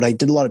But I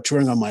did a lot of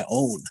touring on my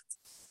own,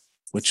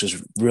 which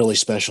was really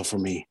special for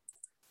me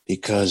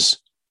because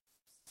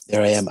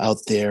there I am out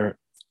there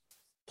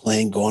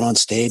playing, going on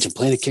stage and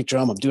playing a kick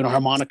drum. I'm doing a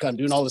harmonica. I'm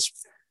doing all this.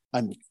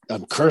 I'm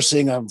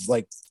cursing. I'm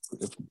like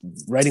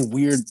writing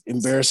weird,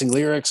 embarrassing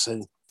lyrics.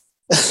 And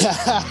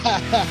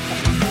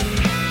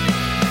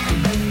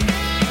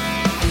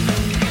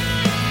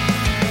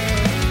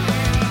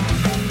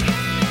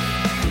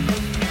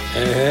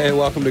Hey,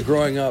 welcome to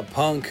Growing Up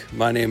Punk.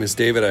 My name is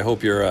David. I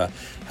hope you're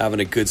having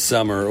a good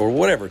summer or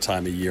whatever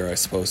time of year I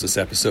suppose this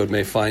episode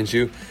may find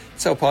you.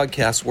 That's how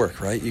podcasts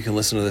work, right? You can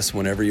listen to this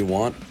whenever you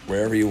want,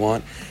 wherever you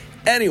want.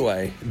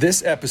 Anyway,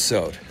 this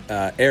episode,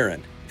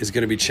 Aaron is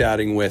going to be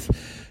chatting with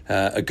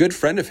a good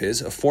friend of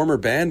his, a former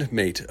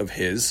bandmate of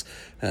his,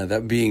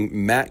 that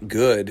being Matt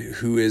Good,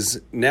 who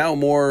is now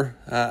more,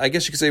 I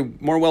guess you could say,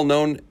 more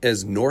well-known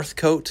as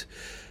Northcote.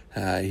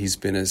 He's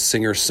been a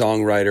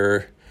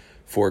singer-songwriter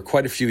for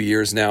quite a few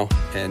years now,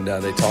 and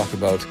they talk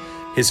about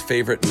his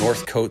favorite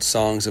Northcote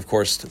songs. Of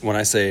course, when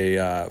I say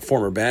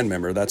former band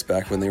member, that's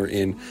back when they were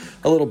in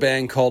a little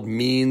band called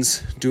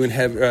Means, doing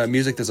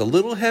music that's a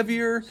little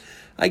heavier,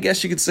 I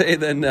guess you could say,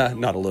 than,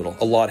 not a little,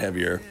 a lot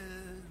heavier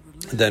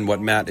than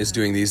what Matt is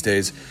doing these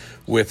days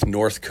with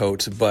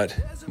Northcote. But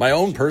my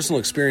own personal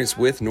experience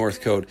with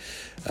Northcote,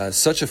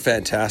 such a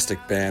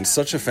fantastic band,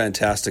 such a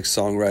fantastic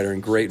songwriter,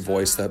 and great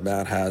voice that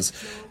Matt has,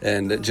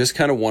 and just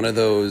kind of one of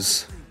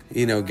those,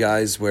 you know,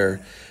 guys where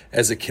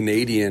as a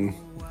Canadian,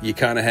 you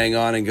kind of hang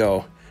on and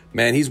go,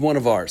 man, he's one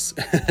of ours.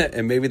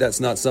 And maybe that's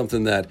not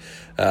something that,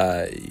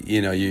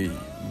 you,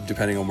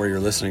 depending on where you're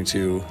listening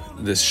to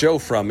this show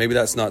from, maybe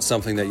that's not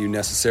something that you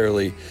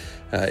necessarily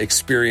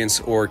experience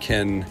or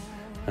can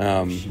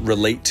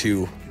relate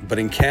to. But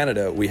in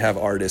Canada, we have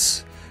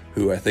artists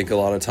who I think a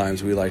lot of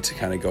times we like to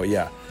kind of go,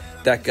 yeah,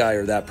 that guy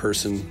or that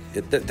person,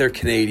 they're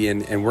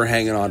Canadian and we're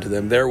hanging on to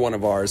them. They're one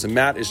of ours. And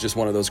Matt is just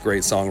one of those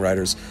great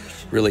songwriters,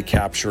 really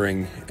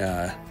capturing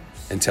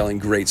and telling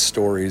great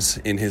stories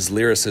in his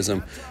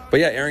lyricism. But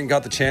yeah, Aaron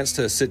got the chance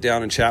to sit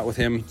down and chat with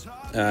him.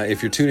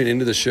 If you're tuning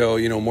into the show,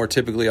 you know, more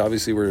typically,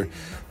 obviously, we're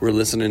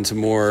listening to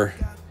more,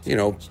 you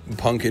know,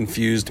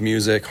 punk-infused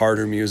music,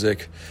 harder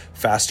music,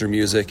 faster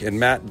music, and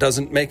Matt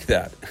doesn't make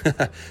that.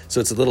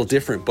 So it's a little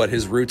different, but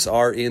his roots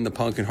are in the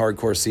punk and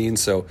hardcore scene,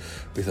 so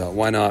we thought,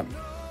 why not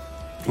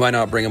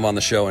bring him on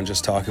the show and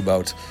just talk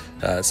about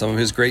some of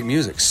his great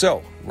music.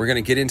 So we're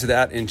going to get into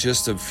that in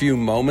just a few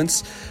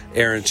moments.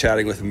 Aaron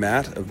chatting with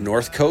Matt of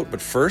Northcote.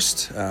 But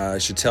first, I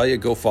should tell you,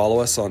 go follow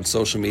us on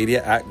social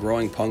media at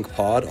Growing Punk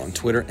Pod on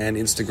Twitter and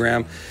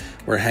Instagram.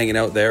 We're hanging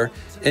out there.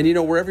 And, you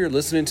know, wherever you're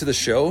listening to the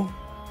show,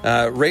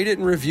 rate it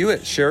and review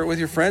it. Share it with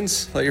your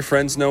friends. Let your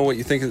friends know what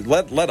you think.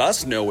 Let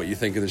us know what you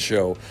think of the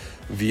show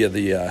via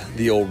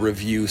the old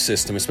review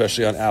system,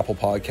 especially on Apple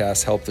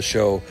Podcasts. Help the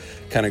show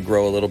kind of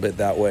grow a little bit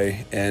that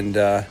way. And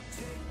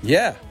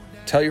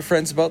tell your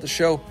friends about the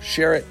show.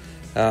 Share it.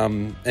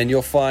 And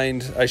you'll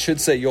find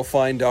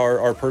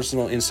our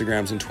personal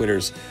Instagrams and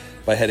Twitters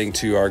by heading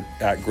to our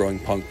at Growing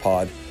Punk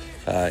Pod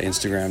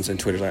Instagrams and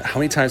Twitters. How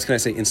many times can I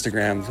say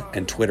Instagram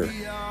and Twitter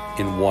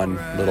in one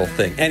little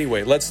thing?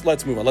 Anyway, let's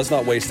move on. Let's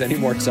not waste any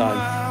more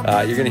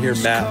time. You're going to hear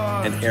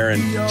Matt and Aaron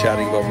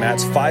chatting about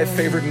Matt's 5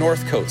 favorite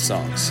Northcote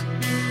songs.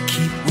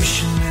 Keep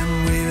wishing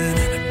and waving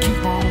and I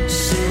keep on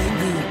saying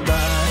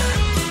goodbye.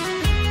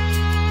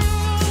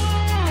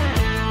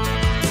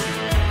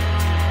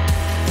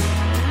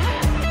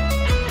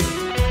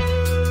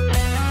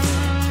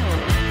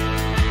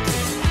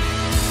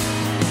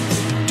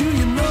 Do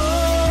you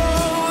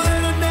know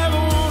that I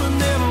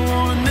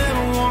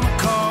never wanna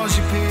cause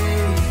you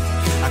pain?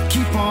 I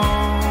keep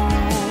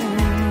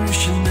on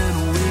wishing and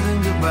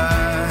waving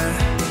goodbye.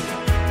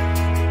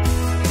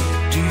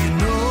 Do you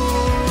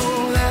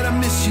know that I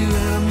miss you and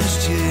I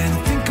missed you and I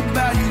think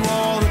about you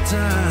all the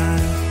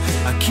time?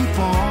 I keep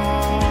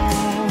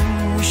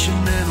on wishing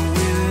and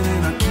waiting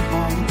and I keep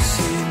on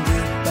saying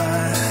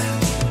goodbye.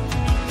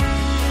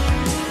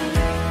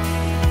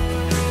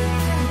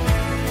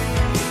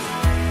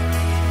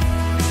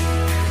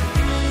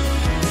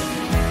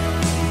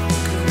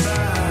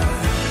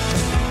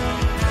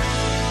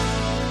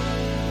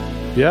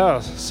 Yeah,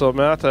 so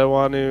Matt, I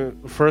want to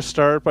first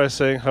start by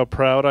saying how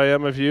proud I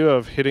am of you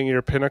of hitting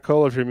your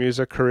pinnacle of your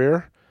music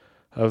career,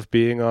 of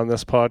being on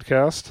this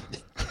podcast.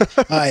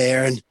 hi,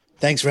 Aaron.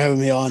 Thanks for having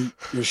me on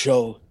your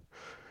show.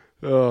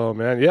 Oh,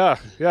 man. Yeah,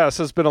 this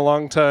has been a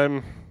long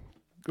time.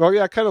 Well,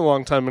 yeah, kind of a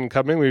long time in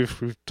coming.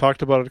 We've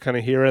talked about it kind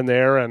of here and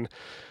there, and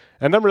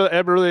I'm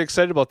really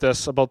excited about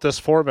this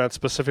format,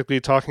 specifically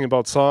talking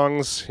about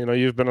songs. You know,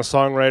 you've been a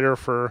songwriter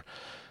for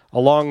a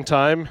long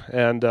time,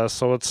 and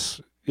so it's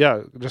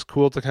just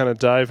cool to kind of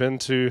dive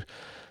into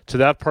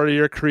that part of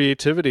your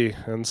creativity.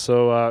 And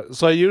so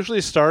I usually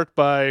start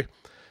by,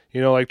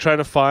 you know, like trying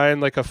to find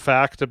like a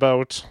fact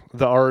about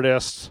the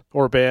artist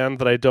or band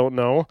that I don't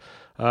know.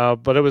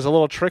 But it was a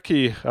little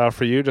tricky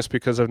for you just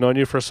because I've known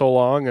you for so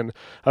long. And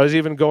I was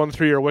even going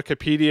through your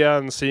Wikipedia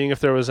and seeing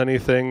if there was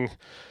anything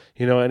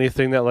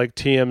that like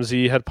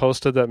TMZ had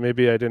posted that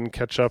maybe I didn't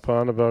catch up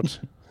on about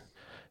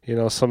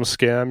some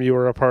scam you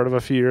were a part of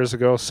a few years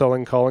ago,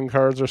 selling calling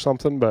cards or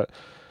something, but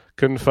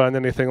couldn't find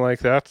anything like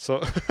that.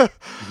 So,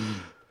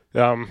 So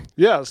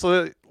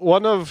I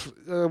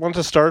want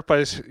to start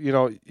by,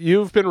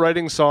 you've been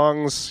writing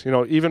songs,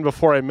 even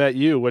before I met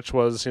you, which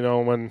was,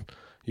 when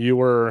you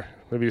were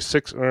maybe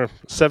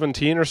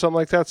 17 or something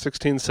like that,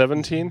 16,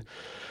 17.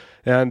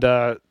 And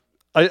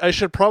I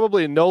should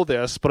probably know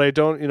this, but I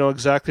don't,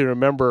 exactly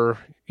remember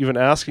even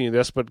asking you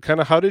this, but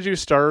kind of how did you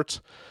start,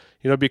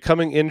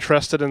 becoming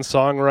interested in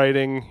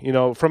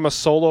songwriting, from a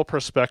solo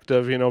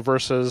perspective,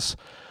 versus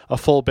a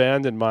full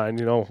band in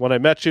mind? When I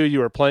met you, you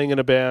were playing in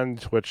a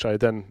band, which I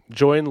then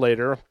joined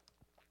later,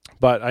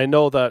 but I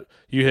know that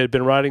you had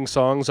been writing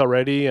songs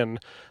already. And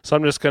so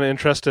I'm just kind of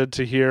interested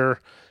to hear,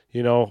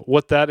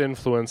 what that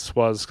influence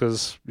was.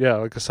 Cause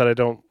like I said, I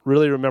don't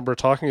really remember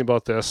talking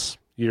about this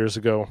years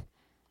ago.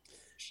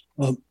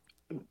 Well,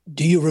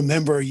 do you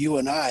remember you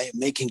and I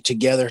making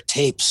together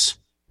tapes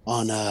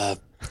on a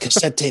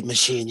cassette tape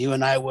machine? You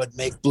and I would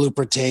make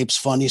blooper tapes,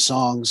 funny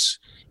songs,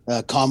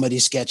 comedy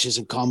sketches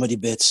and comedy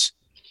bits.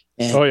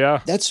 And oh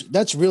yeah,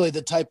 that's really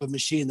the type of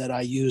machine that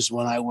I used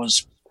when I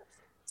was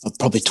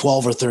probably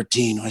 12 or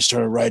 13. When I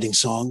started writing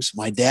songs.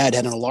 My dad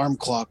had an alarm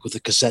clock with a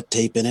cassette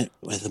tape in it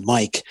with a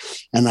mic,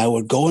 and I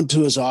would go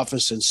into his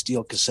office and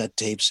steal cassette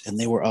tapes, and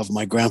they were of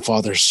my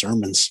grandfather's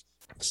sermons.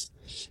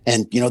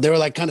 And, they were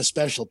like kind of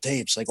special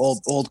tapes, like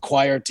old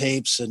choir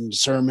tapes and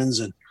sermons.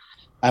 And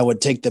I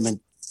would take them and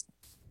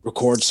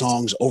record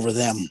songs over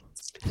them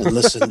and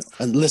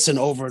listen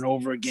over and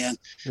over again.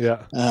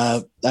 Yeah.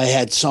 I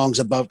had songs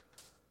about,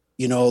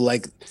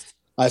 like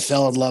I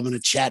fell in love in a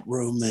chat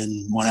room,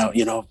 and when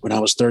I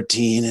was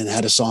 13, and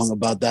had a song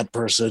about that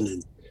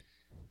person.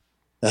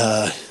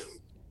 And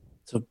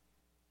so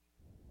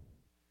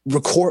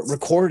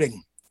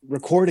recording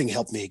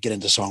helped me get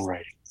into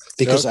songwriting.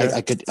 Because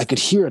okay. I could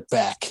hear it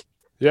back,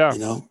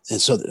 and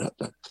so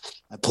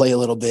I play a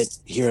little bit,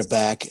 hear it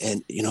back,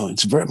 and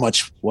it's very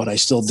much what I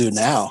still do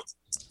now,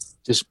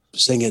 just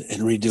sing it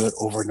and redo it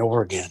over and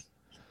over again.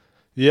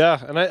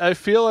 Yeah, and I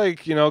feel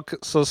like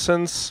so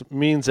since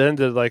Means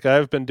ended, like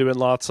I've been doing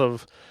lots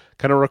of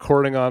kind of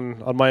recording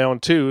on my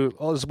own too,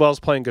 as well as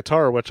playing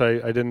guitar, which I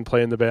didn't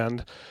play in the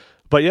band.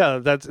 But yeah,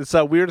 it's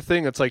that weird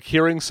thing. It's like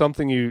hearing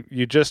something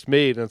you just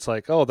made, and it's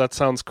like, oh, that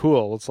sounds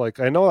cool. It's like,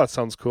 I know that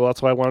sounds cool.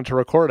 That's why I wanted to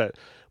record it.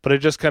 But it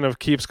just kind of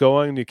keeps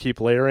going, and you keep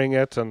layering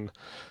it. And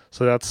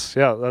so that's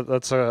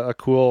a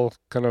cool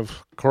kind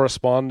of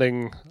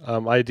corresponding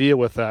idea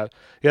with that.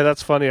 Yeah,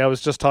 that's funny. I was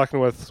just talking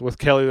with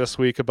Kelly this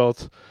week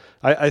about,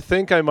 I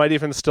think I might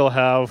even still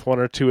have one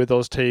or two of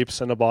those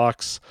tapes in a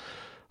box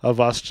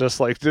of us just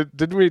like,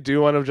 didn't we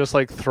do one of just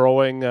like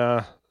throwing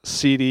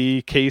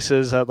CD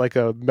cases at like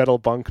a metal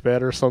bunk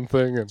bed or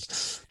something and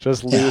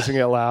just losing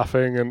it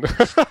laughing? And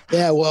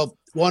yeah, well,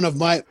 one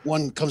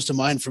comes to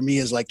mind for me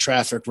is like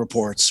traffic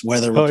reports,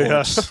 weather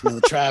reports,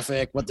 the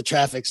traffic, what the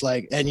traffic's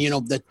like. And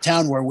the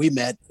town where we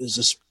met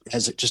has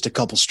just a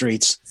couple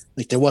streets,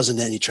 like there wasn't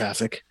any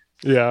traffic.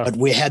 Yeah, but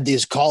we had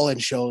these call-in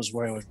shows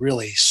where it was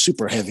really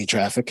super heavy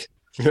traffic,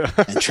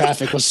 and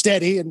traffic was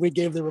steady, and we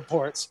gave the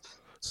reports.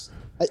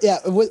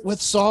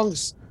 With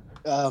songs,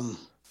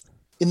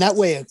 in that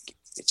way,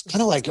 it's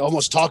kind of like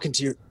almost talking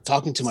to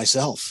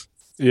myself.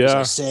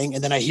 Yeah. I sing,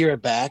 and then I hear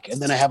it back,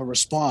 and then I have a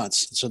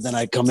response. So then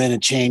I come in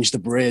and change the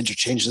bridge, or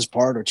change this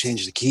part, or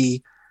change the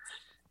key.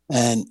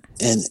 And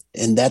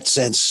in that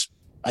sense,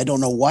 I don't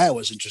know why I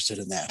was interested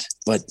in that,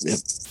 but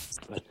it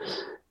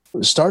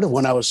started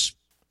when I was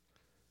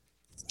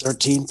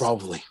 13,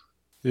 probably.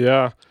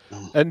 Yeah.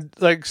 And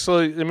like, so,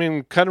 I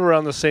mean, kind of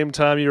around the same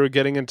time you were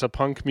getting into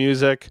punk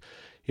music,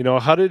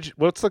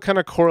 what's the kind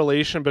of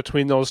correlation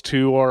between those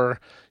two? Or,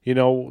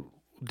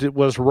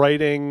 was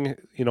writing,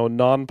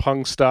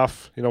 non-punk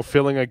stuff,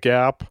 filling a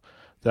gap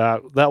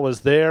that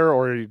was there,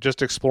 or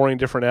just exploring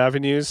different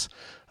avenues?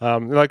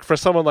 Like for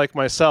someone like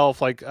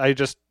myself, like I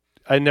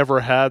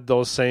never had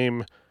those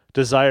same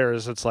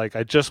desires. It's like,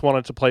 I just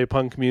wanted to play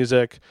punk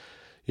music,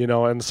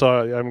 and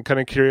so I'm kind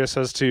of curious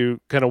as to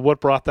kind of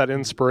what brought that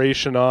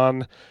inspiration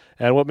on,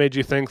 and what made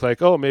you think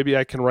like, oh, maybe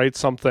I can write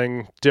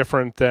something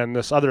different than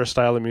this other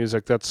style of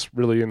music that's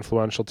really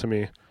influential to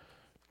me.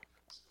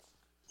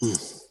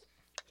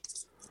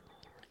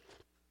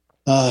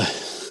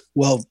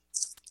 Well,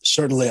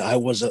 certainly I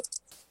was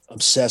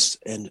obsessed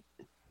and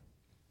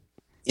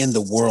in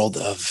the world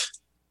of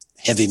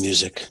heavy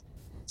music,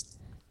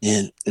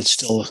 and it's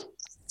still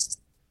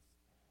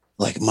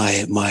like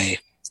my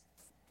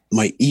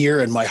ear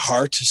and my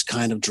heart is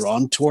kind of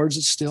drawn towards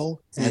it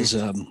still as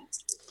an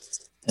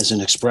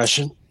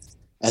expression.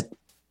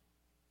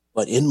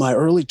 But in my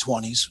early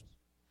 20s,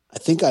 I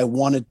think I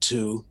wanted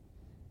to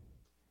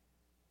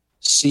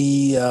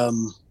see.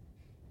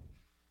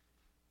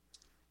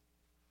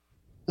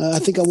 I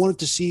think I wanted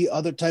to see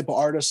other type of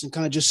artists and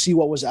kind of just see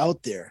what was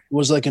out there. It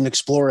was like an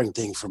exploring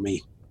thing for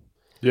me.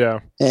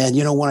 Yeah. And,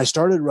 when I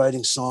started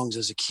writing songs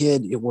as a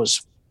kid, it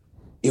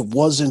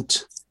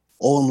wasn't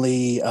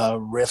only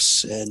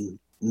riffs and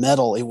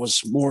metal. It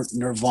was more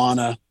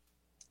Nirvana,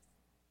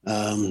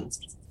 and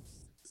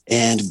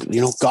and,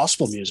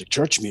 gospel music,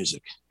 church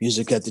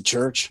music at the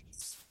church.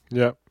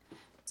 Yeah.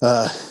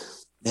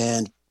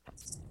 And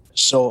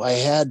so I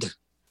had,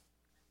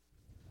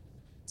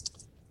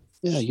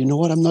 you know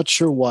what? I'm not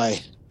sure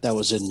why that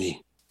was in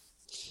me.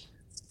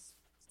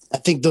 I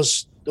think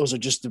those are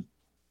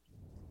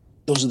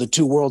those are the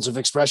two worlds of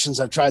expressions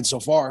I've tried so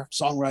far: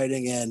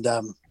 songwriting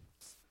and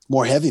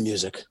more heavy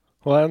music.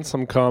 Well, and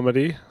some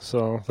comedy.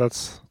 So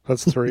that's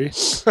 3.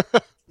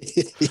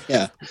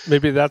 Yeah.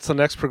 Maybe that's the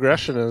next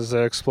progression, is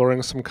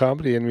exploring some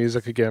comedy in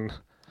music again.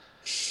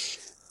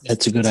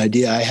 That's a good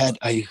idea.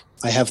 I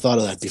have thought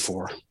of that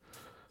before.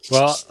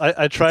 Well,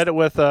 I tried it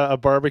with a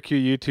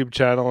barbecue YouTube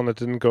channel and it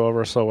didn't go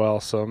over so well.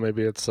 So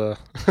maybe it's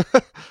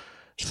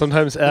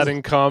sometimes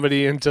adding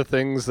comedy into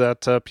things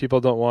that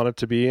people don't want it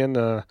to be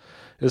in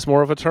is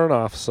more of a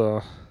turnoff.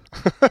 So,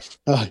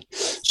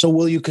 so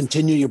will you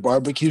continue your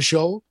barbecue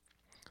show?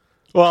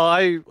 Well,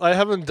 I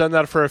haven't done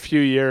that for a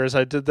few years.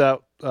 I did that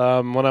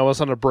when I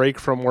was on a break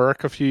from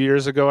work a few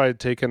years ago. I had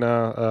taken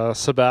a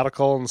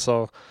sabbatical, and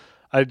so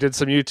I did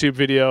some YouTube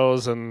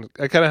videos, and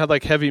I kind of had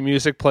like heavy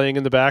music playing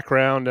in the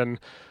background, and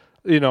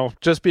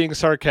just being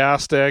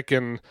sarcastic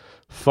and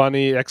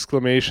funny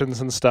exclamations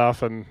and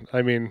stuff. And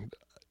I mean,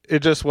 it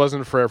just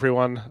wasn't for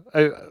everyone.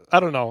 I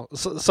don't know.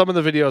 Some of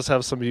the videos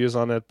have some views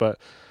on it, but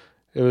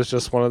it was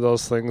just one of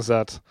those things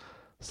that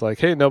it's like,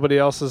 hey, nobody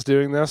else is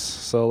doing this,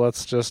 so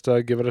let's just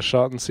give it a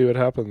shot and see what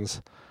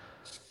happens.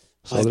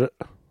 So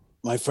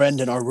my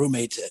friend and our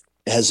roommate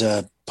has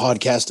a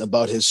podcast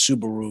about his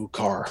Subaru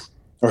car,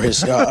 or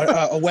his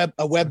a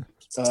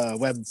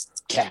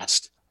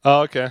webcast.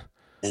 Oh, okay.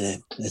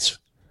 And it's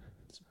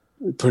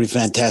pretty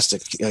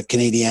fantastic.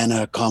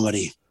 Canadiana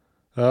comedy.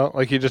 Oh,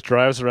 like he just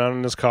drives around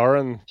in his car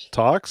and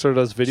talks, or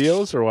does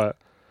videos, or what?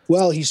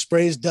 Well, he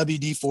sprays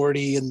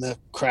WD-40 in the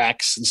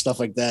cracks and stuff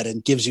like that,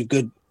 and gives you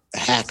good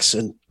hacks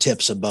and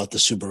tips about the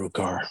Subaru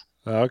car.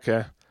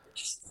 Okay,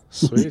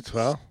 sweet.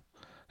 Well,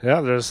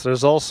 yeah,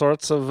 there's all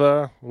sorts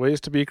of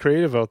ways to be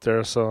creative out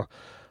there. So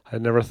I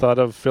never thought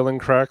of filling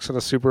cracks in a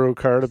Subaru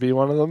car to be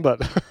one of them,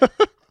 but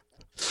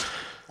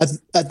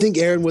I think,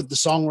 Aaron, with the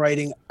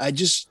songwriting, I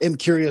just am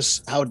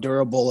curious how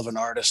durable of an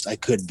artist I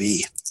could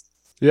be.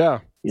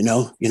 Yeah.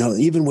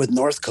 Even with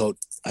Northcote,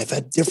 I've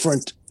had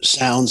different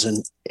sounds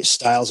and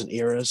styles and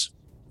eras,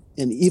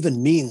 and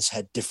even means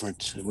had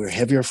different. We were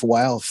heavier for a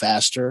while,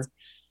 faster,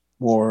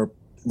 more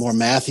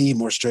mathy,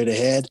 more straight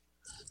ahead,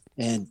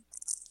 and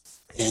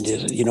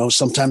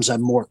sometimes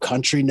I'm more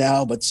country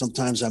now, but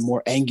sometimes I'm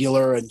more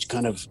angular and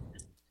kind of,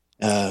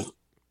 there's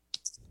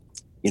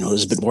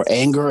a bit more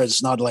anger.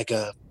 It's not like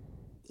a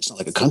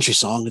country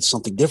song. It's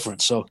something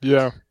different. So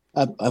yeah,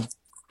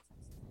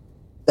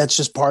 that's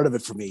just part of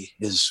it for me.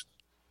 Is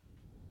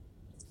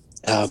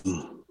how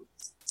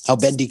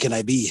bendy can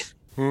I be?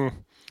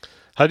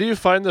 How do you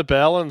find the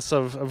balance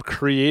of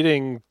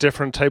creating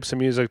different types of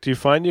music? Do you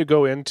find you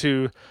go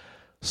into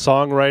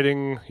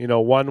songwriting,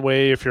 one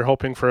way if you're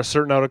hoping for a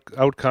certain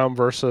outcome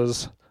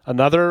versus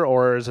another,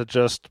 or is it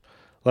just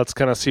let's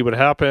kind of see what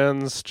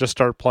happens, just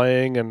start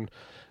playing and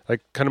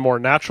like kind of more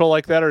natural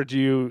like that, or do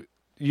you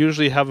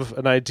usually have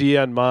an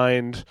idea in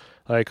mind,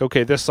 like,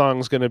 okay, this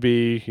song's going to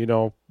be,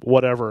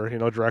 whatever,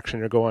 direction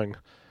you're going?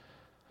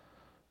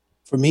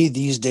 For me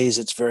these days,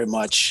 it's very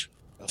much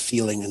a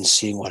feeling and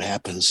seeing what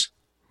happens.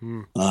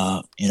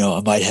 I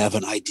might have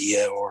an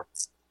idea, or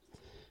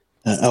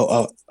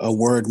a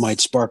word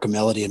might spark a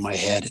melody in my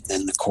head, and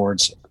then the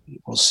chords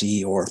we'll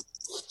see. Or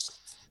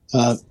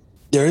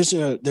there is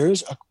a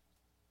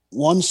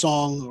one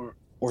song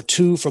or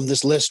two from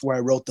this list where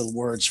I wrote the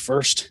words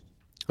first.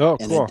 Oh,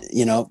 and cool.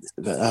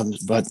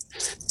 But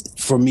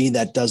for me,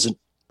 that doesn't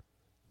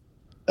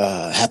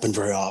happen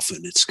very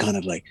often. It's kind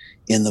of like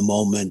in the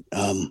moment.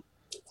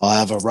 I'll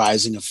have a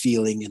rising of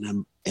feeling, and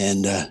I'm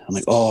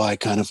like, oh, I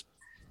kind of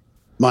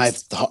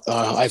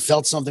I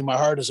felt something. My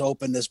heart is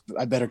open.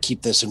 I better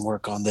keep this and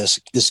work on this.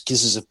 This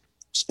is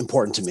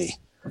important to me.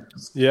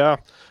 Yeah,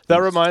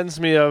 that reminds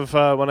me of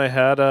when I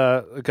had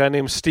a guy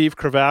named Steve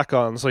Kravac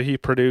on. So he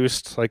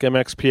produced like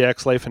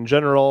MXPX, Life in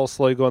General,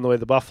 Slowly Going the Way of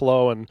the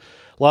Buffalo, and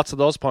lots of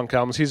those punk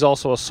albums. He's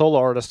also a solo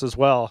artist as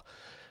well.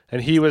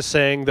 And he was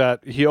saying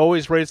that he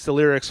always writes the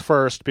lyrics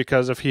first,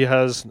 because if he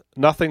has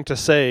nothing to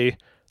say,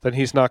 then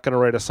he's not going to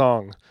write a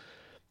song.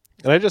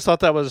 And I just thought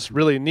that was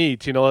really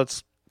neat.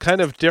 It's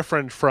kind of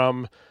different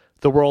from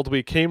the world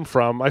we came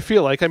from. I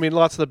feel like,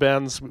 lots of the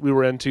bands we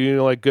were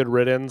into, like Good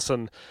Riddance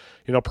and,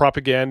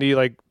 Propaganda,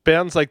 like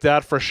bands like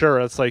that for sure.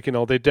 It's like,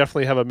 they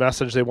definitely have a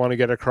message they want to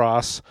get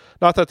across.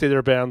 Not that the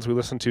other bands we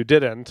listened to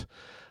didn't.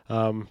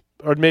 Or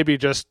maybe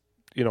just,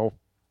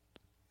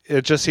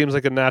 it just seems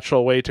like a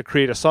natural way to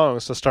create a song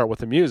is to start with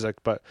the music.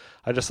 But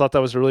I just thought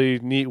that was a really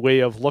neat way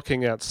of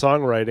looking at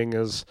songwriting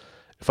is,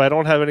 if I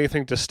don't have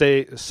anything to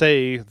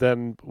say,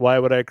 then why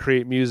would I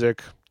create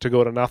music to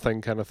go to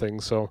nothing kind of thing?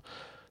 So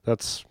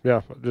that's,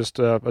 just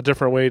a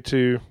different way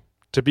to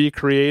be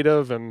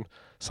creative and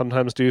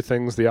sometimes do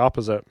things the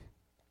opposite.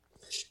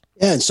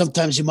 Yeah, and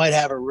sometimes you might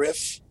have a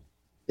riff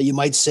that you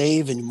might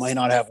save and you might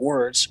not have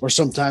words, or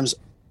sometimes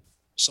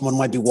someone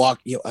might be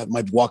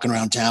walking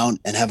around town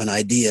and have an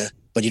idea,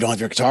 but you don't have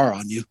your guitar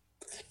on you.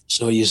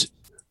 So you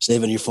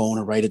save it on your phone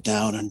or write it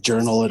down and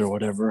journal it or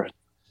whatever.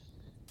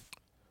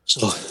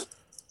 So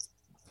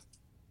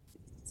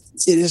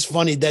it is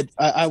funny that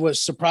I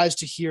was surprised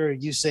to hear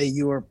you say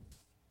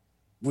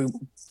we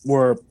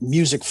were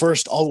music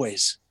first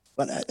always,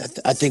 but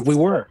I think we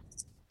were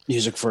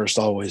music first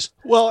always.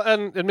 Well,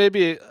 and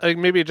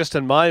maybe just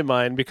in my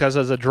mind, because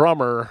as a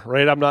drummer,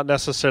 right, I'm not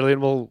necessarily,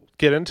 and we'll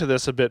get into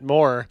this a bit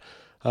more,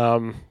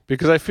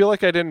 because I feel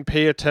like I didn't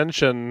pay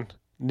attention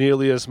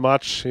nearly as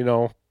much,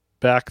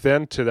 back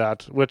then to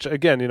that, which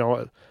again,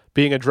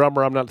 being a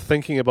drummer, I'm not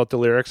thinking about the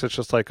lyrics. It's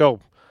just like, oh,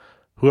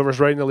 whoever's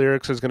writing the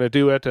lyrics is going to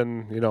do it,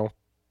 and,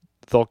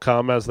 they'll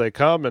come as they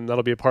come, and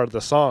that'll be a part of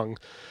the song,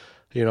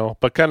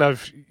 But kind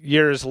of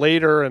years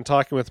later and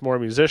talking with more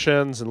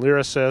musicians and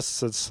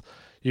lyricists,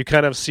 you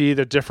kind of see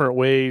the different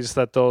ways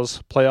that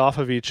those play off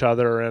of each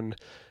other and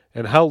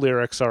how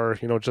lyrics are,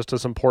 just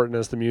as important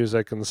as the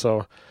music. And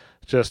so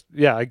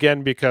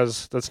again,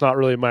 because that's not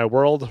really my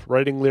world,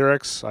 writing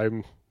lyrics,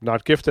 I'm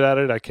not gifted at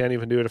it. I can't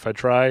even do it if I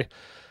try.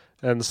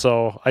 And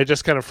so I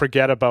just kind of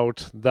forget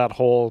about that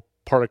whole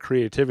part of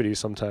creativity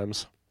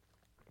sometimes.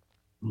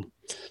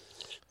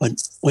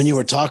 When you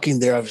were talking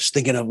there, I was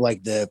thinking of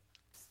like the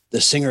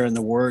singer and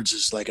the words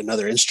is like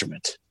another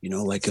instrument,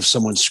 like if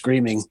someone's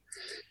screaming,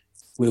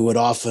 we would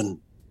often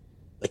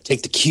like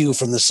take the cue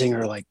from the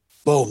singer, like,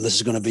 boom, this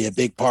is going to be a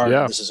big part.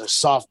 Yeah. This is a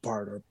soft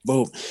part, or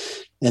boom.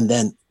 And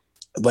then,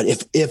 but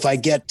if I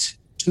get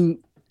too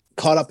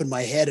caught up in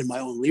my head in my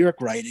own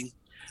lyric writing,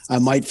 I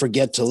might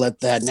forget to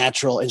let that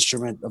natural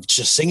instrument of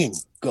just singing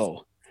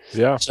go.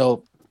 Yeah.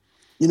 So,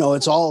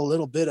 it's all a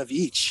little bit of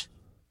each.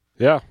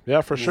 Yeah,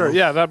 for sure.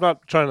 Yeah, I'm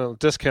not trying to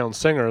discount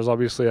singers.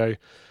 Obviously,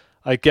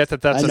 I get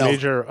that's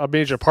a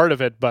major part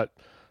of it, but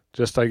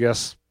just I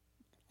guess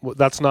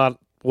that's not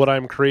what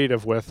I'm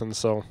creative with, and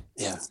so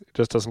it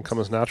just doesn't come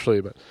as naturally.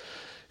 But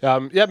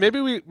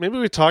maybe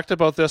we talked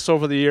about this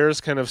over the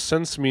years, kind of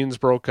since Means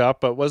broke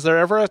up. But was there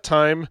ever a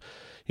time,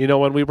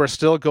 when we were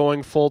still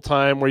going full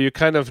time, where you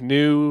kind of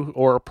knew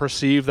or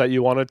perceived that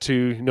you wanted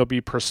to, be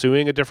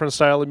pursuing a different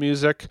style of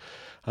music,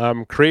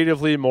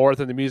 creatively more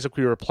than the music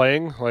we were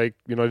playing? Like,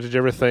 did you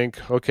ever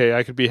think, okay,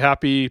 I could be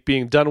happy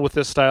being done with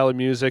this style of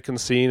music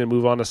and scene and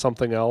move on to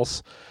something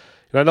else?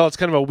 And I know it's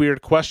kind of a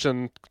weird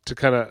question to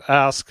kind of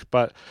ask,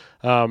 but,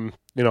 and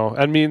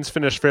Means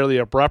finished fairly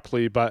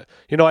abruptly, but,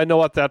 I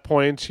know at that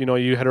point,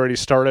 you had already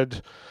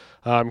started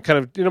kind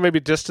of, maybe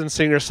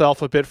distancing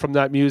yourself a bit from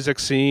that music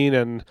scene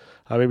and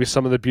maybe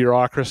some of the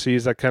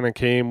bureaucracies that kind of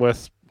came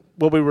with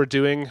what we were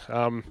doing.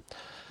 So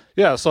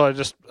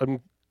I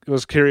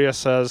was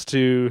curious as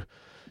to,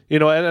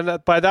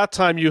 and by that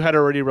time you had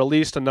already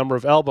released a number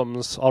of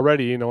albums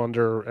already,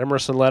 under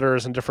Emerson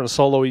Letters and different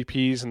solo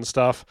EPs and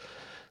stuff.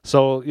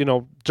 So,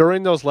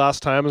 during those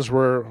last times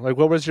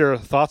what was your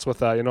thoughts with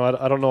that?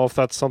 I don't know if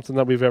that's something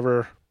that we've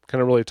ever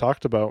kind of really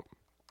talked about.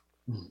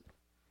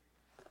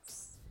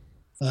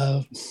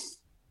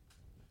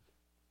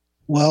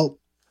 Well,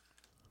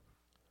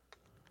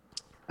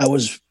 I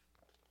was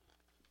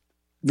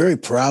very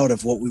proud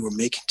of what we were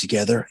making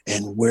together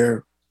and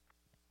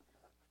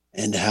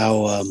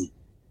how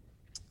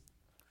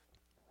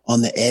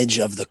on the edge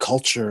of the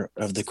culture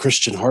of the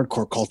Christian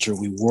hardcore culture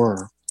we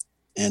were,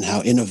 and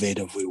how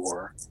innovative we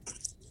were.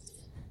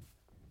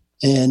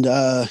 And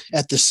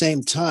at the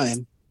same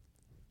time,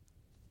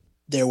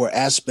 there were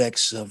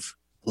aspects of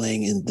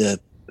playing in the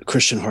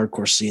Christian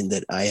hardcore scene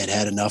that I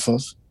had enough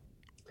of.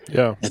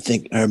 Yeah.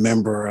 I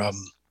remember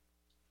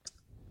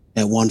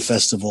at one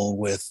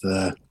festival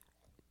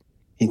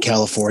in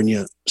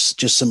California,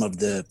 just some of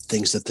the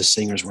things that the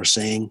singers were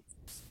saying.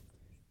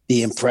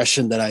 The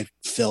impression that I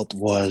felt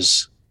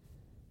was,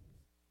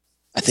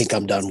 I think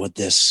I'm done with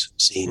this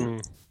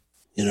scene.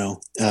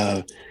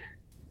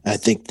 I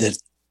think that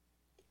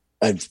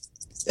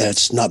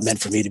it's not meant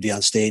for me to be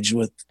on stage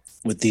with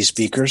these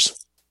speakers.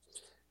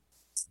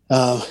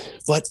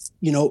 But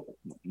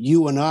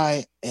you and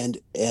I and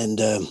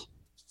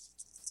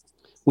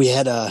we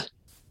had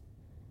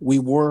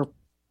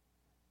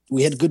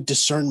good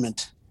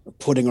discernment of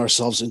putting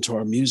ourselves into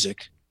our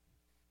music.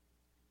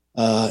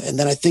 And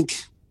then I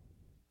think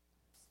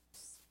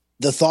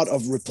the thought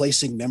of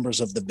replacing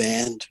members of the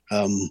band,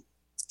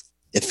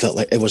 it felt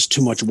like it was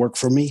too much work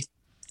for me.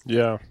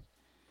 Yeah.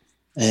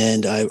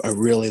 And I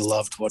really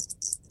loved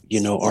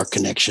our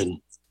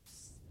connection,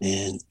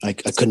 and I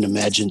couldn't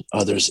imagine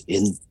others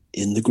in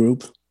the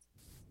group.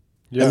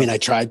 Yeah. I mean, I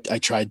tried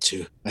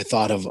to, I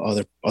thought of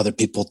other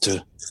people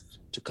to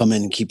come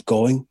in and keep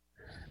going.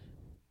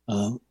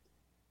 But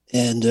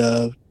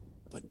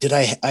did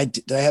I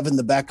have in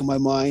the back of my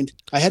mind?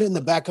 I had it in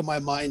the back of my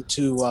mind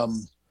to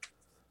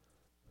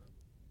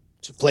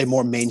play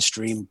more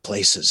mainstream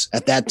places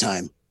at that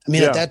time. I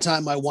mean, At that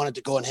time I wanted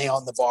to go and hang out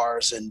in the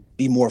bars and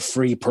be more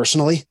free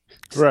personally.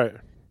 Right.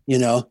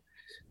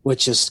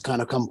 Which has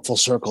kind of come full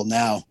circle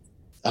now.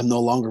 I'm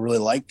no longer really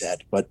like that.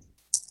 But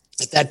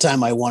at that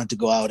time I wanted to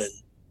go out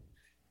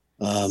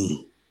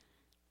and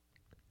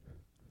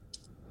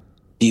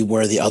be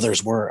where the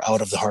others were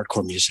out of the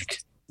hardcore music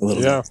a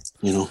little bit,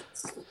 you know?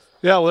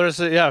 Yeah, well, there's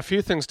a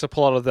few things to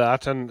pull out of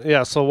that. And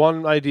yeah, so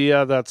one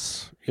idea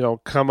that's,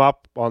 come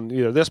up on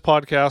either this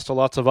podcast or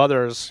lots of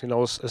others,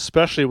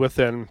 especially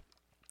within,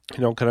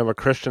 kind of a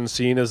Christian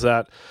scene is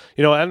that,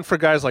 and for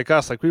guys like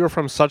us, like we were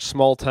from such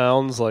small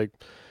towns, like,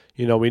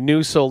 we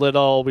knew so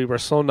little, we were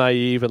so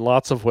naive in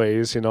lots of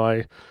ways.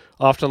 I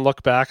often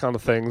look back on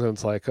things and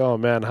it's like, oh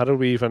man, how did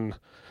we even,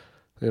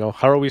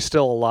 how are we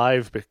still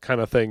alive kind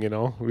of thing,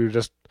 we were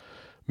just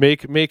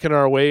making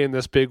our way in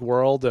this big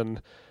world.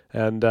 And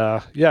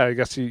I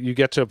guess you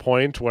get to a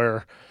point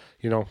where,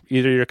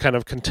 either you're kind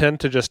of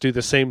content to just do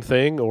the same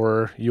thing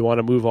or you want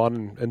to move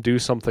on and do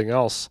something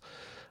else.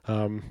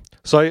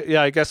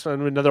 I guess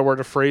another word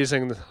of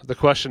phrasing the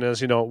question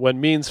is,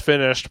 when Means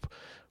finished,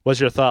 was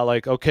your thought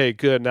like, okay,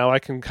 good, now I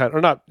can kind of,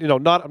 or not,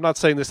 I'm not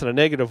saying this in a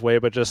negative way,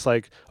 but just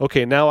like,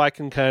 okay, now I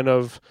can kind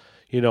of,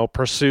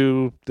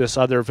 pursue this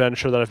other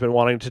venture that I've been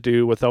wanting to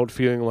do without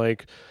feeling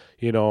like,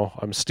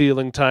 I'm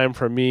stealing time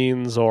from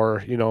Means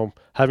or,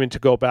 having to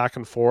go back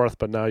and forth,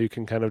 but now you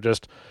can kind of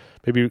just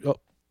maybe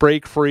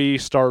break free,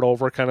 start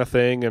over kind of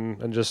thing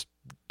and just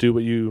do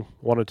what you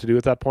wanted to do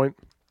at that point?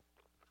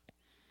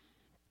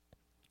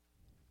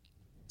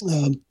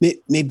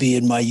 Maybe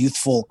in my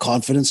youthful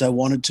confidence, I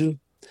wanted to.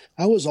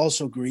 I was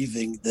also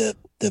grieving the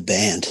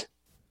band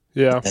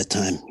at that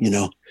time,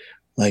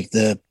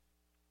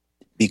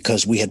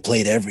 because we had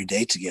played every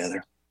day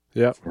together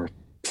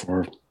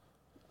for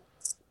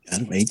I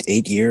don't know,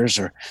 8 years,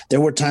 or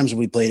there were times when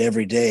we played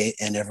every day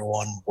and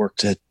everyone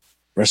worked at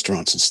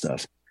restaurants and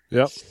stuff.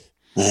 Yep.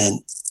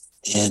 And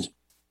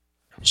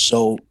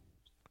so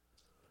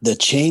the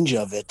change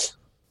of it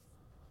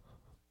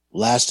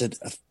lasted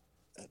at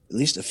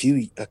least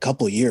a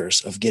couple of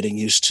years of getting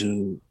used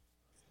to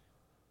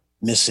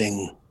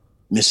missing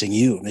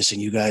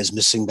you guys,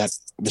 missing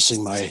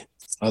my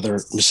other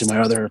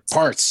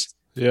parts.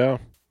 Yeah.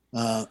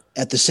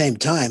 At the same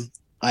time,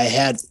 I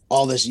had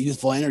all this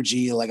youthful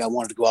energy, like I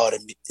wanted to go out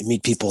and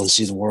meet people and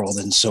see the world.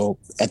 And so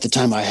at the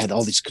time I had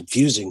all these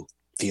confusing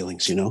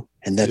feelings,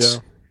 and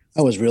that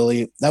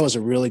was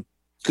a really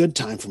good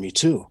time for me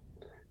too.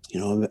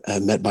 I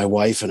met my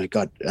wife and I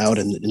got out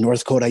in North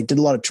Dakota. I did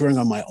a lot of touring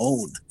on my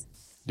own,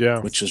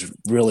 which was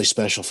really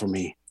special for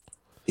me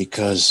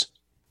because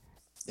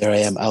there I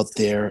am out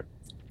there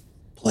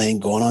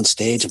going on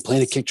stage and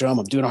playing a kick drum.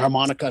 I'm doing a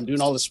harmonica. I'm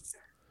doing all this.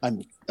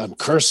 I'm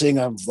cursing.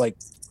 I'm like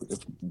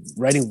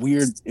writing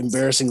weird,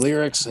 embarrassing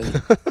lyrics. And,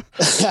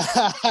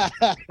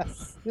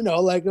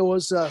 like it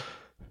was,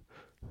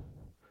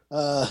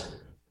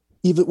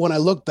 even when I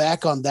look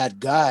back on that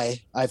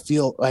guy, I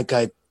feel like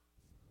I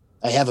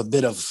have a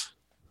bit of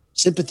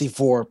sympathy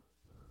for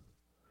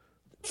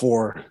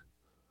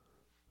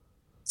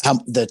how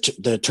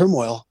the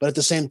turmoil, but at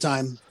the same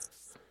time,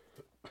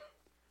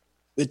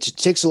 it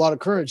takes a lot of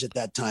courage at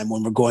that time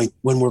when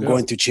we're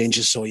going through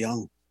changes so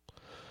young.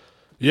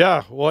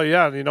 Yeah. Well,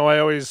 yeah. I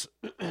always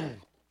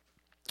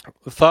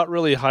thought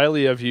really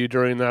highly of you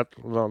during that.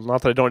 Well,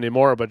 not that I don't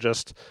anymore, but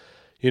just,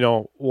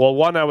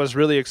 one, I was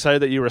really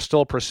excited that you were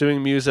still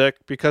pursuing music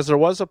because there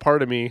was a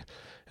part of me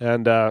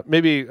and, I'm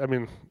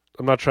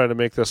not trying to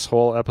make this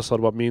whole episode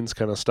about Means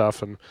kind of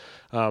stuff. And,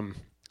 I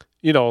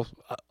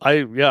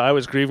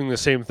was grieving the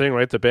same thing,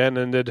 right? The band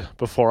ended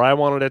before I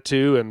wanted it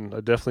to, and I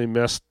definitely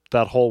missed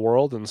that whole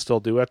world and still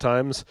do at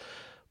times.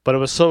 But it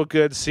was so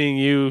good seeing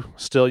you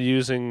still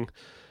using,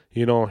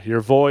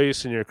 your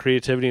voice and your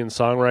creativity and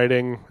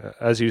songwriting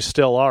as you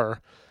still are.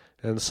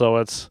 And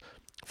so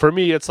for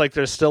me, it's like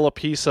there's still a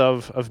piece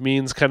of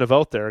Means kind of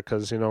out there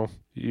because,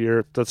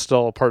 that's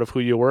still a part of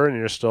who you were and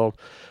you're still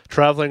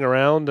traveling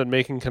around and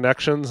making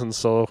connections. And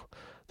so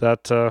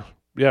that,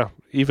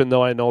 even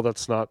though I know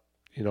that's not,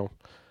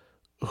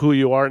 who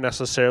you are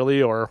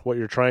necessarily or what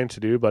you're trying to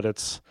do, but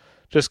it's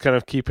just kind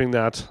of keeping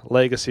that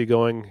legacy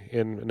going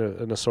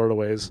in a sort of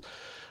ways.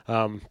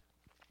 I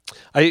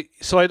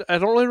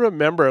don't really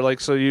remember,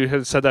 so you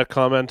had said that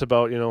comment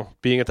about,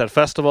 being at that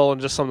festival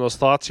and just some of those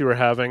thoughts you were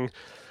having.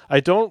 I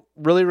don't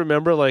really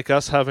remember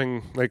us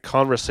having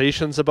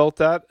conversations about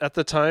that at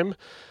the time.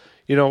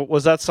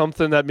 Was that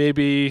something that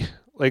maybe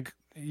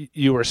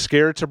you were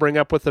scared to bring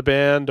up with the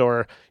band,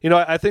 or,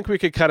 I think we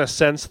could kind of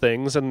sense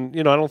things, and,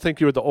 I don't think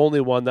you were the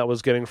only one that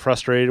was getting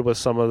frustrated with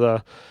some of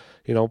the,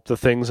 the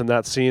things in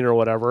that scene or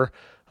whatever.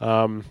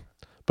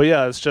 But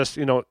yeah, it's just,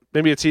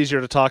 maybe it's easier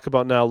to talk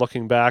about now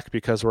looking back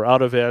because we're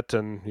out of it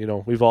and,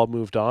 we've all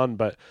moved on.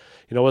 But,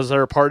 was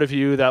there a part of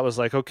you that was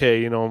like,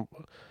 okay,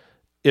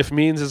 if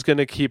Means is going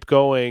to keep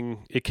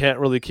going, it can't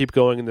really keep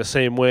going in the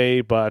same way,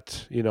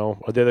 but,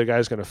 are the other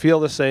guys going to feel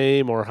the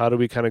same, or how do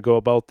we kind of go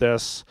about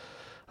this?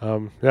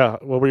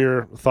 What were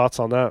your thoughts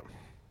on that?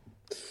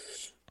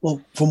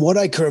 Well, from what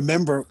I can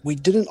remember, we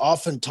didn't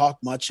often talk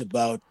much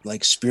about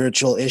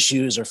spiritual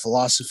issues or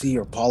philosophy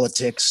or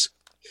politics.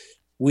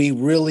 We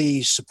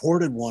really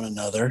supported one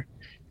another.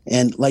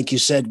 And like you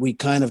said, we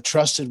kind of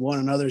trusted one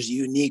another's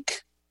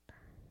unique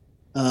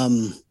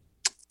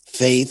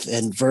faith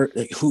and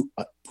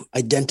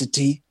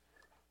identity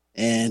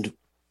and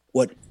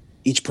what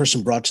each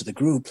person brought to the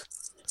group.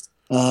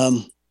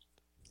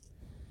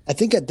 I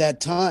think at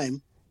that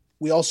time,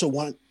 I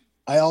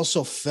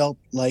also felt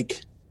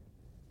like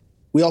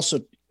I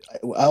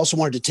also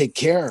wanted to take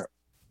care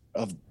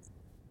of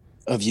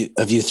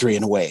you three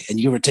in a way, and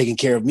you were taking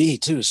care of me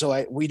too. So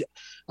I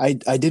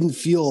didn't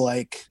feel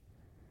like,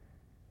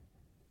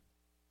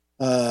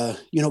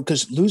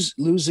 because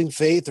losing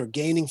faith or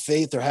gaining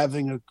faith or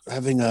having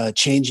a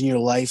change in your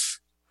life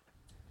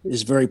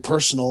is very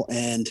personal,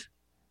 and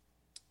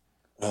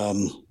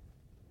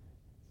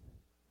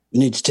we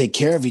need to take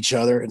care of each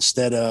other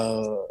instead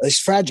of, it's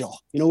fragile.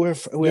 We're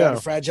at a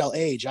fragile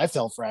age. I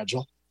felt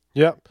fragile.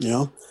 Yeah.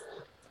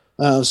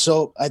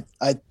 So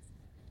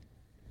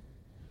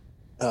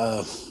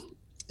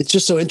it's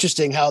just so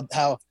interesting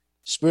how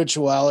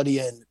spirituality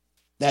and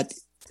that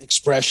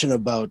expression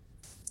about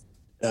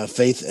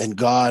faith and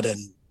God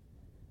and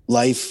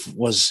life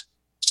was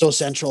so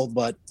central,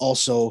 but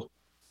also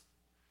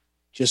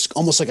just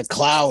almost like a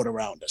cloud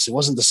around us. It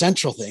wasn't the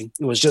central thing.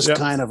 It was just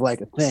kind of like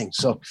a thing.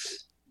 So,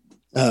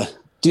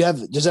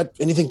 does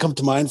anything come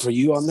to mind for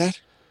you on that?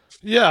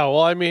 Yeah.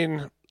 Well, I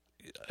mean,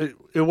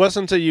 it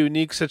wasn't a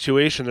unique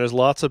situation. There's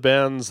lots of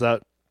bands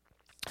that,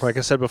 like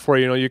I said before,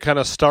 you kind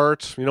of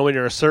start, when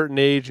you're a certain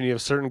age and you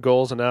have certain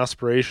goals and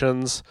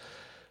aspirations,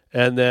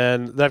 and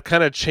then that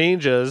kind of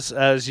changes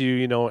as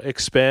you,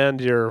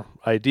 expand your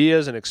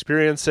ideas and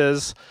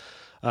experiences.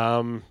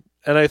 And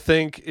I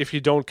think if you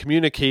don't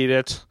communicate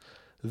it,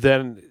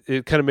 then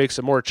it kind of makes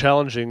it more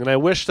challenging. And I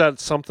wish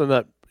that's something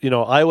that,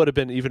 I would have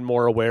been even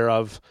more aware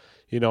of,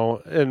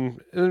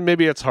 and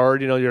maybe it's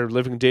hard, you're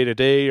living day to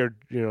day, or,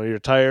 you're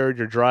tired,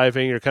 you're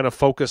driving, you're kind of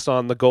focused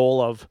on the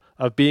goal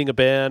of being a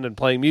band and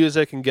playing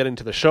music and getting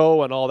to the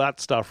show and all that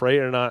stuff, right?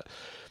 You're not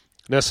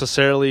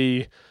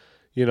necessarily,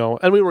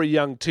 and we were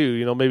young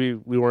too, maybe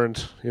we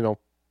weren't,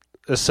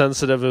 as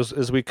sensitive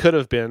as we could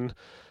have been.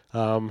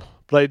 But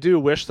I do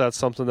wish that's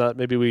something that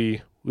maybe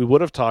we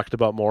would have talked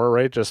about more,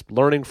 right? Just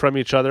learning from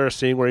each other,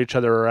 seeing where each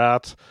other are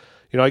at.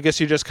 I guess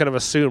you just kind of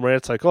assume, right?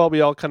 It's like, oh,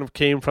 we all kind of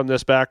came from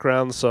this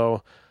background,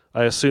 so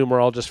I assume we're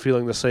all just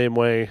feeling the same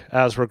way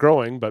as we're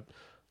growing, but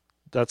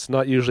that's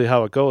not usually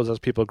how it goes. As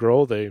people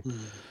grow, they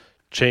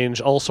change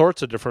all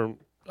sorts of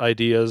different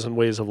ideas and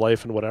ways of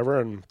life and whatever,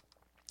 and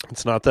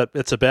it's not that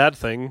it's a bad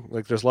thing.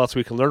 Like, there's lots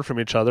we can learn from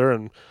each other,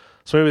 and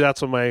so maybe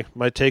that's what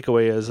my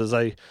takeaway is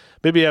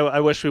I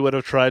wish we would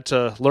have tried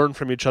to learn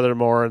from each other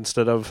more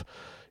instead of,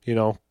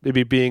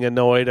 maybe being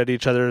annoyed at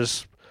each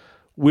other's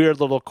weird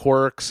little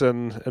quirks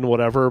and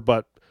whatever.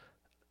 But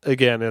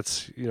again,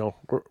 it's,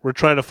 we're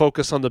trying to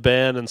focus on the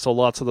band, and so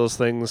lots of those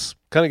things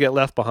kind of get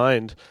left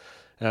behind.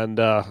 And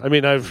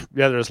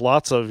there's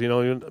lots of,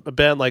 a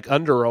band like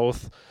Under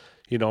Oath,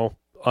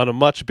 on a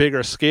much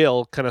bigger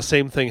scale, kind of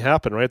same thing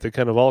happened, right? They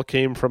kind of all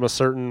came from a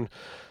certain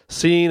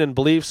scene and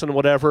beliefs and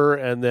whatever,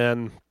 and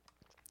then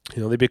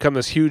they become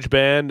this huge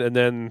band, and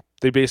then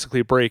they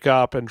basically break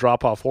up and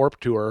drop off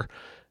Warped Tour,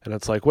 and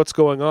it's like, what's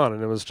going on?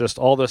 And it was just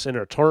all this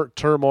inner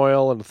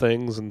turmoil and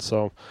things. And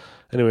so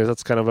anyways,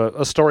 that's kind of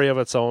a story of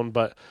its own.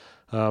 But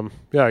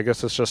I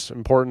guess it's just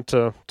important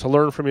to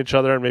learn from each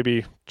other and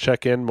maybe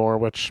check in more,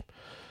 which,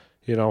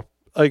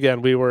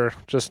 again, we were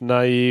just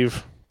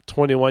naive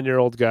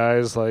 21-year-old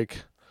guys.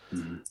 Like,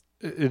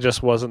 it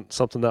just wasn't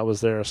something that was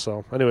there.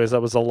 So anyways,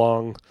 that was a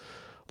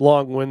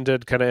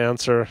long-winded kind of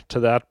answer to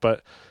that.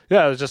 But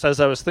yeah, it was just, as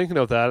I was thinking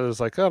of that, it was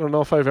like, I don't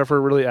know if I've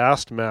ever really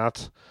asked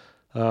Matt,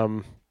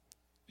 and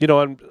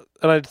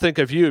I think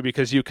of you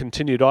because you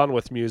continued on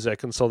with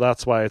music, and so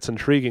that's why it's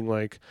intriguing.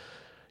 Like,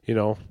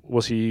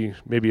 was he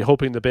maybe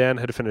hoping the band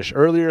had finished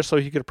earlier so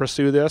he could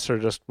pursue this, or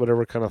just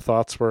whatever kind of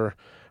thoughts were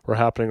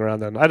happening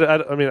around then?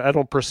 I mean, I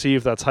don't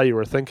perceive that's how you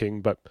were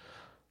thinking, but I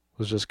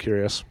was just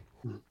curious.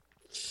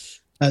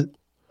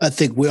 I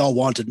think we all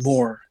wanted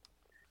more,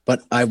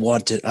 but I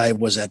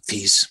was at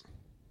peace.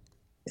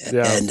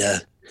 Yeah. And,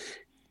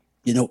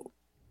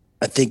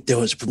 I think there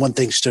was one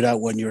thing stood out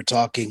when you were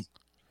talking,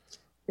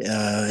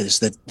 is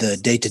that the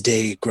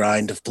day-to-day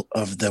grind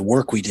of the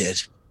work we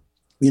did.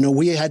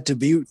 We had to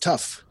be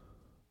tough.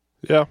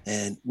 Yeah.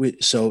 And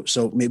so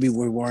maybe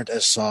we weren't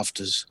as soft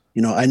as,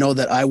 I know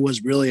that I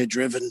was really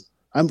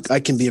I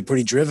can be a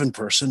pretty driven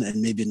person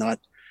and maybe not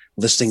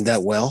listening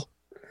that well.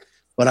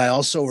 But I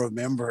also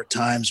remember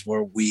times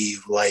where we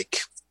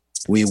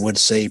would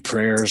say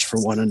prayers for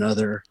one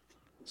another,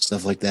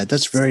 stuff like that.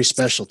 That's very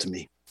special to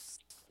me,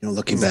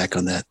 looking back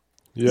on that.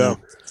 Yeah.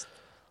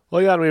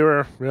 Well, yeah, and we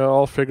were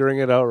all figuring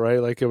it out, right?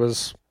 Like,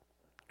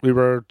 we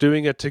were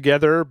doing it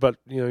together, but,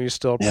 you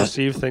still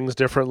perceive things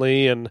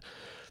differently. And,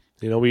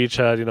 we each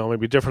had,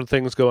 maybe different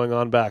things going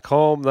on back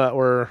home that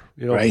were,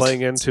 right,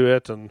 playing into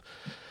it. And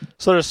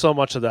so there's so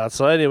much of that.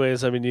 So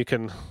anyways, I mean, you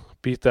can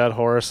beat that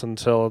horse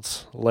until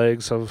its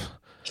legs have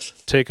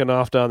taken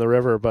off down the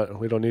river, but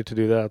we don't need to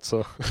do that.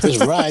 So just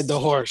ride the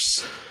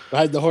horse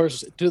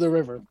to the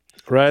river.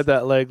 Ride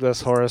that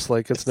legless horse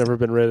like it's never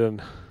been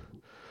ridden.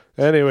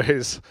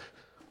 Anyways,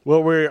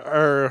 well,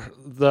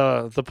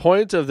 the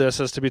point of this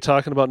is to be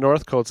talking about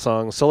Northcote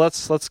songs. So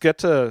let's get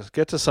to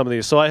some of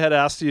these. So I had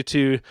asked you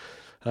to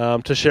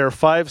share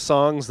 5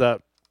 songs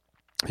that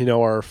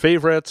are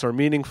favorites or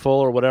meaningful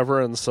or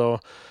whatever. And so,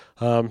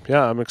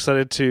 I'm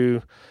excited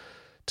to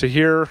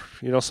hear,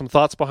 some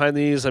thoughts behind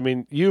these. I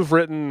mean, you've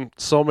written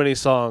so many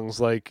songs,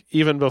 like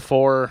even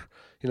before,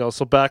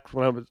 so back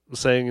when I was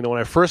saying, when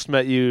I first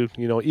met you,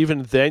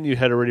 even then you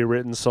had already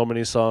written so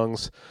many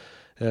songs.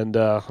 And,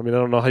 I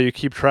don't know how you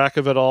keep track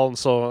of it all. And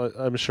so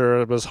I'm sure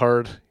it was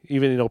hard,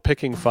 even,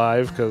 picking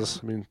 5, because,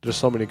 there's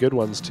so many good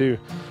ones too.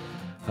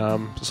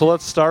 So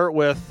let's start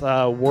with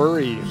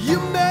Worry. You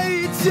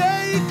may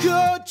take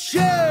a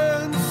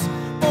chance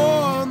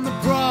on the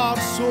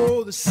props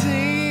or the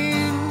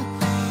scene,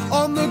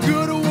 on the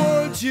good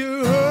words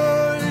you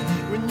heard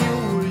when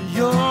you were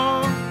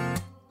young.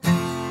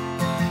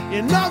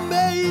 And I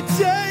may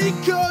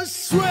take a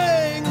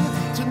swing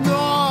to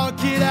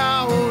knock it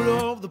out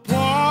of the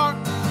park,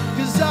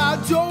 'cause I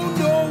don't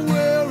know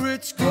where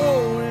it's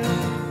going,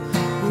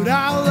 but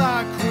I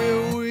like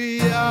where we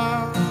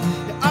are.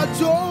 Yeah, I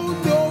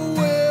don't know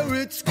where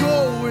it's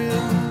going,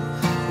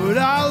 but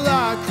I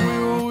like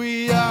where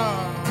we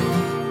are.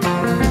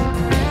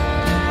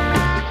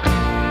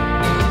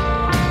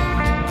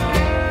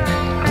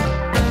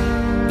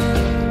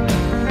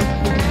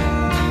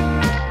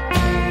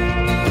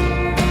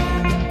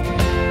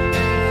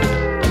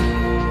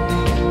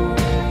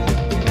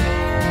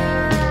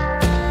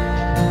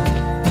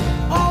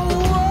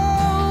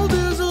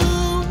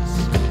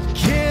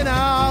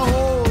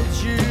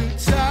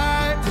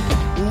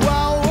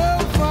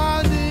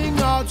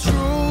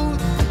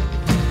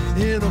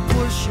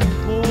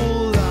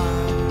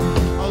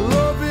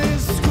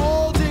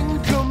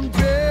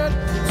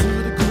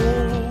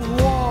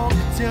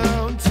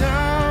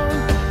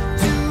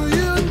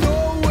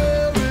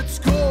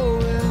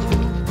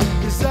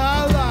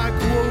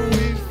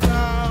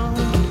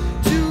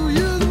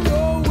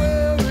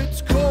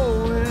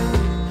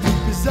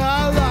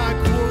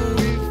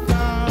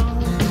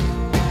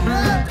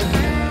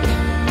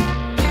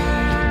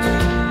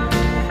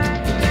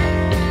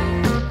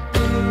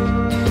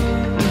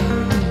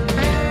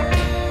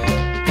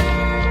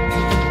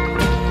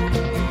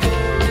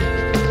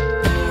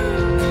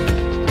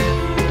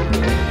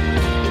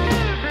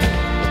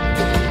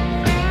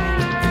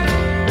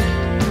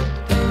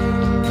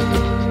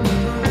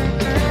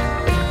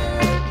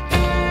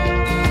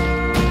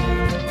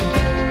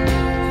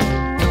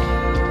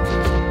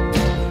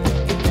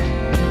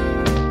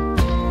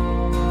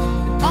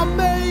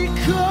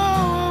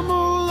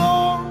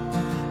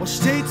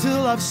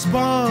 I've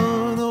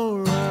spun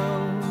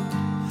around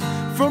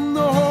from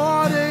the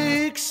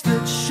heartaches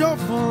that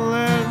shuffle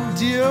and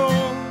deal.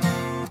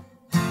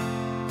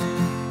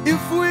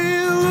 If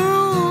we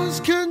lose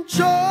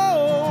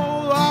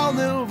control, I'll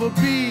never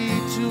be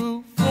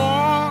too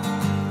far.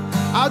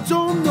 I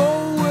don't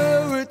know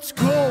where it's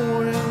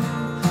going,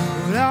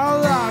 but I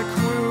like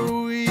where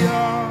we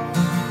are.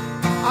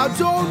 I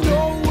don't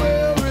know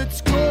where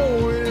it's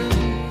going,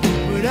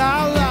 but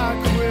I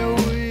like where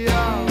we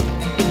are.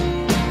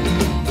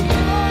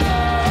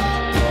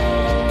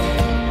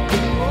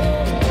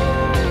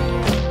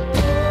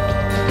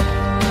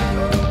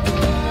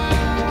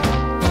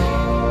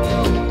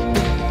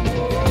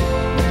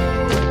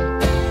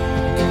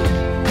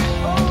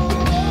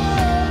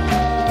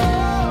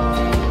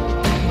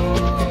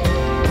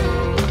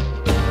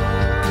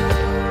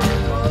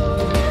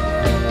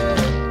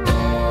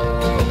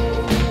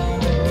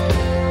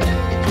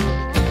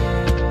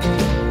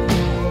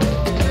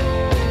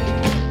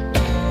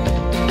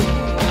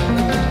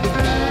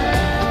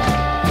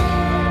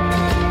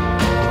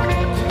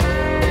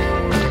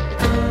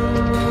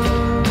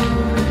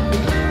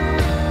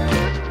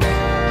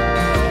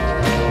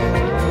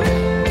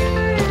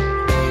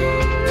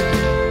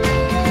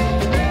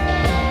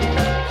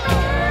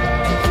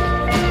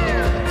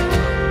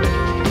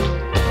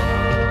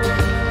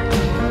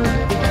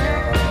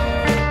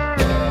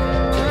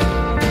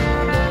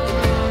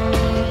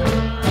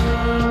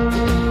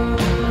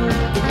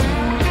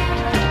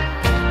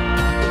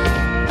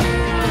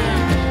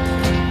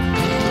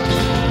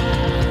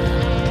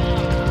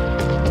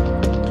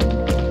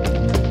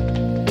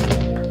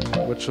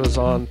 Which was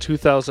on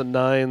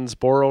 2009's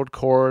Borrowed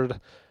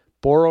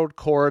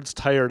Chords,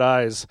 Tired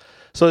Eyes.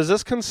 So is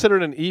this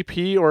considered an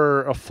EP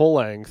or a full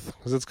length?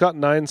 Because it's got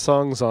 9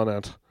 songs on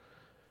it.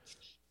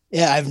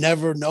 Yeah, I've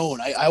never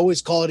known. I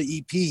always call it an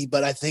EP,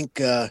 but I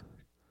think I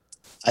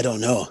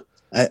don't know.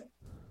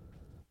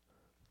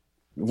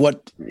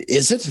 What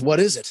is it? What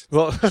is it?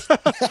 Well,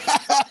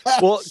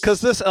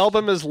 because this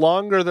album is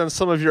longer than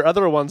some of your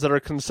other ones that are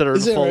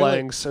considered full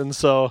lengths, and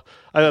so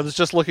I was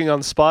just looking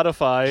on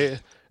Spotify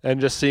and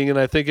just seeing, and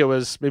I think it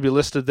was maybe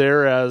listed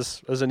there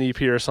as an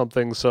EP or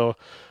something. So,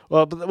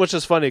 well, which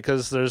is funny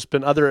because there's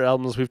been other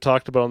albums we've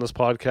talked about on this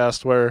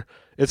podcast where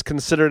it's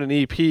considered an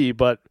EP,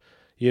 but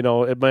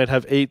it might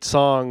have 8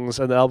 songs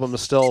and the album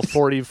is still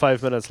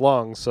 45 minutes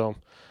long. So,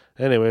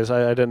 anyways,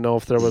 I didn't know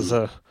if there was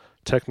a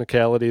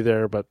technicality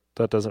there, but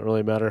that doesn't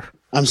really matter.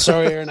 I'm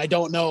sorry, Aaron. I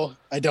don't know.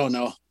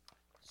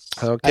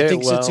 Okay, I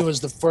think since it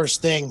was the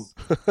first thing,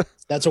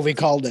 that's what we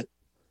called it.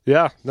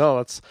 Yeah, no,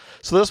 that's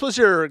so. This was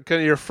your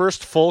kind of your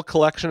first full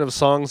collection of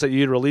songs that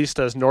you'd released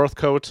as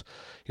Northcote.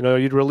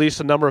 You'd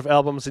released a number of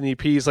albums and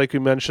EPs, like you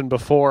mentioned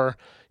before.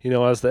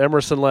 As the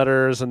Emerson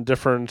Letters and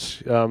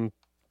different,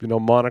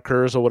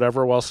 monikers or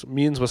whatever. Whilst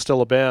Means was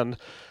still a band.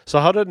 So,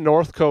 how did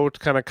Northcote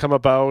kind of come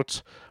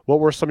about? What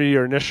were some of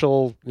your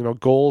initial,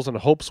 goals and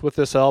hopes with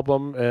this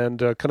album, and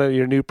kind of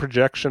your new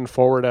projection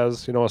forward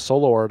as, a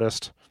solo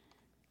artist?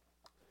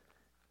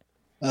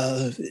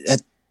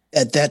 At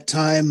that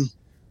time,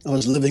 I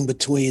was living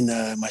between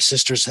my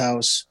sister's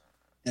house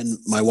and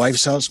my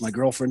wife's house, my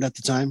girlfriend at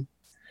the time.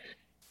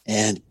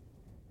 And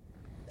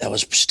I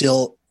was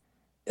still,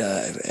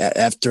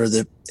 after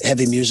the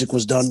heavy music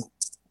was done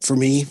for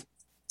me,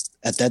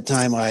 at that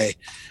time I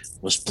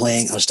was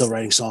still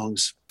writing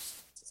songs.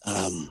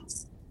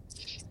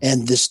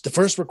 And the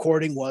first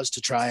recording was to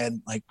try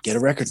and get a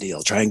record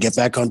deal, try and get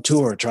back on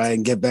tour, try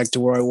and get back to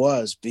where I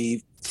was,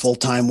 be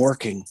full-time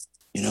working,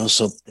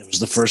 so it was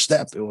the first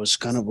step. It was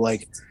kind of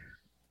like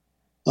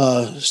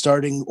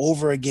starting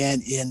over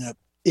again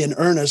in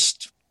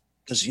earnest,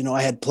 because,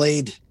 I had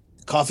played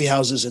coffee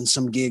houses and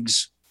some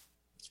gigs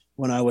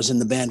when I was in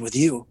the band with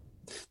you,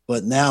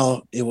 but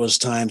now it was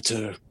time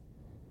to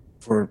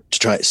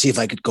try see if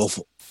I could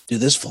do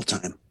this full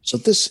time. So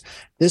this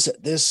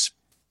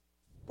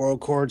Oral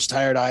Chords,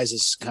 Tired Eyes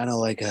is kind of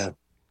like a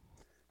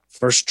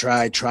first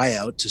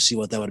tryout to see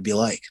what that would be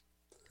like.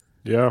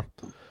 Yeah.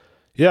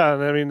 Yeah,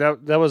 and I mean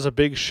that was a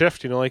big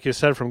shift, like you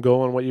said, from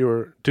going what you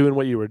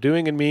were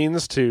doing in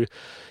Means to,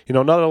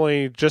 not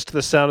only just to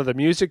the sound of the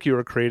music you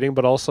were creating,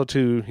 but also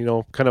to,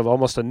 kind of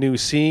almost a new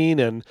scene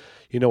and,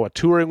 what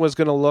touring was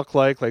going to look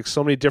like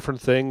so many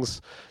different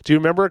things. Do you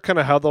remember kind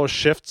of how those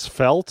shifts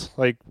felt?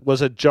 Like,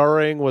 was it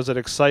jarring? Was it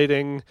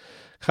exciting?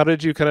 How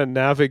did you kind of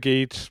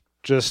navigate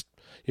just,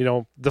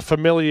 the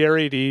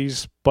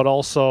familiarities, but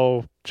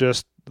also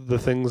just the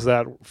things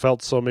that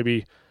felt so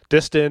maybe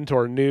distant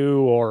or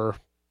new or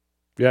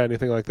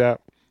anything like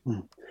that?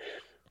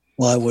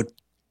 Well,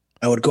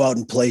 I would go out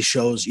and play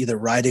shows, either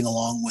riding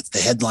along with the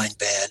headline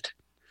band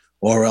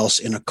or else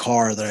in a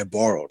car that I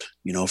borrowed,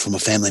 from a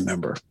family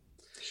member.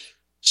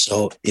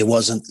 So it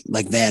wasn't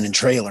like van and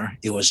trailer.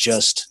 It was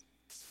just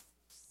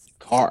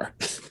car.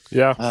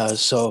 Yeah.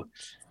 So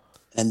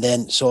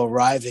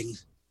arriving,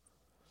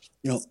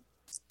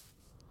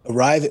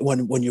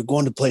 when you're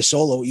going to play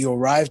solo, you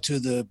arrive to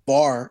the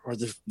bar or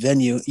the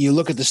venue, you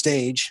look at the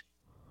stage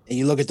and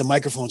you look at the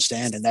microphone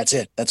stand, and that's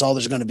it. That's all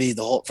there's going to be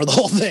for the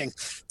whole thing.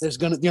 There's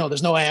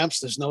there's no amps,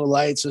 there's no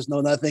lights, there's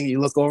no nothing. You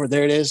look over,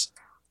 there it is.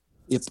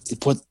 You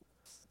put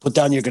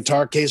down your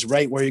guitar case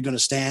right where you're going to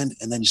stand,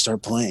 and then you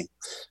start playing.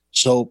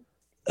 So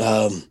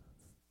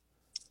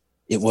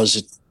it was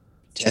a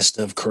test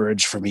of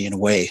courage for me in a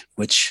way,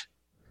 which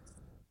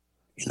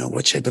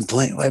I've been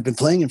playing. I've been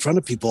playing in front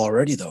of people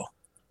already, though,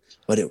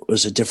 but it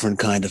was a different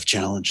kind of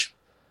challenge.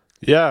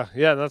 Yeah.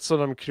 That's what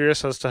I'm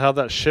curious as to how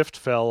that shift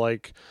felt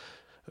like,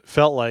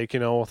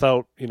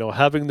 without,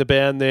 having the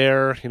band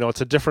there, it's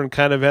a different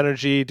kind of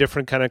energy,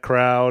 different kind of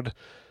crowd,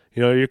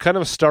 you're kind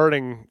of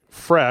starting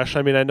fresh.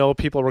 I mean, I know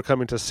people were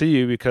coming to see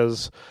you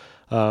because,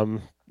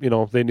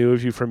 they knew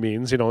of you from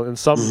Means, in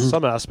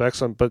some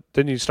aspects, but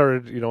then you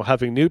started,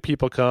 having new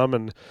people come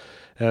and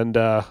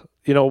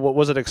what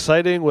was it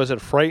exciting? Was it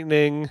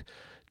frightening?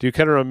 Do you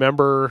kind of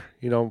remember,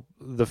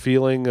 the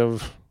feeling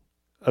of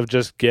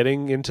just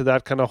getting into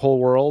that kind of whole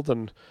world?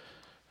 And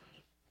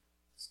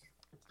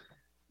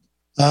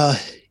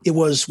it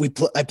was,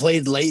 I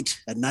played late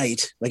at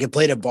night. Like I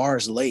played at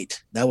bars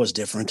late. That was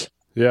different.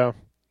 Yeah.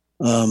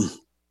 There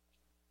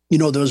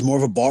was more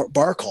of a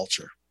bar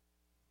culture.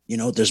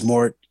 There's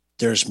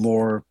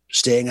more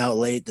staying out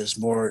late. There's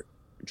more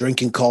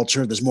drinking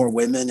culture. There's more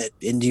women at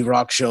indie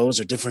rock shows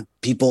or different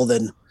people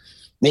than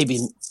maybe,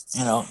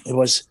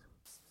 that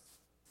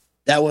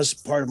was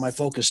part of my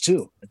focus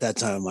too at that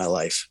time of my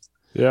life.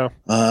 Yeah.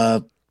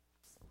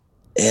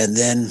 And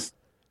then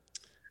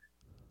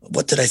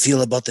what did I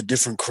feel about the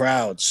different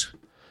crowds?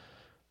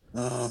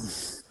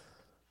 It's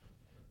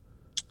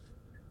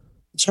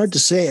hard to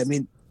say. I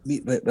mean,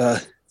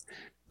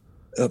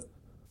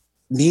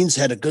 Means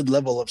had a good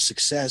level of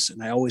success,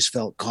 and I always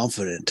felt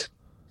confident.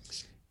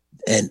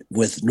 And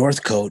with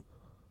Northcote,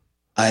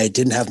 I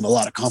didn't have a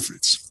lot of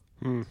confidence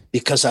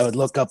because I would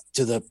look up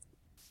to the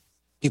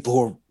people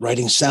who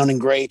were sounding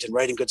great and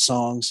writing good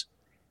songs,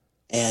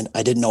 and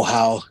I didn't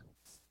know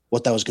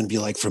what that was going to be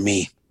like for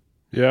me.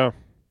 Yeah.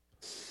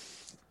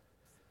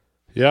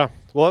 Yeah.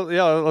 Well,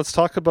 yeah, let's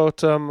talk about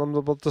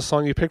the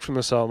song you picked from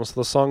this album. So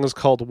the song is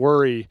called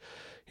Worry.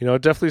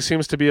 It definitely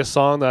seems to be a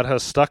song that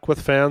has stuck with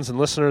fans and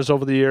listeners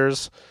over the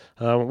years.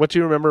 What do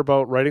you remember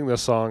about writing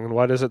this song, and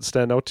why does it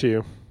stand out to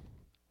you?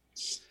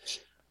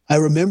 I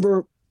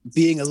remember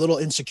being a little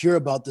insecure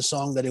about the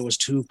song, that it was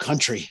too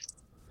country.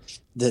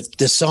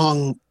 The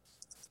song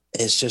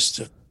is just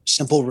a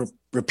simple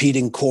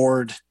repeating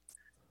chord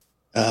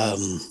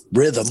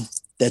rhythm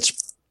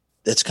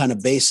that's kind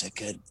of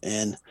basic,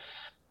 and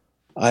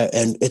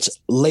it's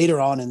later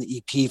on in the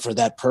EP for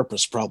that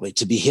purpose, probably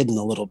to be hidden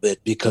a little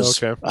bit,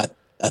 because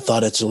I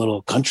thought it's a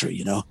little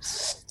country,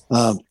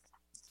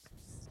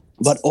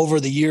 But over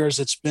the years,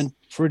 it's been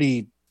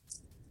pretty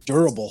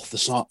durable. The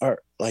song, or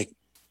like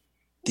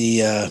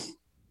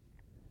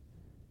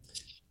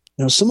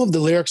some of the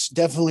lyrics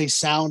definitely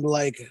sound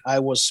like I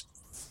was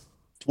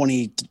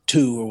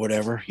 22 or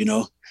whatever,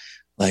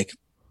 like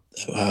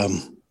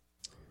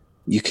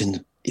you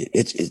can,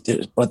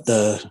 but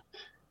a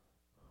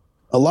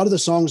lot of the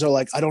songs are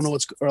like, I don't know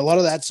or a lot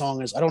of that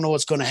song is, I don't know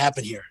what's going to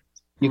happen here.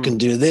 You can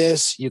do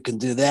this, you can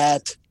do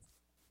that.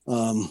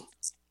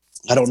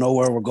 I don't know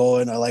where we're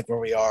going. I like where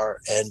we are.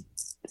 And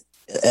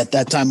at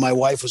that time, my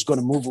wife was going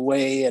to move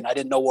away and I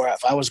didn't know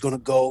if I was going to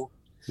go.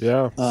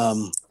 Yeah.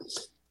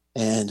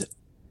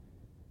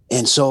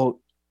 And so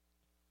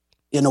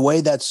in a way,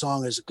 that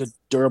song is a good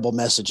durable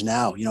message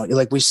now,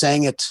 like we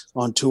sang it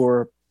on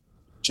tour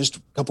just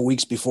a couple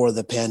weeks before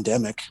the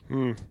pandemic,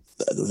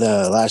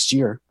 the last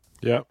year.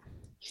 Yeah.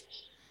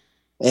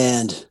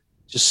 And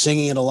just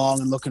singing it along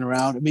and looking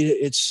around. I mean,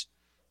 it's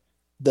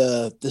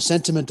the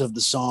sentiment of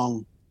the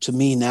song to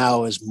me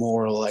now is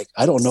more like,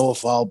 I don't know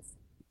if I'll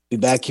be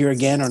back here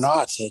again or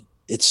not.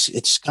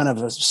 It's kind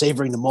of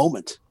savoring the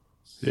moment.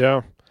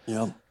 Yeah.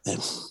 Yeah.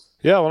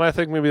 Well, I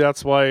think maybe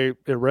that's why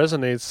it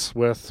resonates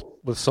with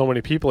so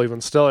many people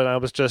even still. And I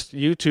was just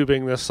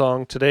YouTubing this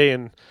song today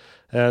and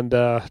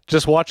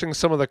just watching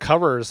some of the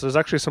covers. There's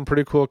actually some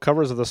pretty cool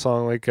covers of the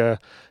song, like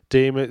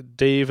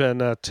Dave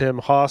and Tim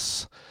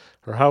House,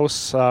 have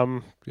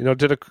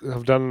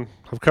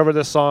covered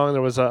this song.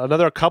 There was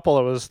another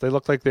couple. They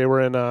looked like they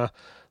were in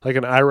like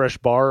an Irish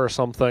bar or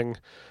something,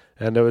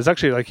 and it was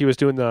actually like he was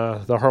doing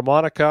the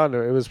harmonica, and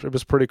it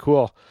was pretty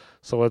cool.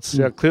 So it's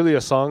clearly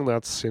a song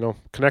that's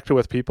connected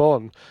with people.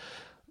 And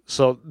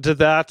so did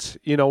that,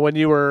 when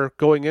you were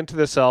going into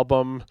this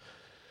album,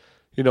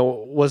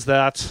 was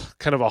that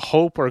kind of a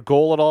hope or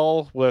goal at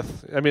all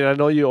I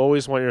know you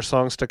always want your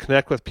songs to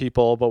connect with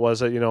people, but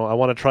was it, I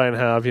want to try and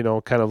have,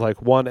 kind of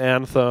like one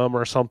anthem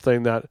or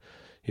something that,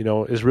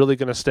 is really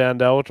going to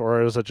stand out?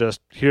 Or is it just,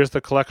 here's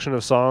the collection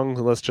of songs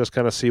and let's just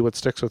kind of see what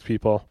sticks with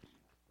people?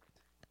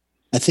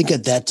 I think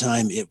at that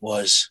time it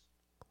was,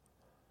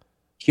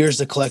 here's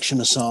the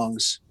collection of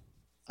songs.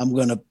 I'm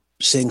going to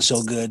sing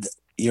so good,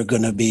 you're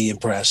going to be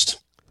impressed.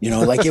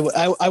 Like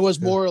I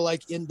was more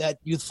like in that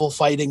youthful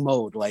fighting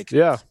mode. Like,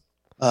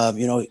 I'm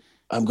going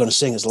to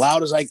sing as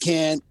loud as I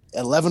can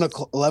at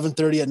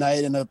 11:30 at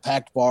night in a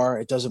packed bar.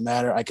 It doesn't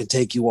matter. I can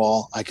take you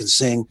all. I can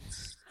sing,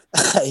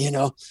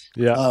 so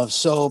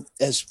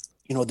as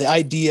the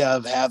idea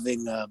of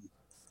having,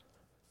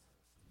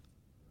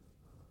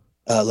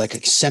 like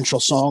a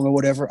central song or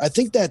whatever. I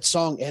think that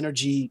song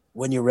Energy,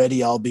 When You're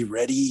Ready, I'll Be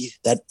Ready,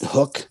 that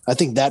hook, I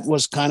think that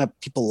was kind of,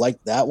 people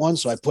liked that one.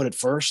 So I put it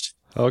first.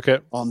 Okay.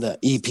 On the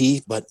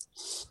EP, but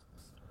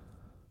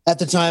at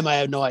the time I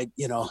had no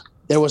idea,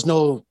 there was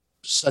no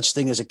such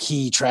thing as a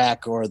key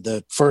track or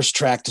the first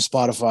track to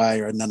Spotify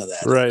or none of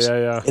that. Right.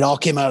 Yeah. It all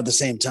came out at the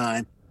same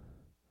time.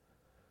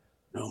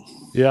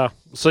 Yeah.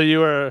 So you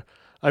were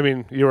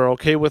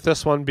okay with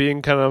this one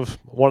being kind of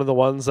one of the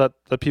ones that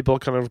the people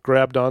kind of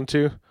grabbed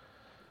onto?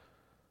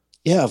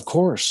 Yeah, of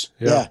course.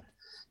 Yeah,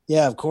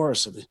 of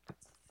course.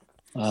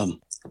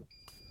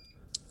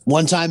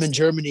 One time in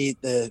Germany,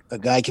 a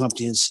guy came up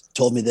to me and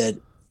told me that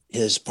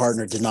his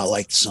partner did not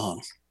like the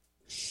song.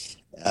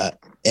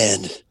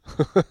 And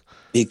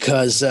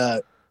because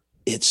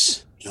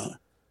it's,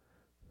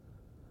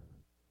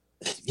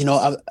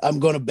 I'm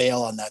going to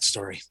bail on that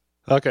story.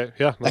 Okay.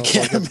 Yeah. No,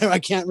 I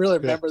can't really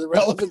remember the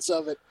relevance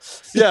of it.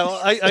 Yeah.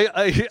 Well,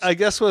 I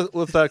guess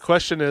with that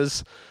question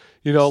is,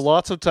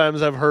 lots of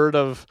times I've heard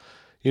of,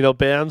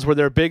 bands where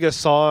their biggest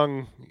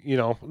song,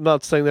 I'm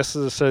not saying this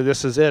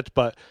is it,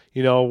 but,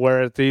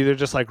 where they either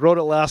just like wrote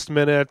it last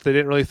minute, they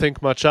didn't really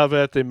think much of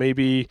it, they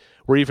maybe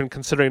were even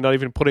considering not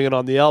even putting it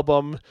on the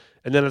album,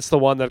 and then it's the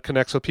one that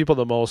connects with people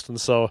the most. And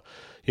so,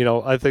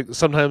 I think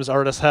sometimes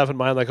artists have in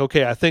mind, like,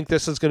 okay, I think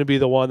this is going to be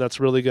the one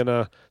that's really going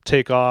to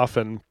take off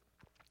and,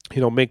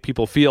 make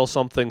people feel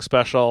something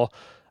special.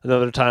 And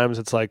other times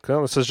it's like,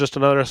 oh, this is just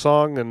another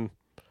song and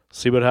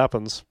see what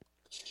happens.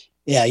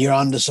 Yeah, you're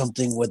onto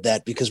something with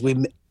that, because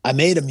I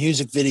made a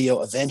music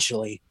video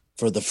eventually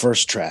for the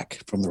first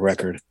track from the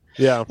record.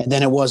 Yeah. And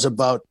then it was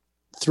about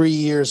 3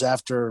 years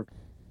after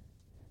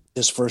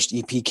this first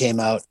EP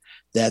came out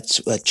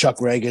that Chuck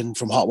Reagan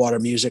from Hot Water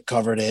Music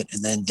covered it,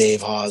 and then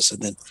Dave Hawes,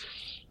 and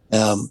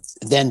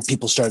then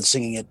people started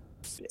singing it.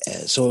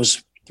 So it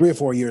was 3 or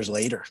 4 years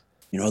later,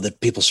 that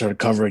people started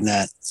covering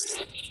that.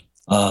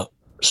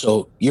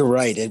 So you're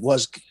right. It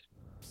was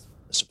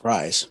a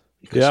surprise.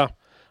 Yeah.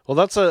 Well,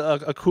 that's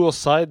a cool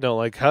side note.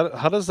 Like,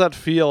 how does that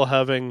feel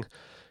having,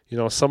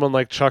 someone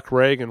like Chuck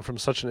Reagan from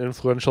such an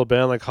influential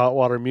band like Hot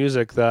Water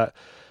Music that,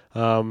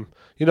 I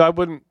don't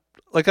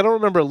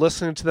remember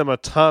listening to them a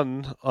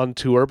ton on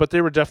tour, but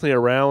they were definitely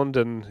around.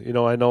 And,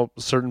 I know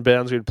certain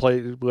bands we'd play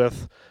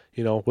with,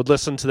 would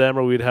listen to them,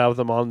 or we'd have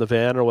them on the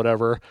van or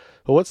whatever.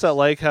 But what's that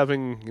like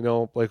having,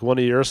 like one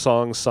of your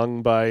songs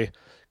sung by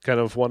kind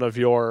of one of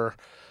your,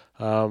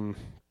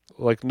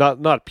 like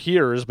not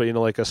peers, but,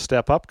 like a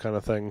step up kind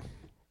of thing?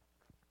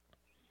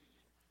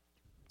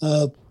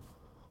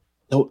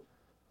 No,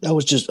 I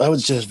was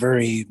just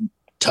very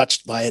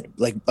touched by it.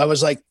 Like I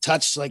was like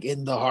touched like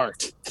in the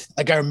heart.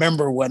 Like I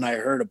remember when I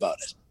heard about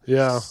it,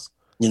 Yeah.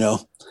 you know,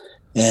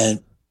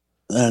 and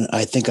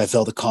I think I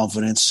felt the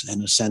confidence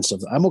and a sense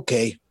of I'm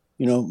okay.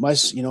 My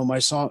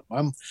song.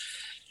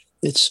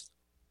 It's,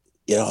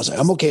 I was like,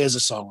 I'm okay as a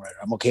songwriter.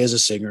 I'm okay as a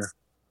singer.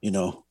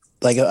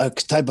 Like a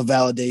type of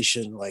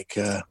validation, like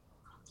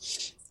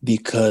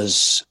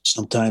because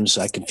sometimes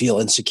I can feel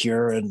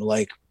insecure and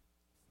like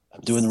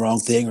I'm doing the wrong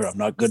thing or I'm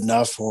not good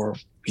enough or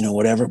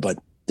whatever. But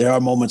there are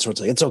moments where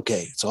it's like it's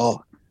okay. It's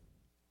all,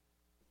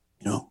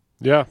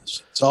 Yeah.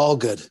 it's all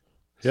good.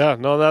 Yeah.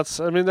 No, that's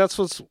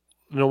what's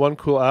one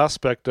cool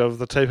aspect of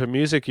the type of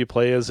music you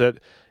play is it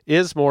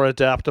is more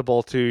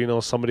adaptable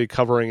to somebody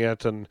covering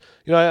it. And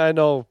I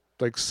know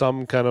like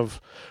some kind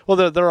of,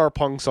 well, there are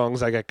punk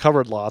songs that get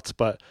covered lots,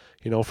 but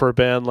for a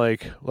band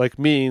like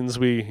Means,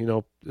 we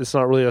it's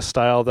not really a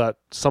style that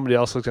somebody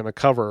else is going to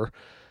cover,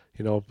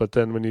 but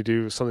then when you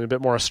do something a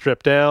bit more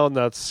stripped down,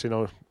 that's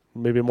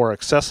maybe more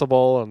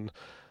accessible. And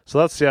so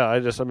that's, yeah, I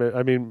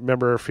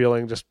remember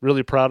feeling just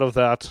really proud of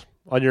that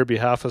on your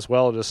behalf as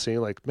well, just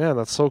seeing like, man,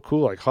 that's so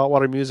cool. Like Hot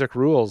Water Music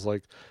rules.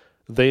 Like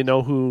they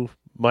know who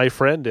my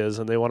friend is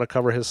and they want to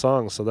cover his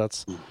songs. So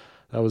that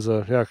was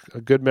a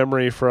good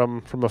memory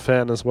from a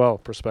fan as well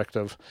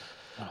perspective.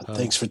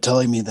 Thanks for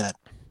telling me that.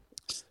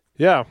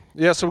 Yeah.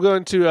 So we're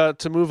going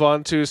to move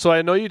on to. So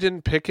I know you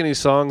didn't pick any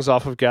songs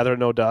off of Gather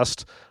No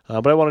Dust,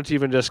 but I wanted to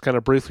even just kind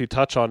of briefly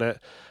touch on it.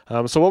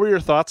 So what were your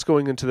thoughts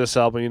going into this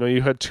album?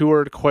 You had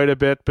toured quite a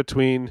bit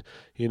between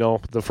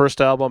the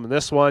first album and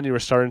this one. You were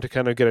starting to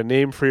kind of get a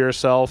name for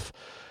yourself.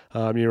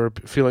 You were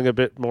feeling a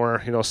bit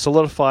more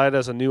solidified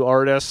as a new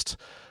artist.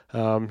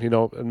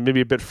 And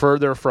maybe a bit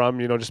further from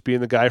just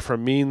being the guy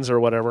from Means or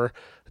whatever.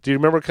 Do you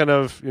remember kind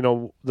of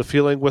the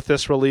feeling with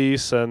this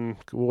release and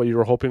what you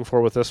were hoping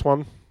for with this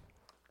one?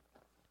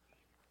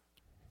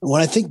 When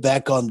I think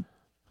back on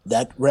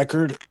that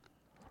record,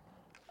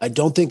 I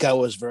don't think I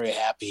was very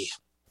happy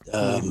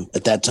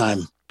at that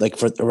time. Like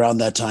for around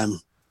that time,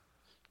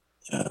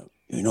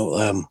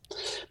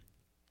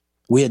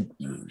 we had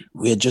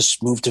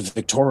just moved to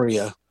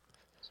Victoria,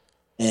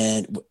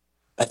 and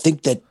I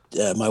think that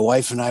my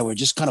wife and I were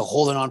just kind of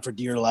holding on for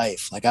dear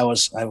life. Like I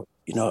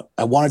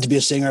wanted to be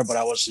a singer, but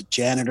I was a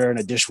janitor and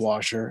a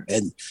dishwasher,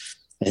 and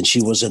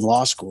she was in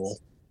law school.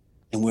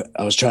 And we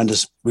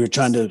were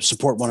trying to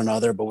support one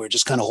another, but we were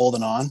just kind of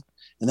holding on.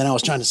 And then I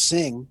was trying to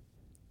sing,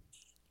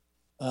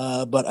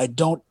 but I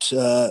don't.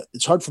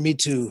 It's hard for me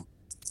to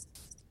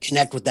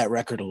connect with that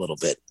record a little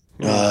bit.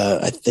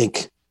 I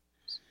think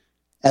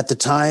at the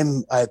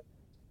time, I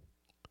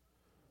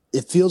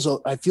feel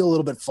a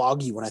little bit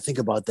foggy when I think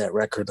about that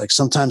record. Like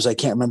sometimes I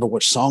can't remember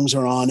which songs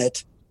are on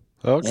it.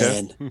 Okay,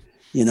 and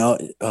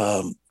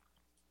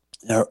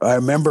I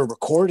remember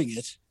recording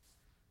it.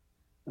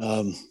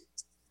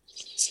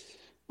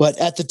 But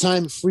at the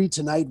time, Free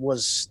Tonight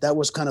was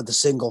kind of the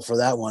single for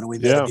that one. We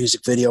made a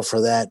music video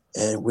for that.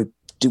 And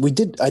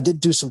I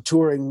did do some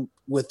touring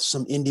with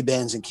some indie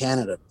bands in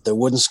Canada, the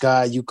Wooden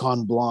Sky,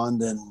 Yukon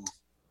Blonde. And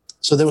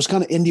so there was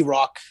kind of indie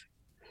rock.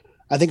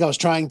 I think I was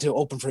trying to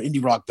open for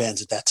indie rock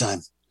bands at that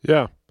time.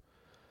 Yeah.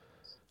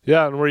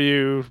 Yeah. And were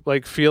you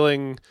like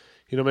feeling,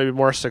 maybe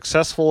more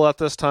successful at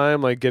this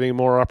time, like getting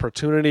more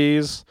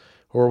opportunities?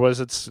 Or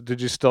did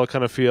you still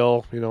kind of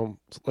feel,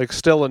 like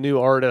still a new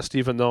artist,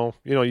 even though,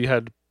 you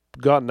had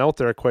gotten out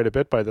there quite a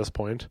bit by this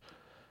point?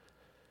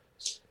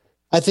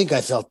 I think I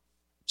felt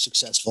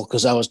successful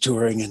because I was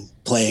touring and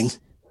playing.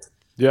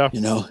 Yeah.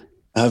 And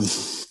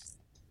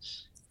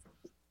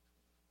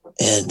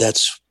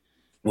that's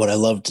what I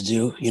love to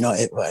do,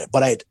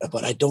 but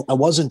I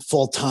wasn't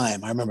full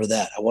time. I remember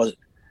that I wasn't,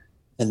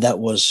 and that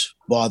was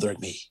bothering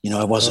me.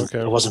 I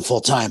wasn't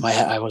full time.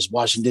 I was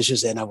washing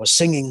dishes and I was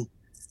singing.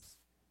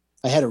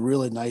 I had a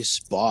really nice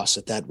boss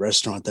at that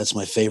restaurant. That's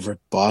my favorite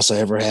boss I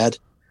ever had.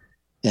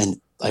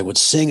 And I would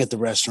sing at the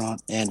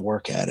restaurant and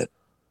work at it.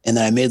 And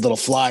then I made little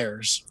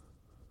flyers.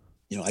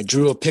 I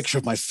drew a picture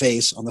of my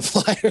face on the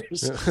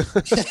flyers.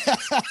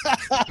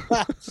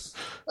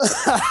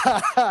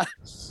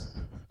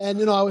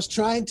 And, I was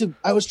trying to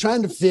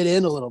fit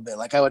in a little bit.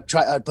 Like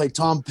I'd play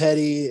Tom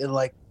Petty and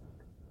like,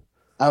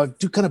 I would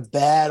do kind of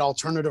bad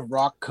alternative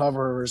rock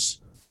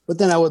covers, but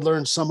then I would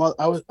learn it's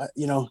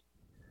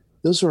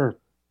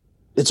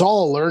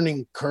all a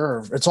learning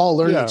curve. It's all a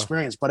learning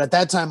experience. But at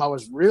that time I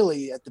was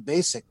really at the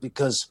basic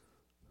because,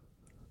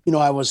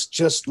 I was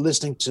just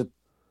listening to,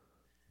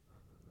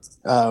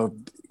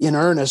 in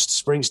earnest,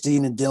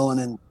 Springsteen and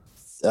Dylan and,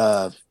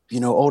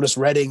 Otis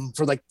Redding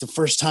for like the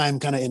first time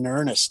kind of in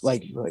earnest,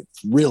 like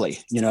really,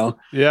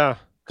 Yeah.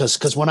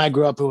 Cause when I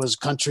grew up, it was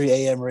country,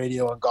 AM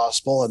radio and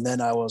gospel. And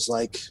then I was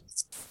like,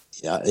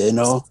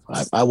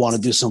 I want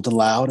to do something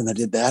loud. And I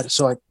did that.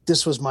 So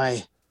this was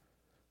like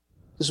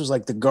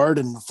the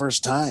Garden the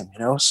first time,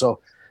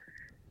 so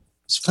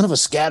it's kind of a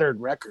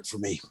scattered record for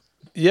me.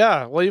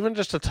 Yeah. Well, even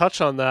just to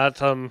touch on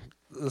that,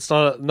 it's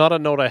not a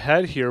note I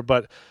had here,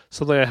 but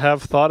something I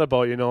have thought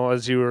about,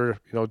 as you were,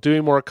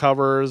 doing more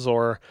covers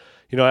or,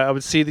 I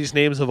would see these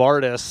names of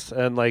artists,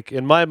 and like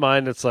in my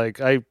mind, it's like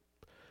I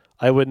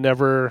would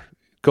never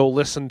go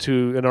listen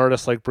to an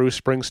artist like Bruce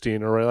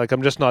Springsteen, or like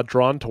I'm just not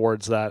drawn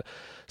towards that.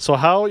 So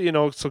how,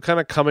 so kind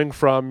of coming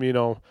from,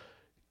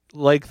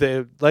 like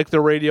the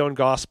radio and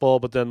gospel,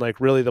 but then like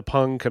really the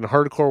punk and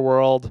hardcore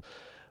world,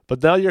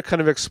 but now you're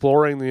kind of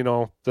exploring,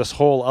 this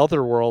whole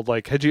other world.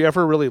 Like, had you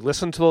ever really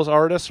listened to those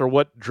artists, or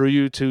what drew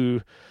you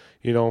to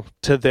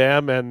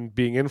them and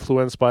being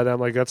influenced by them?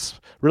 Like, that's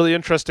really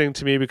interesting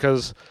to me,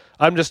 because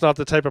I'm just not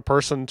the type of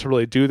person to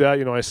really do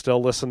that. I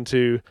still listen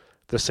to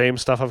the same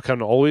stuff I've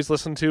kind of always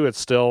listened to. It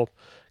still,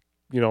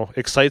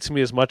 excites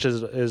me as much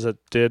as it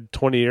did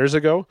 20 years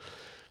ago.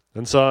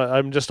 And so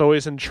I'm just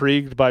always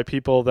intrigued by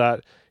people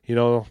that,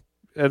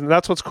 and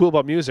that's what's cool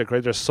about music,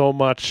 right? There's so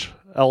much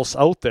else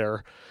out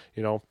there,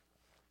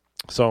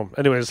 So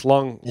anyways,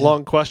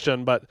 long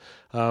question, but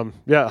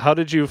how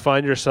did you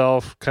find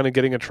yourself kind of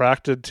getting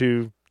attracted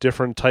to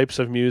different types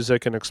of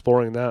music and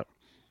exploring that?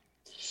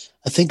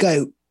 I think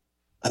I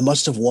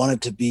must have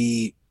wanted to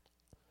be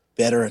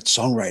better at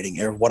songwriting,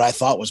 or what I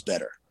thought was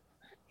better.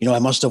 I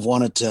must have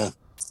wanted to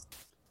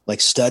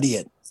like study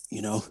it,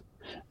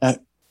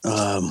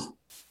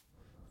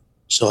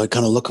 so I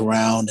kind of look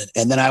around,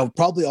 and then I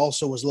probably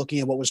also was looking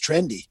at what was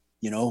trendy,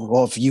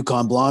 well, if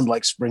Yukon Blonde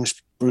likes Bruce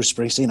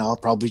Springsteen,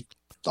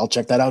 I'll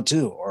check that out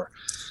too. Or,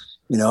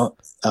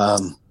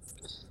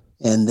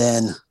 and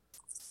then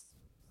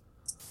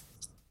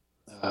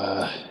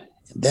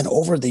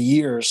over the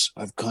years,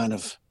 I've kind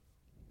of,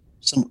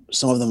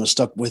 some of them have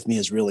stuck with me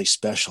as really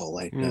special.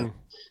 Like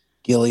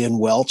Gillian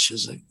Welch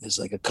is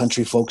like a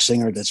country folk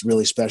singer that's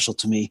really special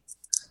to me.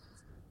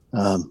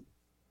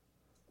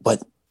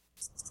 But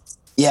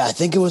yeah, I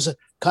think it was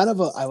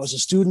I was a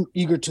student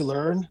eager to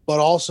learn, but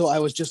also I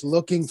was just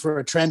looking for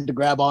a trend to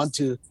grab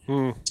onto,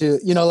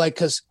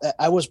 cause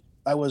I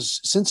was,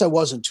 since I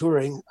wasn't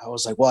touring, I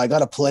was like, well, I got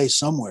to play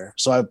somewhere.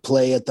 So I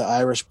play at the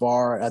Irish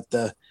bar,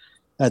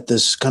 at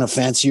this kind of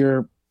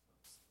fancier,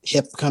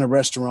 hip kind of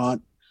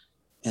restaurant,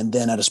 and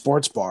then at a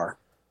sports bar,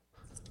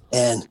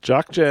 and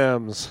Jock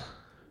Jams.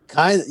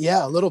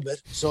 A little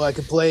bit. So I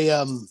could play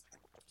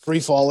Free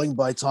Falling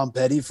by Tom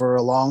Petty for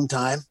a long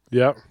time.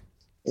 Yep.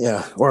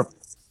 Yeah. Or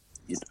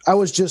I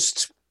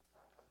was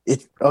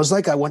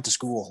like, I went to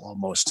school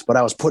almost, but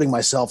I was putting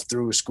myself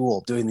through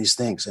school doing these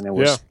things. And it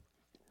was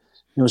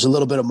a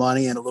little bit of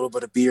money and a little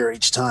bit of beer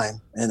each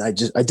time. And I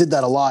did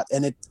that a lot.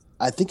 And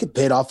I think it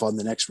paid off on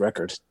the next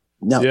record.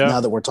 Now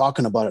that we're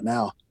talking about it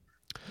now.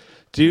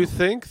 Do you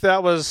think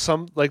that was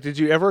did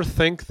you ever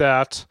think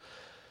that,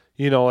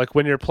 like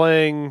when you're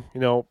playing,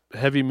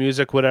 heavy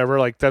music, whatever,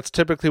 like that's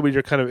typically what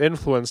you're kind of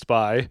influenced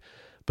by,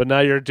 but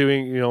now you're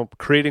doing,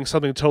 creating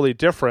something totally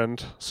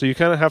different. So you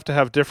kind of have to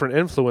have different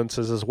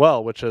influences as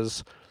well, which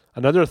is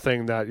another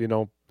thing that,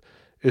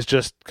 is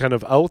just kind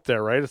of out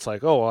there, right? It's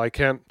like, oh, well, I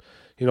can't,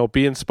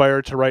 be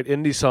inspired to write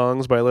indie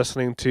songs by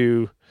listening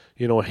to,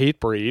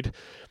 Hatebreed.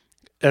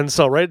 And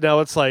so right now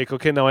it's like,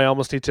 okay, now I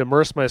almost need to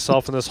immerse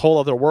myself in this whole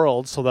other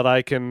world so that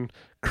I can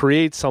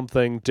create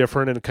something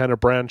different and kind of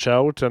branch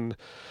out. And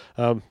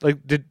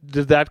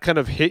did that kind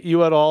of hit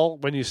you at all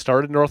when you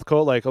started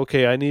Northcote? Like,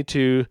 okay, I need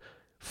to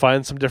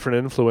find some different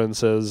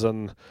influences,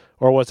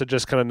 or was it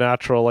just kind of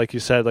natural, like you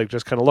said, like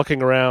just kind of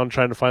looking around,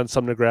 trying to find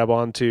something to grab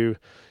onto,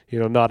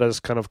 not as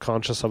kind of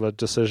conscious of a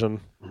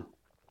decision?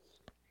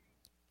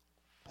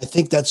 I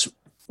think that's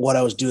what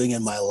I was doing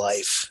in my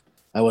life.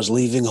 I was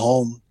leaving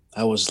home.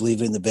 I was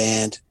leaving the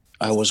band.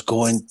 I was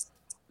going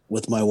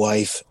with my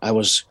wife. I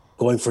was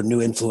going for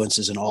new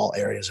influences in all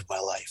areas of my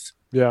life.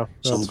 Yeah.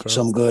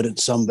 Some good and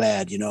some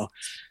bad, and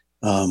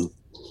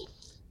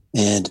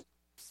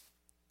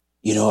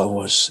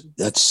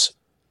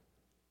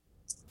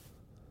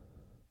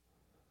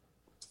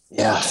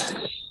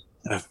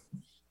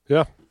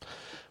Yeah.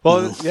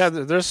 Well,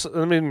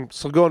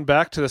 so going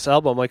back to this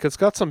album, like it's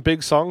got some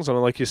big songs on it,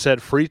 like you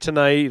said, Free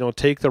Tonight,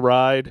 Take the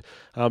Ride,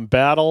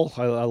 Battle.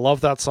 I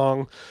love that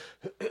song.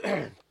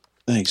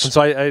 Thanks. And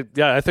so I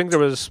think there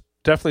was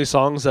definitely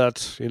songs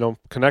that,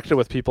 connected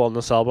with people on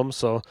this album.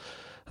 So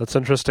that's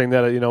interesting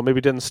that,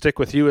 maybe didn't stick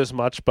with you as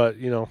much, but,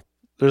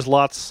 there's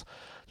lots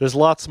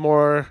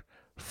more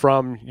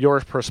from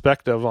your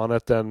perspective on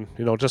it than,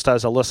 just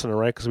as a listener,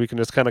 right? Because we can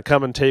just kind of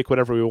come and take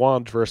whatever we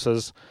want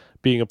versus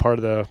being a part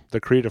of the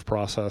creative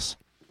process.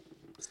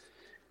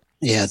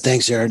 Yeah,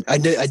 thanks, Aaron. I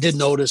did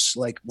notice,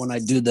 like when I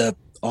do the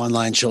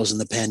online shows in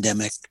the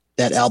pandemic,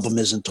 that album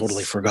isn't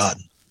totally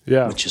forgotten.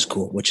 Yeah, which is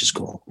cool.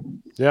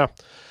 Yeah.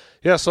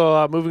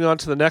 So moving on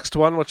to the next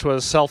one, which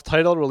was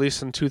self-titled,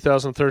 released in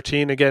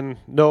 2013. Again,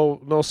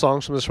 no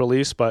songs from this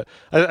release, but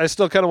I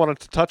still kind of wanted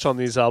to touch on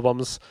these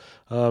albums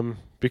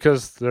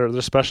because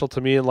they're special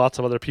to me and lots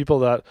of other people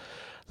that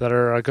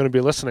are going to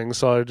be listening.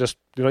 So I just,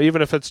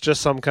 even if it's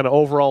just some kind of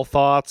overall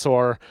thoughts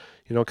or,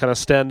 kind of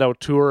standout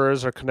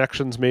tours or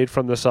connections made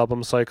from this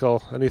album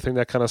cycle, anything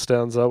that kind of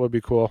stands out would be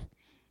cool.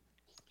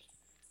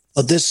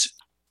 Well, this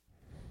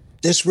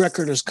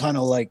record is kind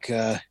of like,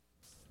 I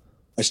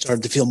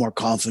started to feel more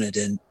confident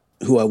in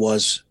who I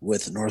was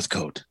with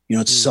Northcote.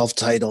 It's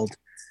self-titled.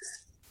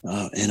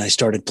 and I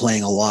started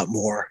playing a lot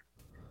more,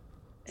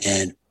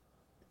 and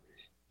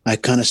I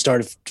kind of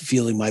started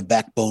feeling my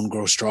backbone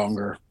grow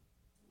stronger,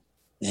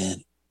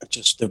 and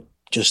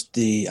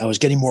I was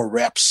getting more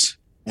reps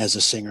as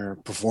a singer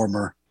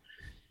performer,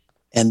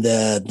 and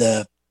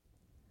the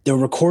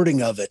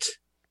recording of it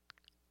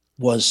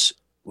was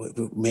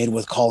made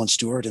with Colin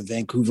Stewart in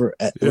Vancouver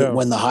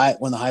when the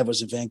Hive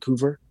was in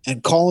Vancouver,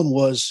 and Colin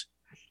was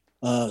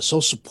so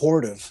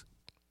supportive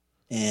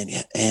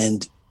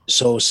and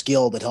so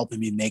skilled at helping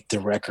me make the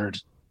record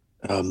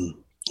in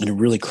a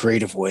really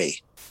creative way,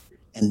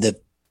 and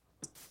it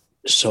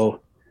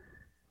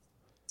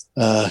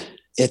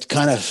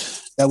kind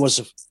of, that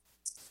was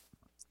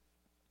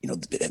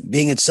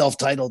being it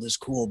self-titled is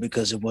cool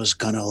because it was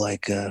kind of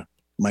like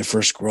my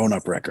first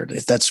grown-up record.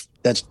 If that's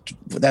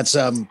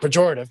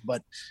pejorative,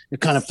 but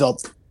it kind of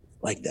felt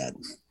like that.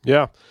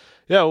 Yeah,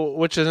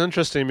 which is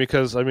interesting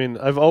because I mean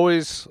I've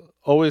always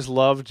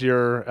loved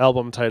your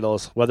album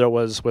titles, whether it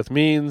was with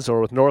Means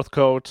or with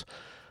Northcote,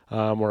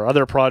 or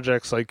other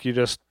projects. Like you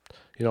just,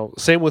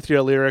 same with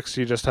your lyrics.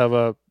 You just have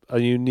a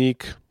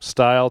unique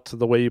style to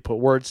the way you put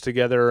words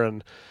together,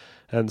 and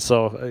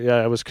so yeah,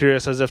 I was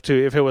curious as if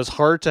it was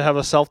hard to have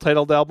a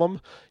self-titled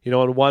album. In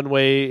one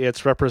way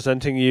it's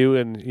representing you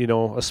in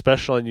a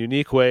special and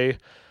unique way,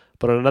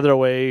 but in another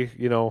way,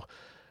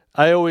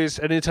 I always,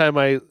 anytime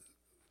I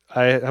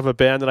have a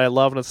band that I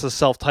love and it's a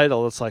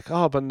self-titled, it's like,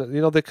 oh, but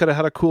they could have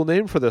had a cool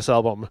name for this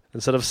album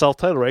instead of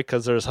self-titled, right?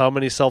 Because there's how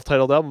many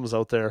self-titled albums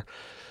out there.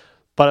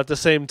 But at the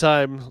same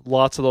time,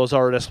 lots of those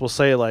artists will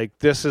say like,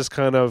 this is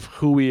kind of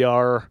who we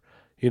are,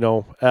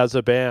 as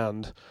a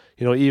band.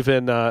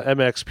 Even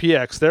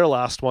MXPX, their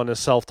last one is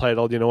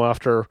self-titled,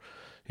 after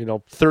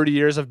 30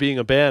 years of being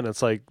a band.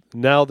 It's like,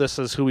 now this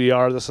is who we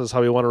are, this is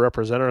how we want to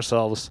represent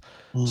ourselves.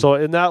 So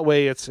in that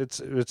way it's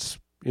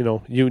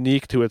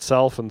unique to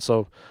itself. And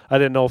so I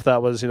didn't know if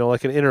that was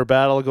like an inner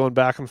battle going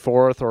back and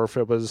forth, or if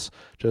it was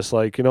just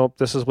like,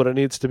 this is what it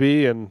needs to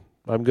be, and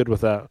I'm good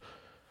with that.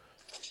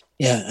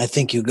 Yeah, I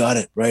think you got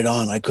it right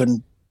on. I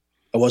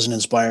wasn't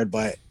inspired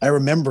by, I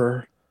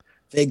remember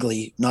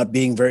vaguely not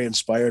being very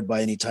inspired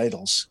by any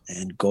titles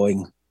and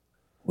going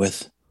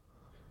with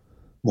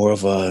more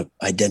of a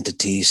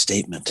identity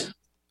statement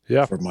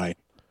for my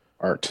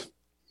art.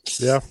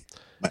 Yeah.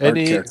 My art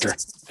character.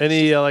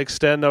 Any like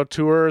standout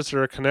tours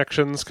or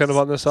connections kind of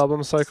on this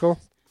album cycle?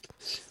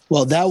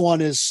 Well, that one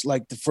is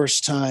like the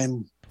first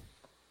time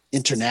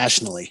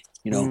internationally,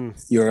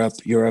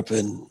 Europe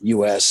and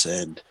US,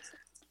 and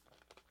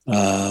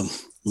let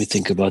me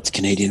think about the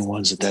Canadian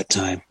ones at that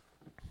time.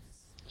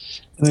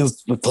 We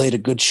played a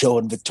good show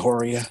in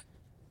Victoria,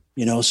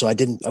 so I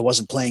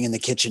wasn't playing in the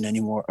kitchen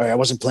anymore, or I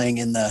wasn't playing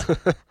in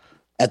the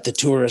at the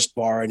tourist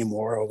bar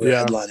anymore, or we were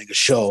headlining a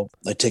show,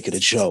 a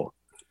ticketed show.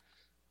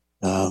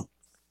 But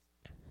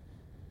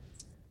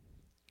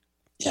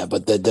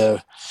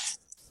the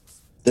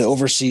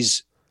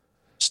overseas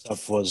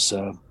stuff was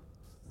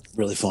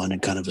really fun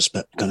and kind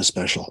of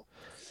special.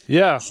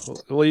 Yeah,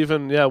 well,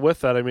 even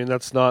with that, I mean,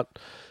 that's not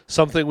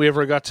something we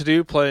ever got to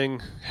do,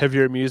 playing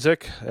heavier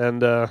music.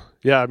 And so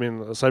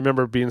I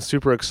remember being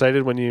super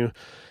excited when you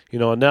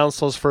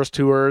announced those first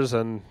tours,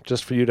 and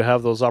just for you to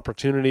have those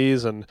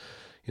opportunities, and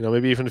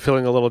maybe even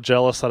feeling a little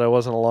jealous that I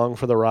wasn't along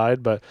for the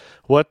ride. But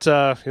what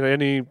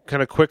any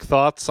kind of quick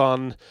thoughts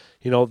on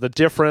the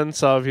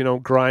difference of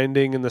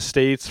grinding in the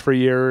States for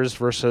years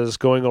versus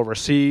going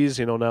overseas,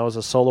 now as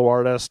a solo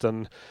artist,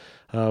 and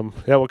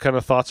what kind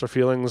of thoughts or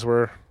feelings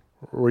were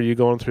you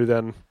going through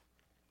then?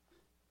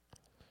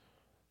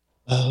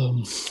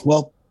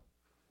 Well,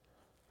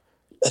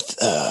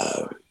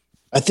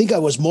 I think I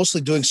was mostly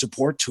doing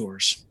support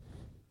tours,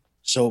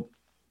 so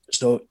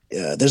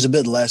there's a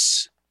bit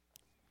less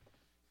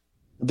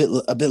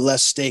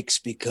stakes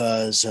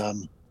because,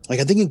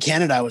 like, I think in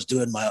Canada I was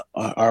doing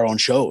our own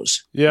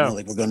shows.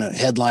 Like we're going to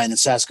headline in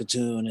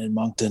Saskatoon and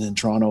Moncton and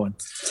Toronto,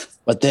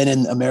 but then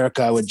in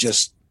America I would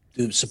just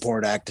do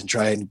support act and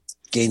try and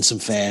gain some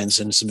fans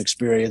and some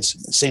experience.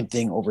 Same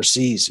thing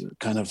overseas,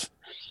 kind of.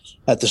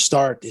 At the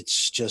start,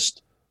 it's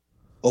just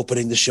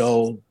opening the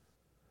show,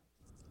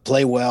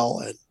 play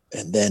well,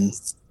 and then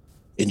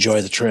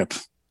enjoy the trip.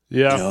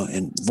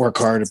 And work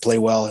hard and play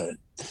well.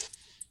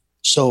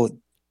 So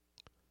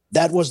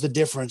that was the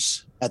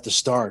difference at the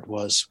start.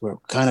 Was we're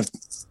kind of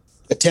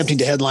attempting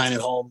to headline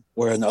at home,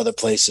 where in other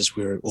places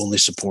we're only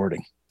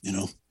supporting.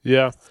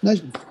 Yeah.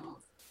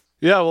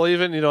 Well,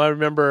 even I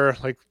remember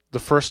like the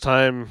first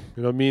time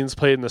Means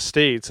played in the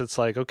States. It's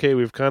like, okay,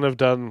 we've kind of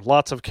done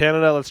lots of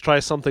Canada. Let's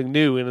try something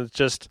new, and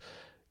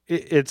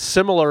it's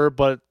similar,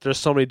 but there's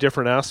so many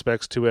different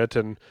aspects to it.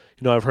 And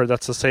I've heard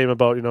that's the same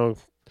about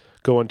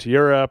going to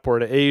Europe or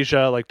to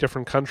Asia, like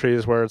different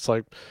countries where it's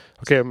like,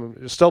 okay,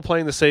 I'm still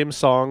playing the same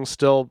song,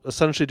 still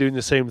essentially doing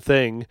the same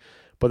thing,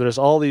 but there's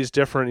all these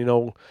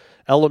different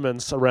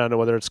elements around it,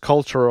 whether it's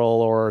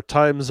cultural or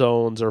time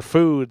zones or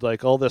food,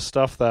 like all this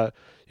stuff that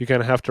you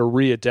kind of have to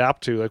readapt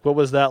to. Like, what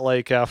was that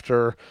like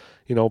after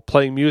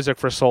playing music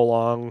for so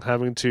long,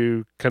 having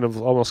to kind of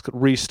almost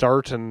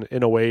restart in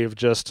a way of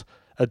just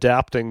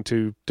adapting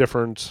to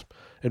different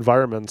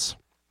environments?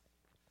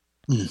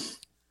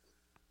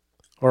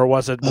 Or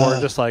was it more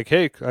just like,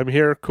 hey, I'm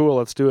here, cool,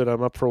 let's do it,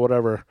 I'm up for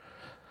whatever?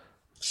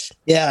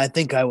 Yeah, I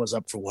think I was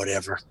up for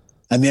whatever.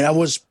 I mean, I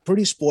was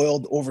pretty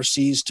spoiled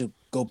overseas to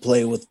go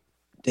play with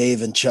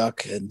Dave and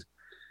Chuck and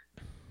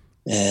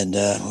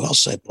who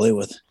else did I play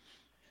with?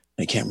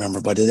 I can't remember,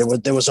 but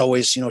there was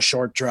always,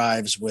 short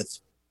drives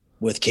with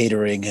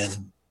catering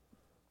and,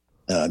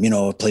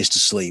 a place to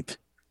sleep,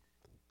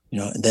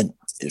 and then,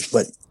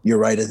 but you're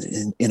right.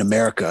 In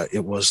America,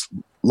 it was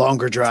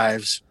longer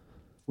drives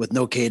with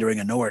no catering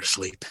and nowhere to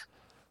sleep.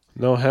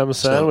 No ham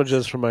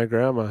sandwiches for my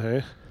grandma,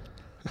 hey?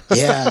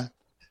 Yeah.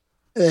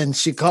 And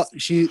she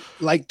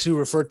liked to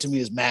refer to me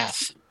as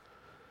math.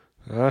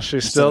 She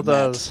still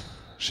does. Math.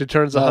 She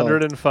turns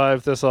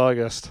 105 this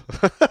August.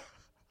 Are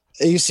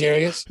you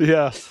serious?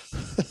 Yeah.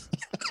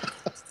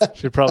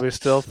 She probably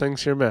still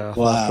thinks you're math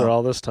after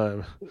all this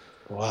time.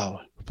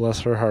 Wow.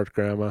 Bless her heart,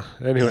 Grandma.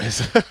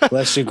 Anyways.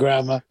 Bless you,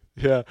 Grandma.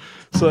 Yeah.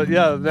 So,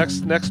 yeah,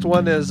 next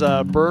one is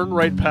Burn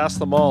Right Past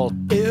the Mall.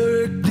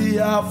 Eric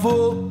the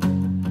Awful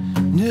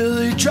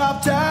nearly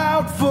dropped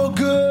out for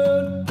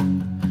good.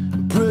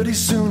 Pretty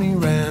soon he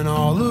ran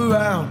all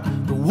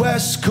around the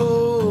West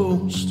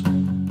Coast.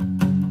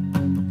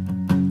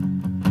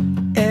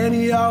 And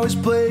he always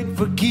played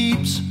for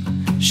keeps.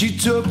 She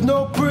took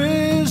no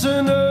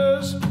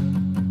prisoners.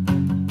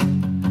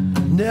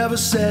 Never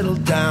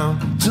settled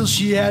down till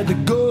she had to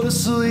go to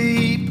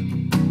sleep.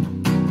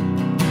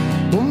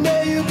 Well,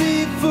 may you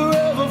be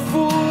forever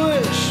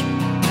foolish.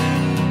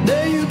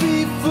 May you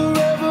be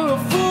forever a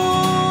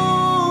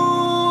fool.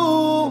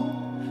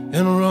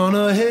 And run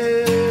ahead.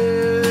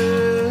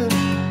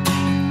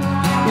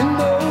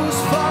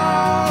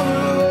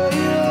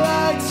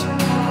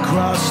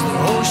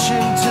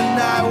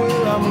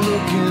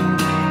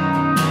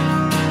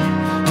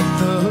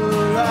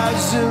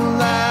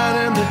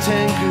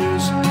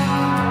 Tankers,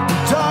 the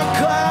dark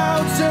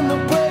clouds and the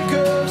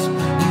breakers,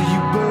 you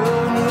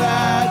burn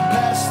right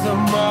past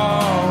them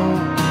all.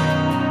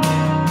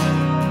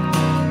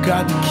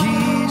 Got the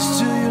keys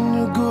to your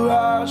new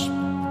garage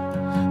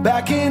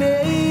back in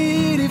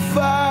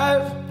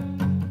 '85,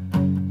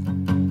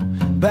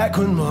 back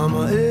when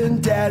Mama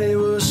and Daddy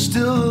were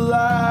still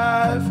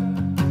alive.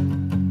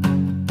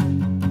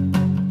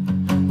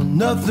 Well,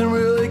 nothing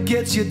really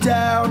gets you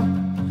down.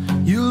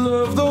 You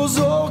love those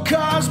old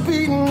cars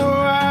beating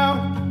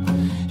around.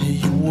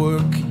 You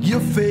work your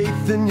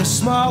faith in your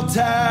small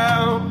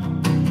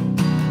town.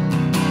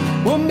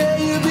 Well, may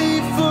you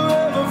be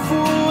forever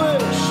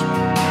foolish.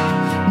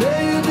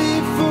 May you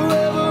be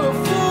forever a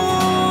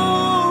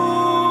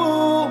fool.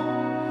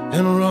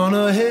 And run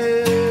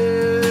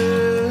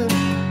ahead.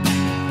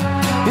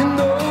 In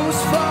those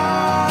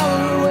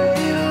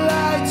faraway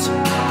lights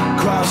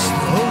across the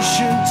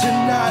ocean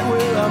tonight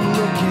where I'm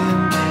looking.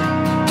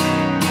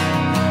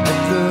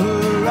 The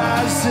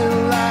horizon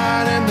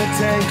line and the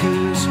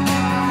tankers,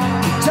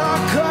 the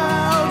dark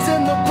clouds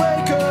and the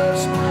breakers,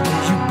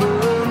 you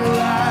burn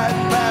right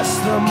past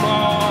them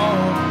all.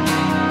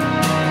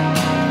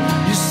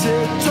 You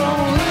said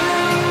don't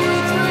live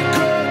with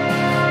regret,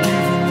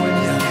 even when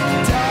you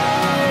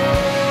die.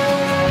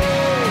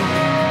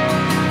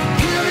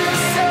 Give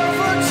yourself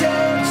a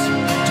chance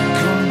to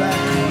come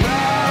back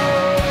around.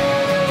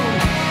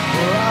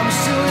 Well, I'm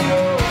still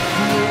your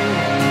fool.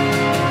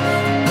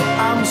 Well,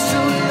 I'm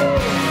still your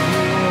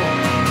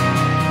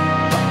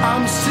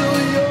I'm still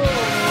your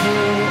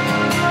fool.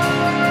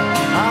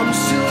 I'm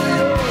still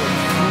your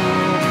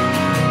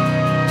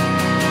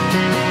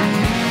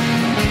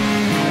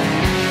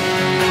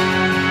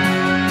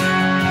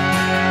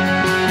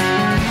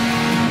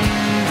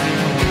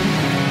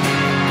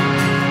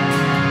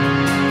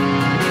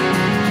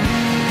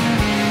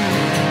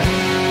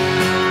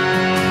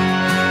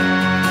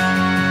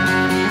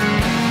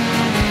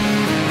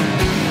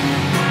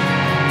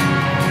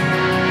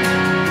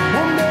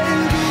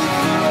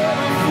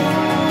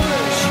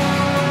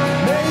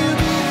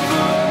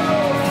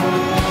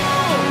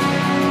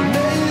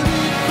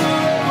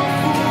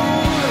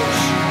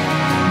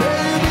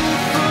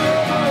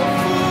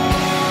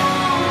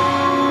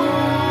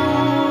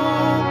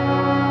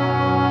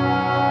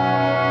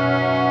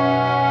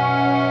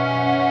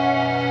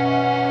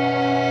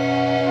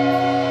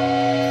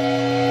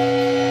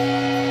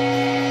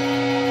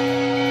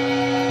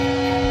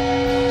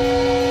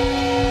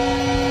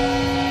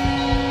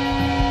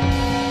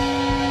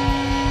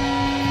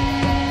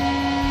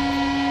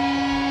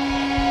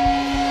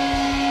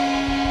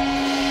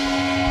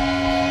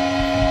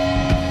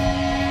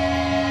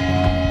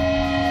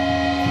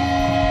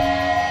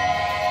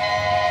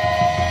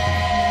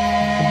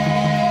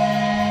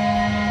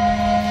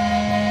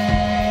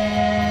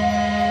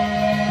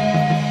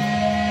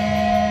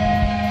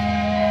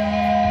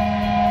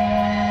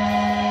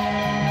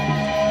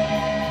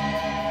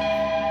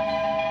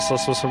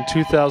This was from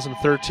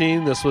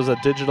 2013. This was a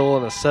digital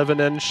and a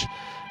 7-inch.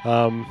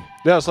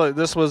 So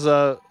this was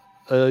a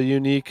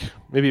unique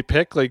maybe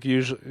pick. Like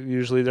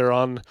usually they're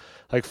on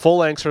like full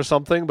lengths or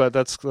something, but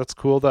that's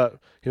cool that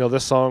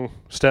this song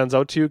stands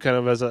out to you kind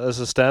of as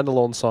a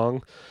standalone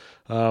song.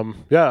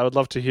 Yeah, I would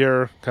love to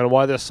hear kind of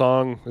why this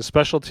song is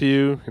special to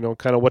you.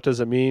 Kind of what does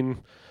it mean?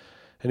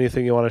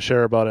 Anything you want to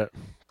share about it?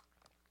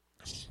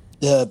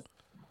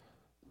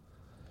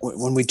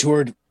 When we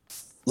toured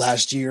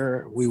last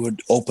year, we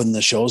would open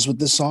the shows with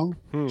this song,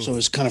 so it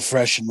was kind of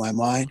fresh in my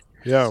mind.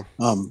 Yeah.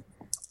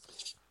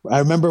 I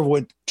remember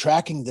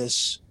tracking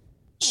this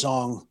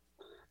song.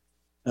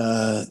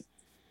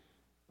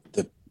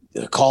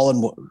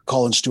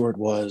 Colin Stewart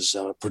was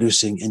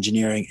producing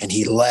engineering, and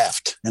he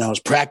left, and I was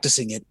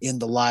practicing it in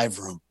the live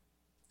room,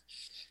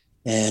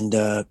 and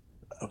I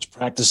was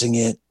practicing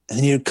it, and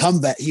he would come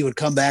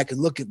back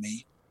and look at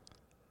me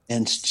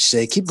and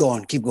say, keep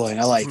going,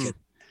 I like it,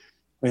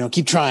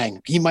 keep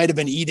trying. He might have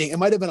been eating, it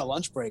might have been a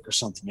lunch break or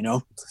something,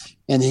 and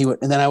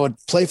then I would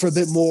play for a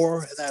bit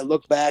more, and then I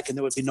look back and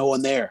there would be no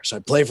one there, so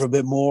I'd play for a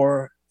bit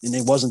more and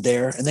it wasn't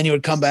there, and then he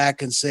would come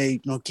back and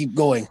say, keep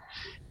going.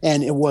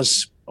 And it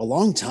was a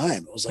long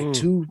time. It was like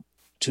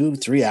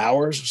 2-3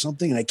 hours or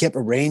something. And I kept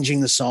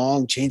arranging the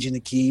song, changing the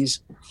keys.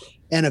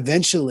 And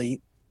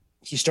eventually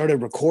he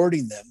started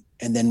recording them.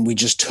 And then we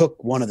just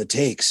took one of the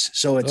takes.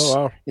 So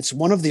it's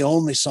one of the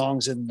only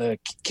songs in the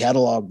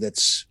catalog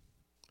that's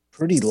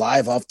pretty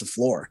live off the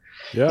floor.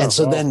 Yeah. And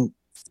so then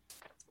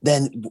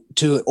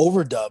to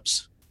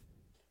overdubs,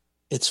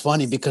 it's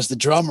funny because the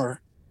drummer,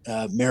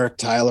 Merrick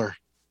Tyler,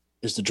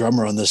 is the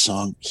drummer on this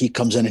song. He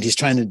comes in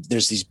and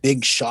there's these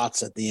big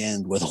shots at the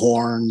end with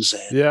horns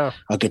and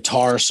a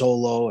guitar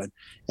solo,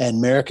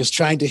 and Merrick is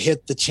trying to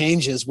hit the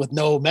changes with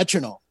no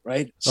metronome,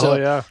 right?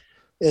 So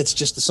it's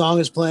just the song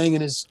is playing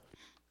in his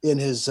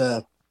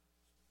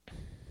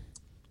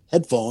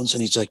headphones,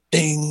 and he's like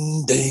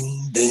ding,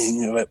 ding,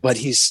 ding, but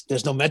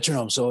there's no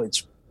metronome. So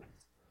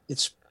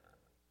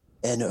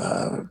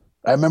I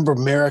remember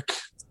Merrick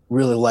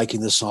really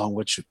liking this song,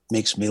 which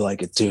makes me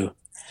like it too.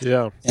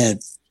 Yeah.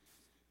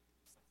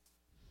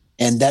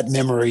 And that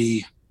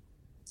memory,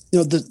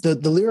 the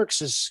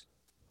lyrics is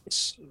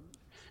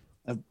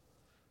a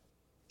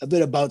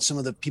bit about some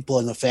of the people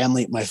in the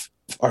family,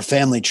 our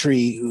family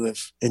tree, who have,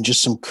 and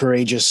just some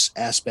courageous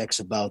aspects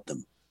about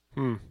them,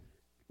 and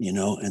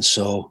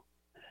so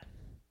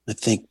I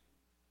think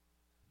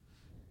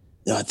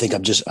I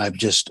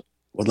just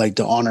would like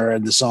to honor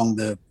in the song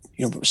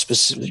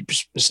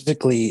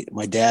specifically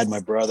my dad, my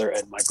brother,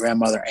 and my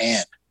grandmother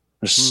Anne.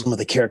 There's some of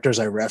the characters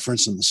I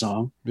reference in the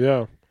song.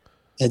 Yeah.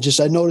 And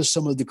I noticed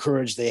some of the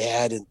courage they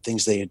had and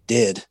things they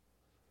did.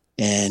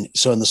 And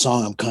so in the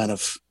song, I'm kind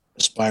of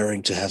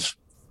aspiring to have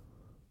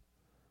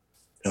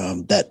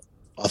that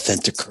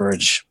authentic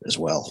courage as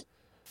well.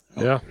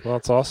 Yeah, well,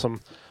 that's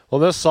awesome. Well,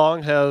 this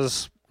song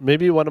has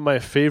maybe one of my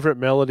favorite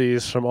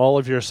melodies from all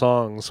of your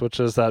songs, which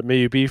is that May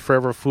You Be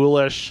Forever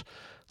Foolish.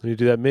 When you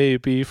do that, May You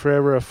Be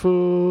Forever a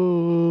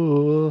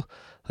Fool.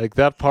 Like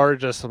that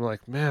part, I'm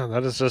like, man,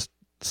 that is just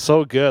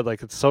so good.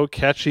 Like it's so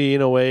catchy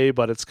in a way,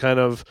 but it's kind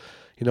of,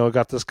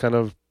 got this kind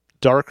of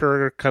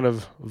darker kind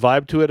of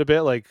vibe to it a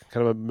bit, like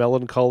kind of a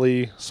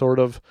melancholy sort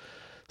of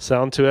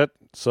sound to it.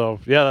 So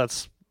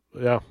that's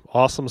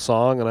awesome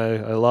song. And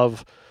I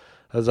love,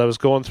 as I was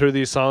going through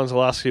these songs the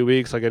last few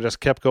weeks, like I just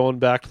kept going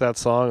back to that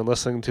song and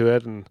listening to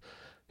it, and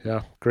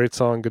great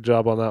song. Good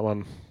job on that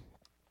one.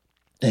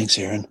 Thanks,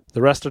 Aaron.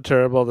 The rest are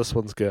terrible. This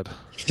one's good.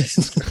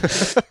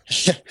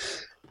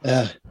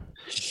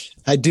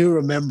 I do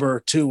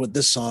remember too with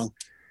this song,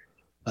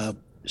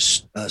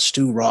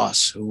 Stu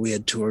Ross, who we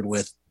had toured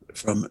with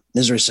from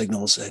Misery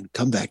Signals and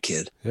Comeback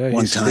Kid. Yeah,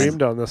 he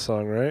screamed on this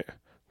song, right?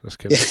 Just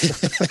kidding.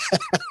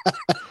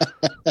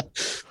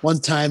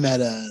 One time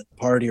at a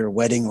party or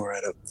wedding or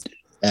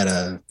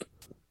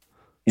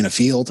in a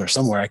field or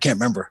somewhere, I can't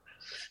remember,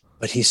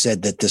 but he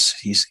said that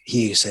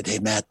he said, "Hey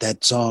Matt,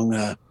 that song,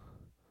 I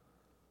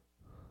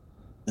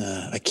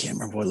can't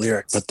remember what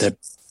lyric, but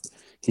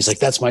he's like,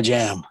 that's my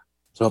jam."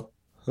 So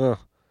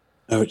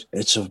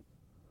it's a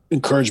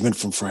encouragement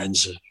from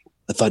friends.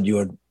 I thought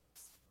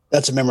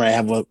that's a memory I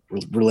have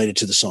related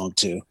to the song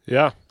too.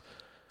 Yeah,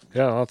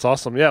 that's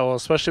awesome. Yeah, well,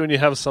 especially when you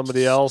have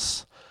somebody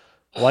else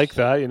like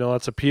that,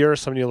 that's a peer,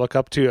 somebody you look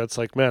up to. It's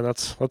like, man,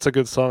 that's a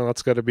good song.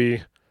 That's got to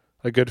be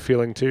a good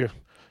feeling too.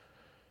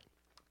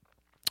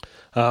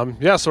 So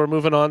we're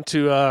moving on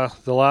to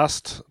the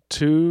last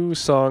two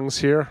songs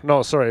here.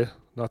 No, sorry,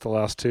 not the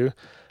last two.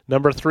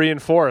 Number 3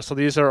 and 4. So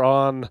these are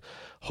on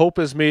Hope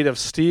Is Made of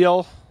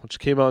Steel, which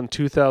came out in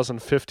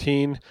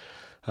 2015.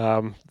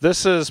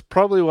 This is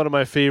probably one of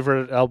my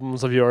favorite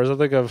albums of yours. I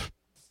think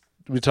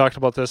we talked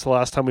about this the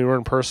last time we were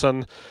in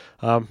person.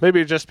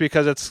 Maybe just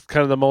because it's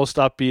kind of the most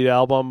upbeat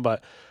album,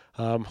 but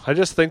I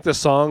just think the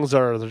songs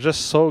they're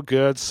just so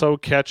good, so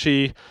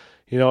catchy.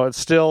 It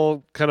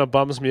still kind of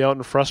bums me out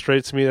and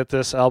frustrates me that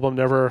this album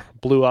never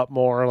blew up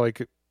more.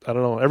 Like, I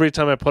don't know, every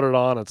time I put it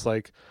on, it's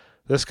like,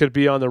 this could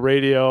be on the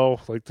radio.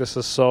 Like, this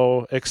is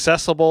so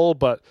accessible,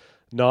 but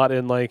not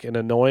in like an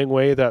annoying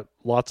way that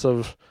lots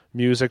of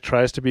music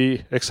tries to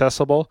be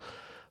accessible.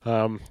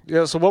 So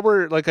what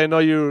were, like, I know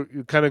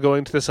you kind of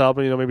going to this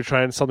album, maybe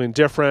trying something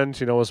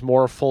different, it was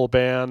more full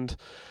band,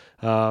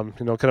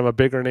 kind of a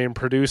bigger name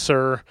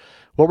producer.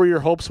 What were your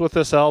hopes with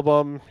this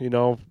album?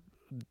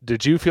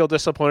 did you feel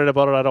disappointed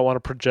about it? I don't want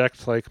to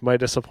project like my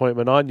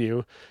disappointment on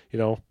you.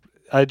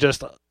 I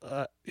just,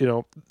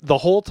 the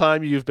whole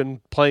time you've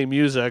been playing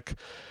music,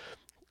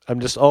 I'm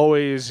just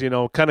always,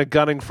 kind of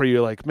gunning for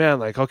you. Like, man,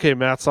 like, okay,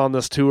 Matt's on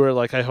this tour.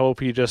 Like, I hope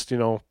he just,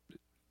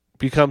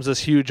 becomes this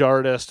huge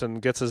artist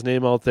and gets his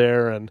name out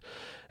there. And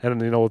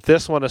with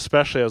this one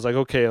especially, I was like,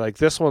 okay, like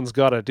this one's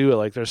got to do it.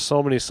 Like, there's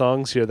so many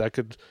songs here that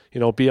could,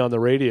 be on the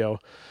radio.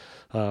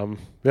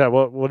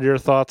 What are your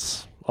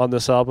thoughts on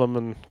this album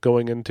and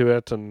going into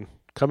it and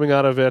coming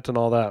out of it and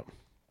all that?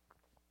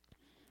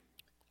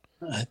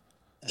 I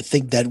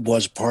think that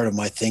was part of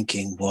my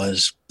thinking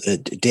was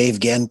Dave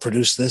Genn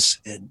produced this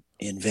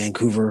in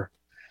Vancouver,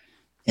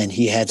 and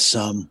he had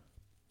some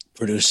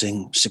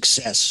producing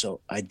success. So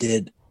I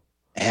did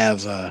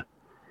have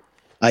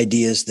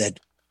ideas that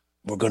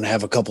we're going to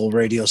have a couple of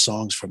radio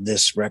songs from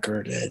this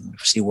record and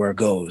see where it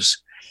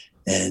goes.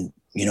 And,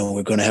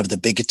 we're going to have the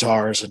big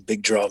guitars and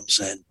big drums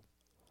and,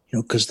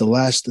 because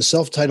the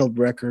self-titled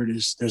record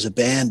there's a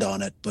band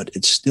on it, but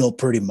it's still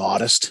pretty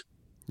modest.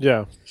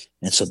 Yeah.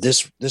 And so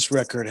this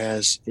record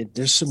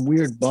there's some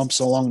weird bumps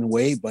along the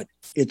way, but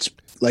it's,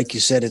 like you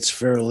said, it's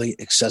fairly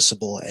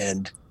accessible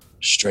and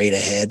straight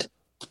ahead.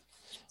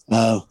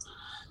 I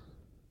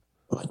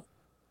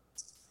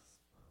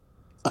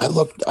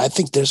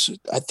think there's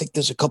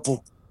a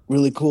couple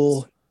really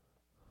cool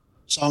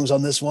songs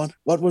on this one.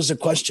 What was the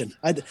question?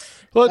 Kind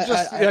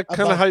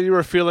of how you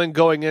were feeling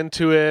going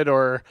into it,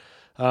 or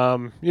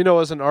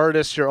as an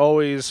artist, you're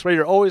always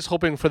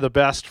hoping for the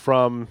best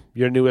from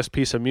your newest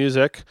piece of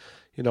music.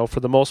 For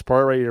the most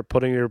part, right, you're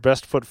putting your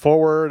best foot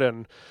forward,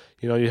 and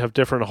you have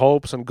different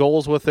hopes and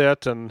goals with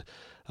it. And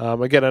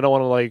again, I don't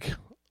want to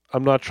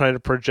I'm not trying to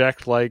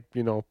project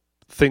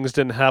things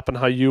didn't happen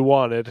how you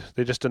wanted.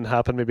 They just didn't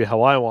happen maybe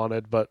how I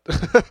wanted. But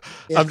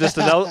I'm just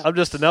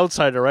an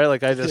outsider, right?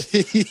 Like I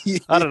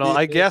don't know.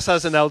 I guess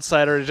as an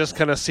outsider, it just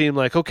kind of seemed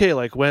like, okay,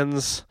 like when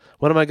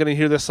am I going to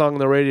hear this song on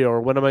the radio, or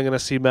when am I going to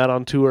see Matt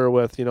on tour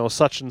with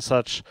such and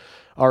such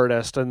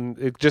artist? And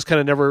it just kind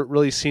of never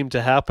really seemed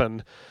to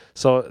happen.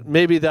 So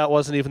maybe that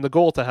wasn't even the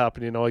goal to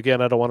happen.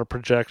 Again, I don't want to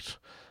project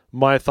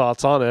my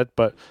thoughts on it,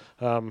 but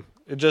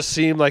it just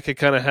seemed like it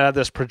kind of had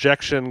this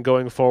projection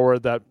going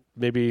forward that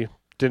maybe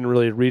didn't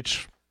really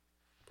reach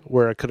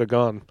where it could have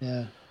gone.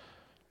 Yeah.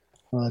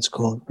 Well, that's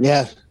cool.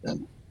 Yeah.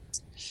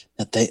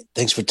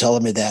 Thanks for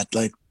telling me that.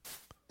 Like,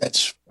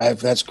 that's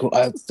cool.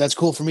 That's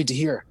cool for me to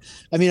hear.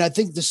 I mean, I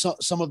think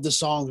some of the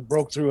songs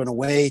broke through in a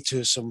way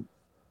to some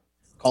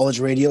college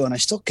radio, and I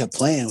still kept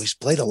playing. We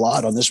played a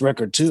lot on this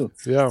record too.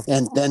 Yeah.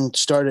 And then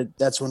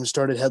that's when we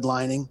started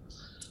headlining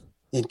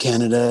in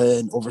Canada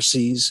and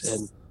overseas.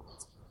 And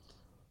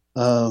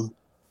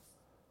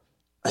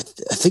I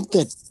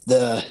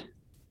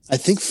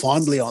think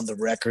fondly on the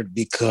record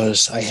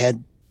because I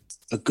had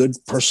a good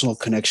personal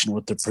connection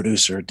with the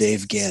producer,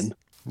 Dave Genn.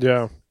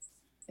 Yeah.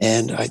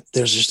 And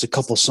there's just a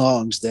couple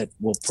songs that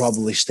will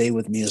probably stay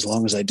with me as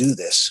long as I do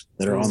this,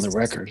 that are on the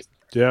record.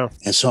 Yeah.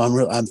 And so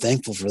I'm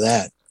thankful for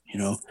that,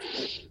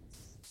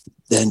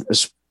 Then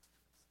it's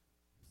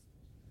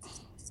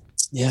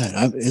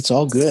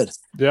all good.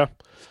 Yeah.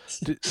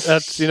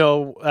 That's,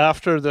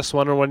 after this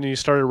one, or when you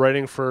started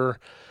writing for,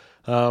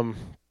 I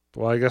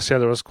guess,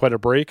 there was quite a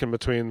break in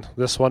between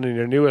this one and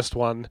your newest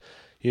one.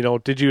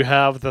 Did you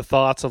have the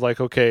thoughts of like,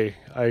 okay,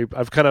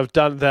 I've kind of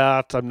done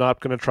that, I'm not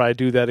going to try to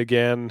do that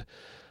again?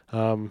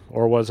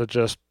 Or was it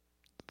just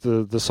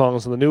the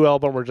songs on the new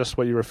album were just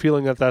what you were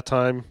feeling at that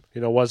time?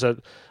 Was it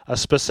a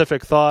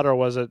specific thought, or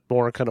was it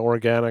more kind of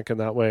organic in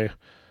that way?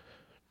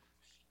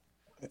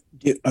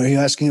 Are you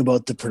asking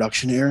about the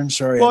production, Aaron?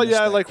 Sorry. Well,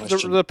 yeah, like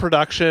the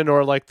production,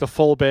 or like the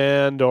full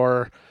band,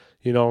 or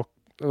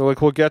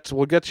like we'll get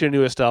to your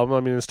newest album. I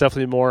mean, it's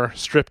definitely more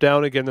stripped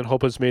down again than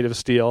Hope Is Made of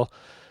Steel.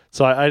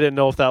 So I didn't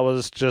know if that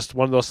was just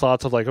one of those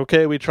thoughts of like,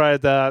 okay, we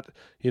tried that,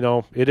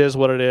 it is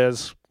what it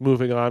is,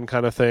 moving on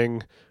kind of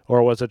thing,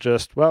 or was it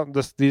just, well,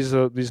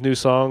 these new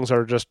songs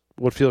are just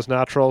what feels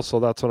natural, so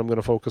that's what I'm going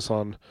to focus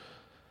on.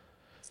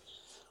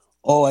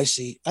 Oh, I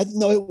see. I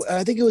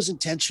think it was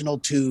intentional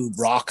to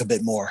rock a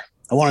bit more.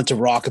 I wanted to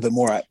rock a bit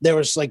more. There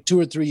was like 2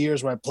 or 3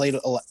 years where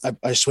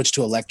I switched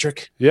to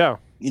electric. Yeah.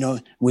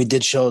 We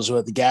did shows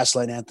with the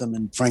Gaslight Anthem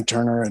and Frank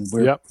Turner, and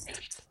we're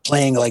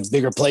playing like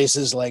bigger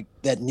places like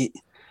that.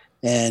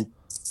 And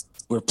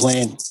we're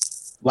playing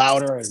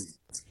louder. And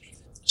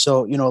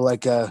so,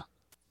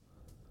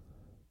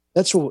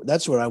 that's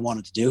what I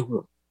wanted to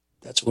do.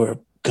 That's what we're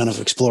kind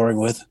of exploring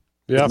with.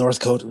 Yeah.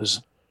 Northcote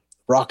was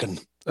rocking.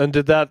 And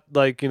did that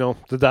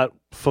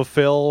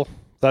fulfill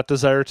that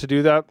desire to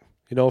do that,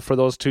 for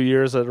those 2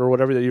 years or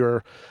whatever that you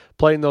were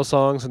playing those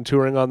songs and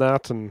touring on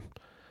that? And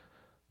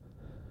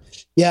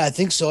yeah, I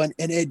think so. And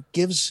it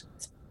gives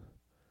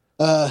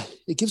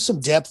some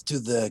depth to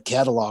the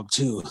catalog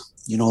too.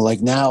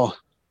 Like now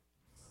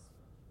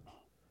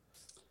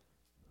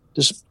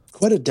there's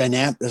quite a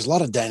dynamic. There's a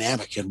lot of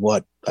dynamic in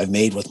what I've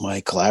made with my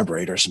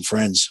collaborators and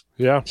friends.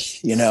 Yeah.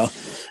 Now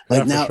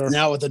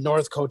with the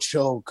Northcote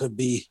show it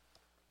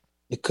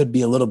could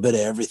be a little bit of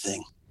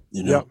everything.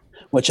 you know,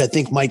 which I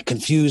think might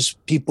confuse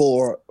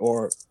people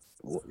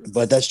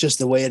but that's just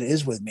the way it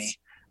is with me.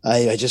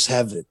 I just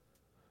have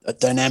a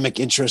dynamic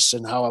interest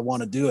in how I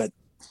want to do it.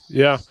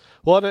 Yeah.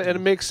 Well, and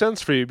it makes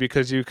sense for you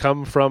because you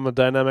come from a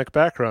dynamic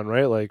background,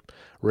 right? Like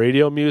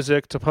radio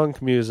music to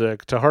punk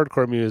music to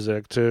hardcore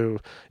music to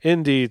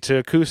indie to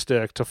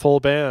acoustic to full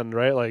band,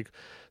 right? Like,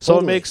 so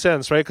Totally. It makes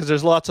sense, right? Because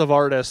there's lots of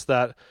artists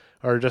that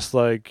are just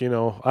like,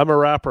 I'm a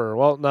rapper.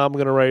 Well, now I'm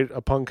going to write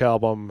a punk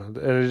album.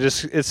 And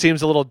it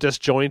seems a little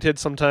disjointed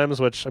sometimes,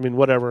 which, I mean,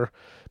 whatever.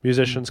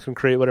 Musicians can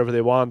create whatever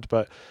they want,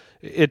 but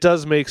it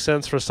does make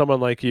sense for someone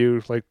like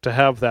you, like, to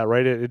have that,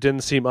 right? It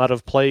didn't seem out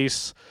of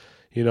place.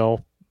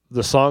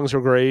 The songs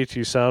were great.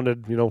 You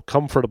sounded,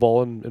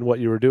 comfortable in what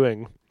you were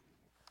doing.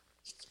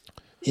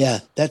 Yeah,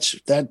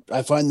 that.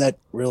 I find that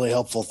really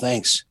helpful.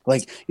 Thanks.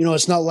 Like,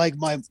 it's not like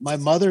my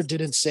mother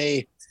didn't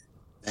say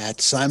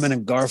that Simon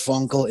and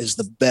Garfunkel is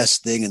the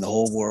best thing in the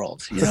whole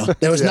world.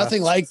 There was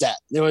nothing like that.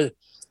 There was,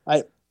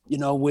 my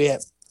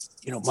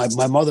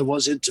mother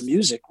was into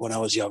music when I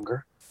was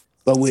younger,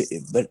 but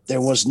there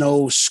was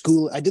no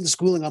school. I did the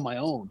schooling on my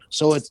own.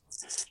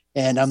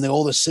 And I'm the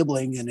oldest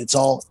sibling, and it's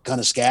all kind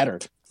of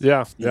scattered.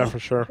 Yeah, for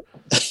sure.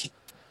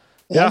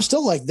 Yeah, I'm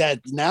still like that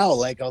now.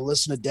 Like, I'll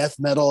listen to death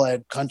metal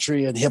and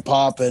country and hip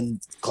hop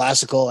and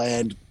classical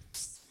and,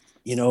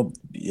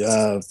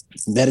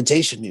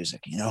 meditation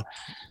music,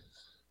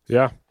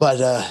 Yeah.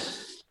 But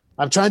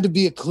I'm trying to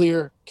be a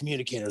clear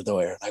communicator, though,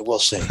 Aaron, I will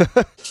say.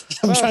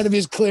 I'm trying to be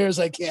as clear as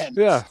I can.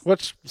 Yeah,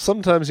 which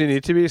sometimes you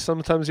need to be,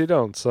 sometimes you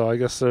don't. So I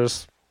guess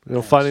there's,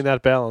 finding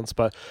that balance.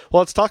 But,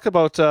 well, let's talk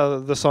about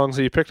the songs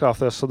that you picked off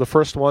this. So the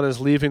first one is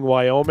Leaving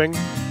Wyoming.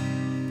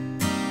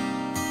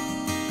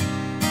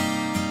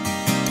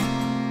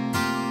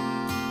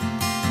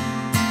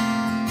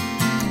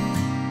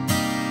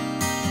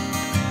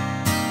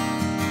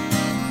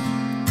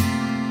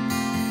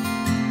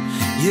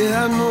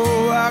 Yeah, I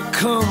know I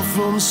come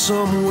from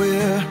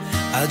somewhere,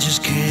 I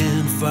just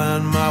can't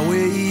find my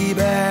way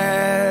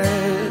back.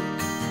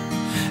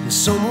 And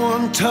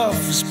someone tough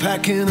is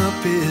packing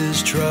up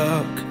his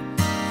truck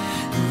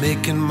and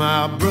making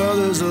my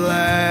brothers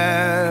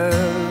laugh.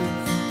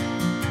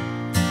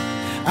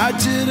 I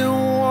didn't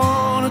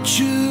want to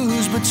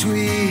choose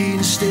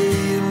between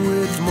staying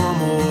with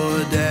mom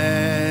or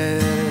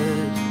dad,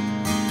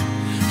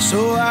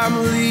 so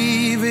I'm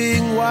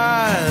leaving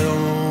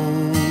Wyoming.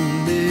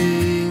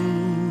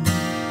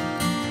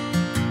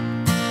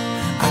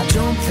 I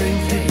don't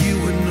think that you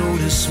would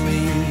notice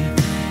me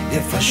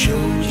if I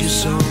showed you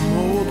some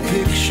old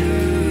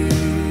pictures.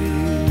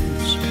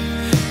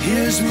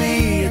 Here's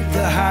me at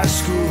the high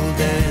school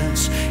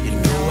dance.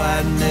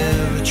 I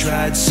never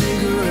tried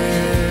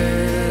cigarettes.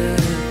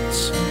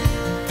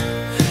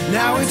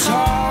 Now it's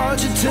hard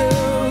to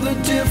tell the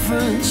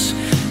difference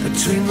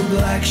between the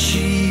black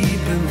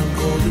sheep and the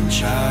golden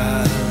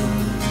child.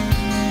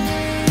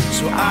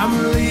 So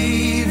I'm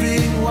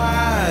leaving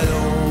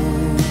Wyoming.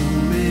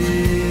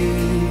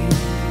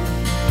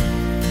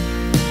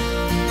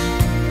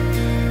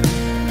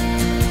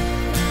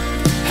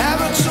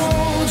 Have I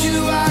told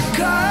you I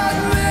got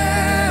married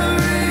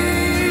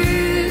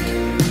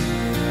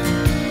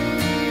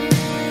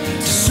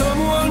to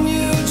someone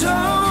you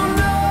don't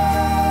know?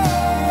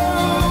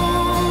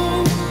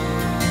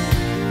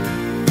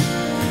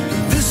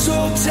 This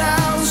old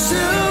town's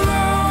still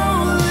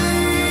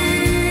lonely,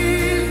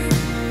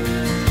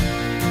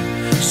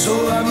 so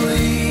I'm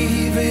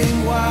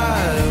leaving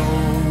Wyoming.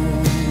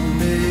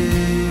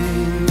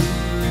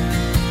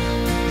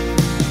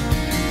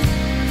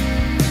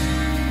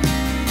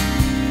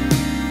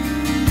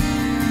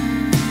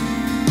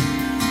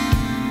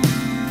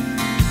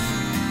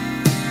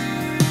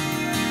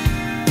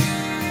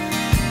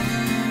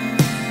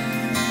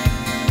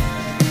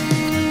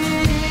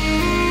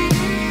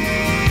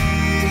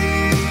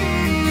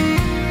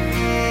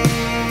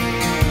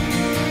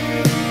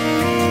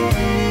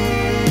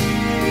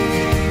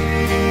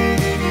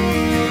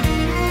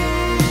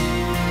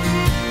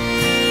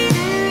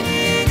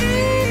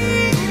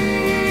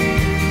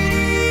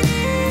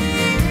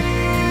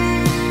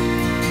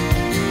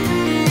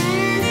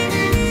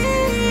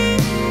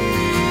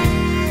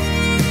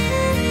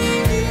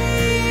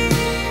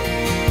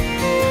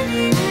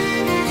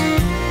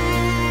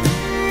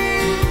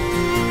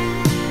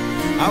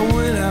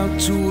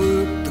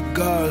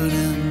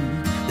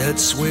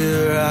 That's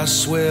where I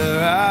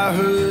swear I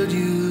heard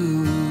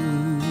you.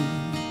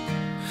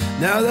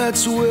 Now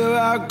that's where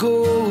I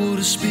go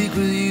to speak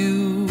with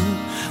you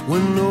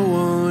when no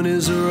one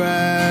is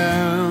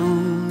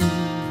around.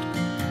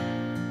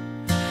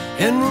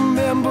 And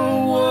remember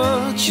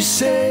what you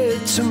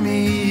said to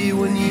me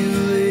when you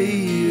lay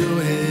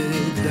your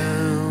head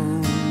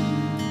down.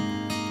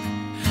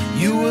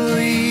 You were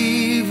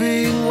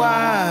leaving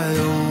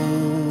Wyoming.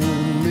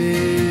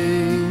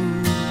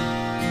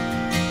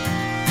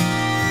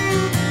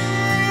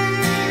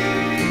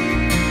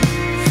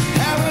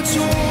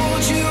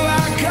 Told you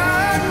I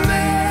got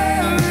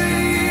married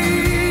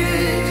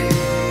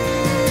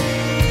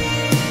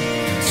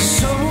to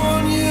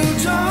someone you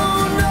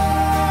don't know.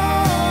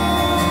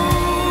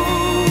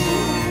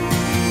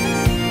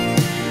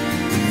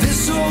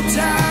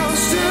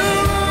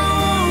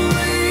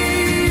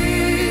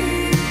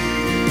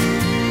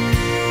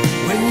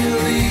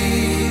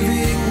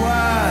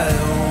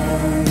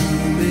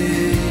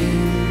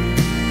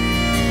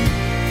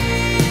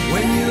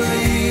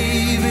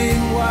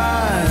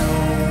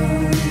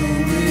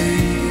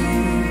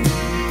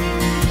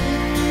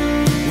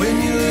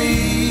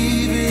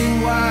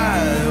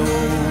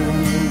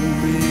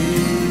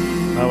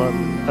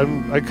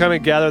 I kind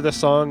of gather this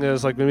song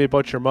is like maybe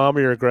about your mom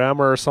or your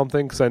grandma or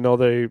something, because I know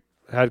they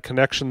had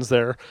connections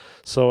there.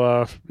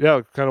 So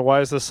yeah, kind of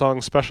why is this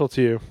song special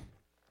to you?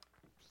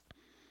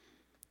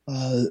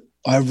 I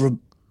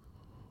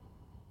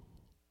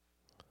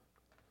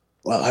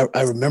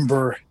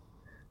remember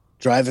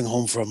driving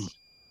home from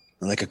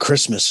like a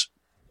Christmas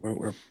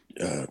where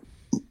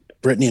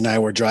Brittany and I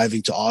were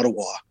driving to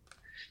Ottawa,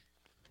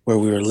 where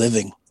we were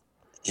living,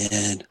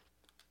 and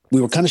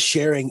we were kind of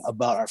sharing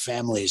about our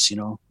families.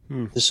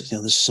 This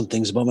is some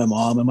things about my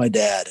mom and my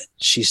dad. And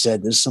she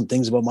said, "There's some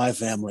things about my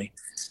family,"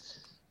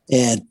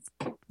 and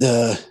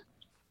knowing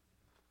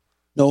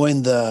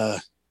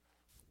the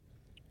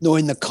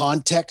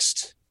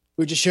context,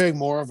 we're just sharing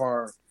more of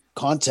our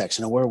context,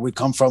 where we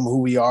come from, who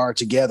we are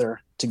together,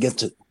 to get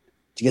to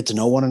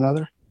know one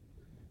another.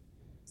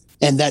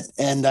 And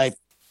I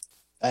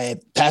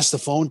passed the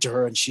phone to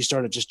her, and she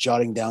started just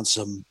jotting down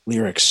some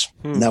lyrics,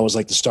 and that was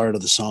like the start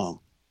of the song.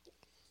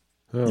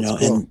 Oh, cool.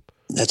 And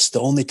that's the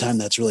only time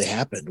that's really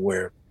happened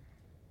where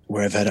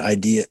I've had an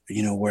idea,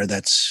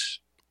 that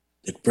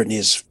Brittany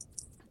has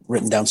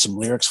written down some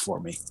lyrics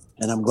for me,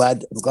 and I'm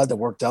glad that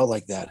worked out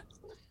like that.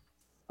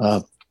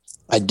 I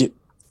do.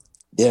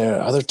 There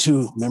are other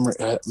two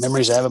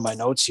memories I have in my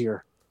notes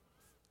here.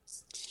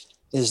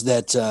 Is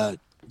that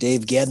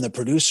Dave Gedden, the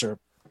producer,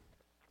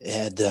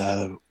 had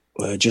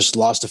just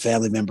lost a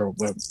family member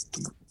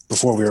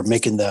before we were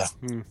making the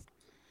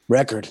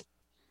record,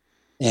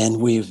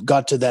 and we've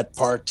got to that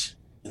part.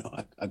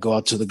 I go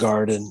out to the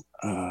garden.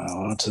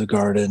 I'm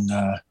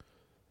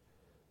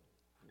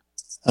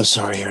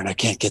sorry, Aaron, I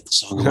can't get the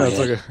song in my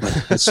head. Okay.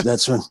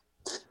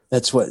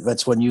 But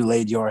that's when you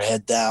laid your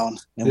head down,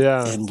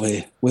 and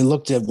we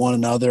looked at one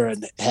another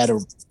and had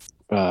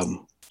the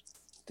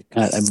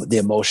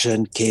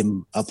emotion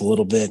came up a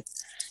little bit,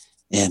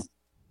 and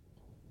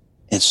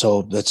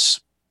so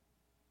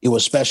it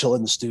was special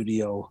in the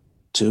studio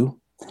too.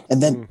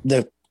 And then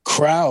the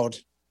crowd,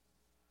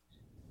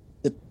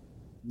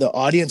 the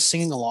audience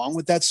singing along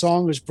with that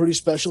song was pretty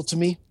special to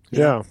me.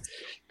 Yeah,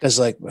 because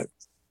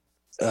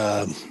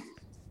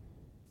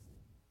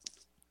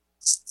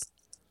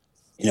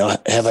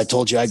have I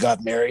told you I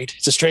got married?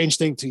 It's a strange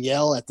thing to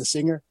yell at the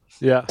singer.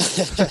 Yeah.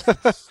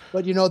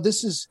 But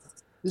this is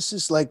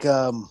like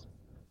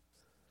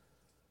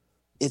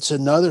it's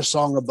another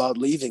song about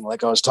leaving,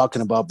 like I was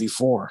talking about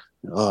before.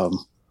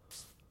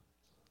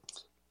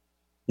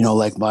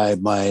 Like my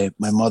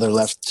mother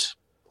left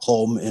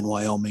home in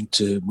Wyoming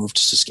to move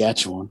to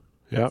Saskatchewan.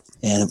 Yeah.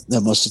 And that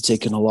must have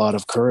taken a lot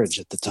of courage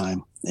at the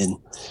time. And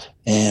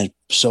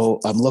so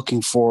I'm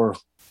looking for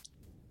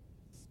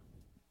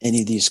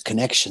any of these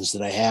connections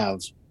that I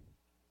have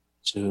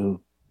to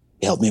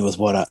help me with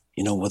what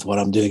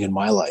I'm doing in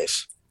my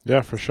life.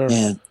 Yeah, for sure.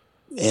 And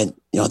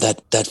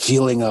that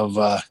feeling of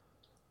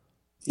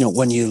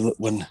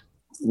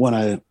when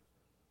I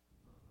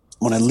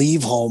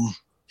leave home,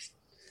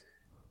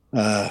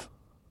 or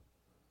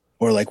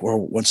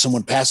when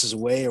someone passes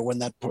away, or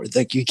when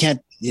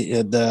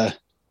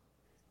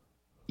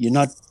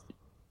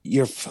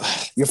you're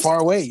far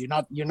away. You're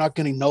not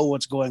going to know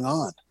what's going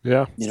on.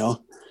 Yeah.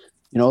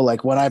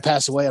 Like when I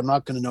pass away, I'm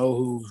not going to know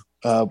who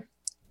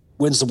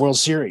wins the World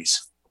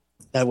Series.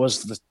 That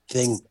was the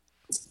thing.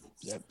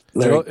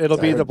 It'll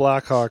be the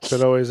Blackhawks.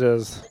 It always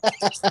is.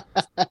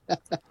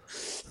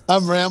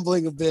 I'm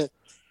rambling a bit.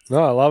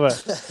 No, I love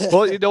it.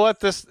 Well, you know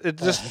what?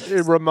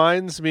 It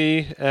reminds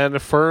me and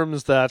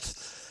affirms that,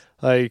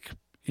 like,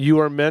 you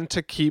are meant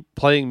to keep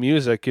playing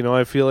music.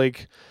 I feel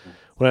like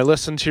when I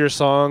listen to your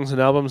songs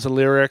and albums and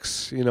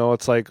lyrics,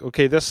 it's like,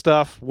 okay, this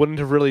stuff wouldn't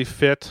have really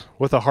fit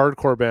with a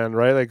hardcore band,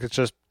 right? Like, it's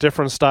just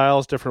different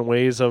styles, different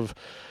ways of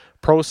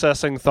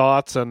processing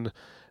thoughts, and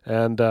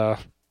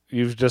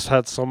you've just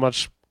had so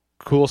much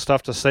cool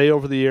stuff to say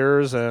over the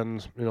years,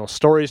 and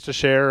stories to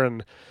share,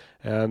 and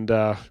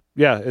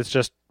yeah, it's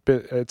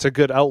a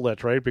good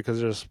outlet, right? Because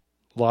there's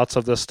lots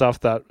of this stuff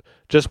that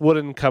just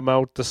wouldn't come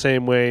out the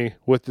same way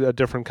with a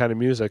different kind of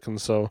music. And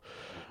so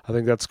I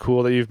think that's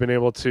cool that you've been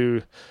able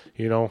to,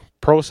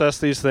 process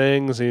these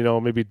things,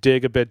 maybe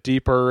dig a bit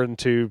deeper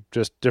into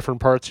just different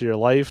parts of your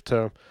life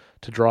to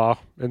draw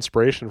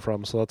inspiration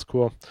from. So that's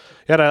cool.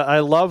 Yeah, and I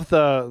love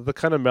the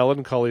kind of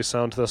melancholy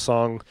sound to the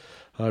song.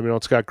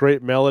 It's got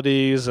great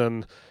melodies,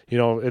 and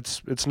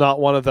it's not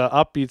one of the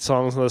upbeat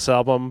songs on this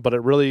album, but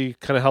it really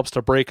kind of helps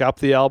to break up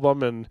the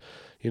album and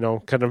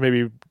kind of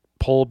maybe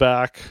pull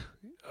back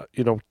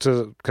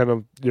to kind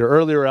of your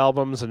earlier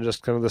albums and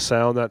just kind of the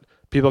sound that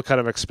people kind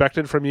of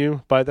expected from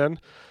you by then.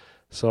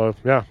 So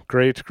yeah,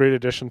 great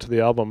addition to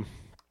the album.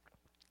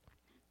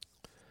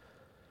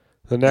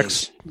 The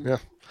next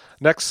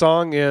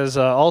song is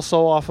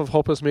also off of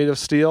Hope Is Made of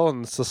Steel,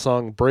 and it's the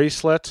song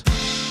Bracelet.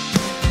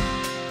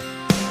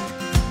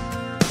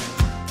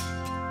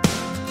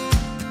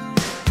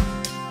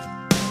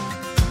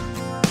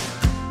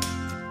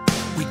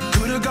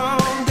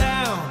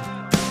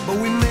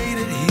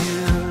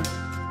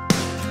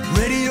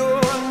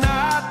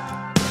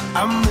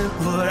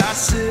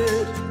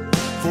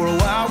 For a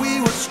while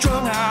we were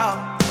strung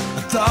out.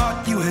 I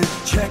thought you had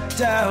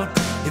checked out.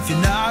 If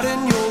you're not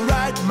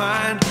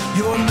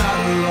you're not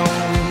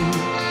alone.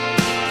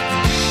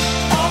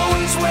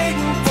 Always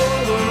waiting for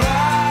the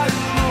right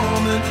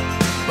moment,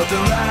 but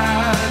the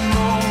right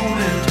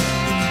moment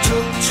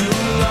took too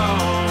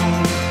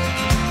long.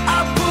 I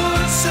put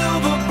a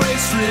silver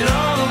bracelet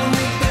on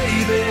me,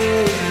 baby,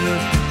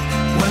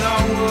 when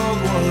our world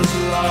was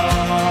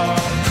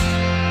lost.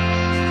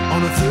 On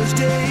a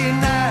Thursday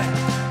night,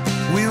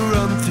 we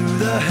run through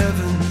the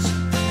heavens,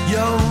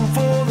 young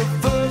for the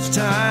first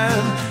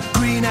time,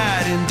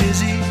 green-eyed and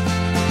dizzy.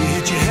 You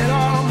hit your head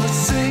on the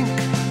sink,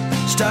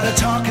 started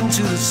talking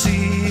to the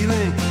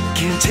ceiling.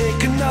 Can't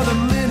take another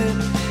minute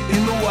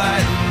in the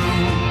white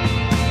room.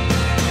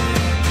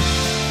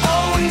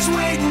 Always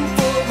waiting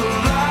for the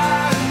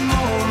right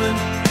moment,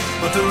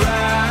 but the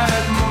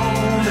right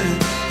moment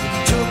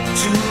took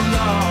too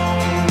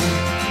long.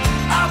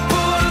 I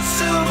put a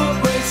silver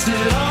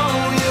bracelet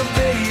on you,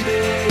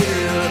 baby,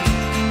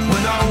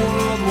 when our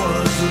world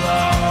was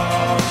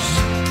lost.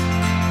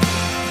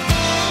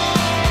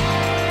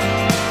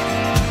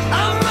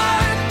 I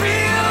might be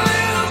a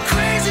little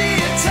crazy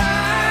at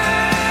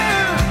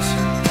times,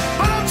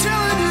 but I'm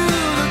telling you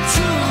the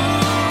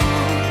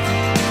truth.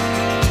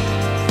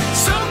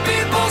 Some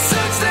people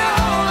search their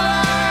whole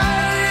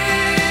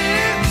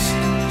lives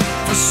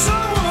for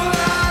someone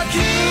like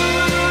you.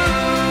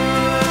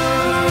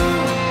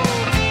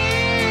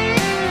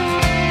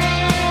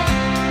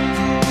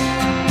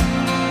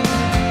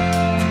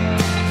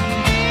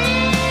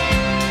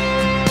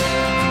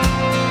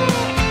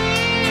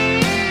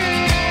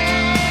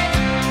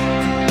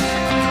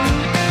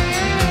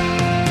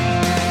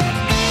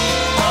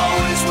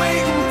 Always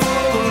waiting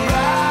for the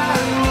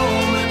right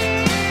moment,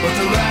 but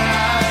the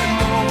right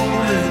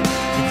moment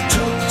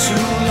took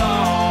too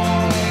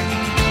long.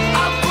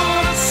 I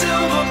put a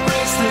silver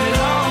bracelet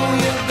on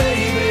you,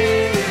 baby,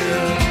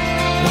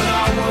 when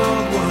our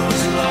world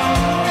was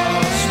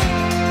lost.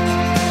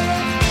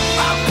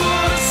 I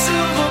put a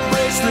silver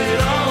bracelet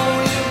on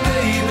you,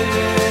 baby.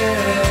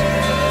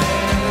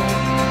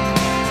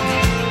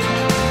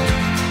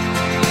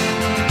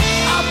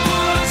 I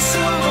put a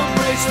silver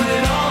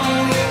bracelet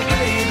on you,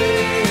 baby,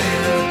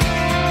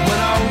 when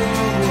our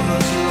world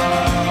was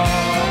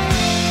lost.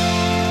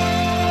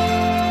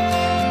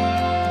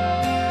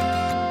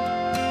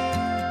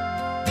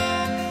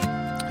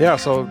 Yeah,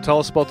 so tell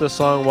us about this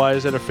song. Why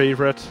is it a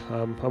favorite?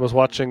 I was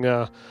watching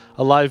a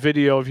live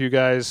video of you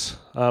guys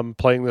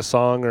playing this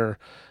song, or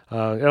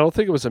I don't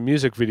think it was a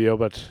music video,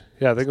 but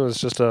yeah, I think it was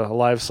just a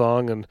live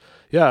song. And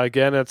yeah,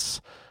 again,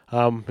 it's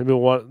maybe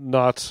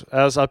not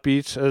as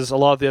upbeat as a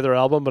lot of the other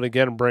album, but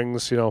again,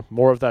 brings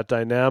more of that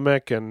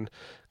dynamic and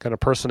kind of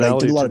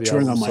personality a lot to of the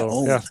touring album. on my So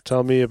own, yeah,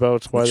 tell me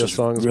about why which this is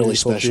song is really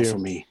meaningful to special you. for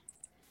me,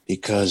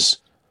 because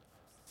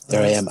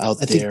there I am out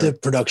there. I think the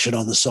production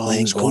on the song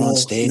is going cool. on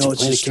stage, You know, I'm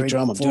it's playing a a kick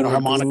drum, I'm doing a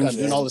straightforward harmonica, I'm groove,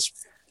 doing all and this.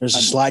 There's a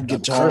I'm- slide I'm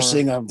guitar,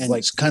 cursing, I'm and like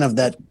it's kind of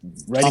that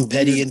writing Tom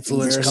Petty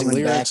influence embarrassing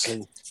coming lyrics. back.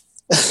 And,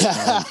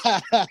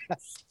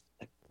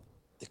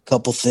 A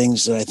couple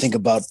things that I think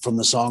about from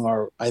the song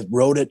are I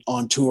wrote it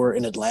on tour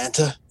in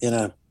Atlanta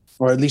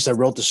or at least I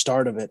wrote the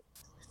start of it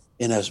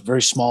in a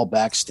very small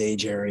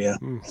backstage area.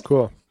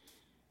 Cool.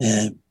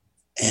 And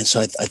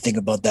so I think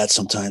about that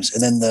sometimes.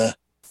 And then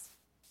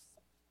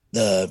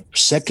the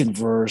second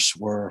verse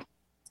where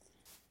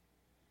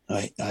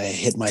I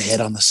hit my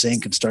head on the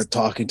sink and start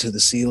talking to the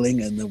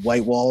ceiling and the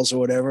white walls or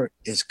whatever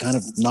is kind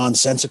of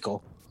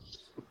nonsensical.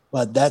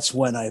 But that's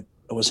when I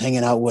was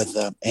hanging out with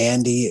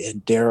Andy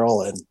and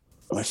Daryl and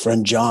my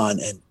friend John,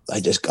 and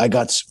I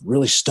got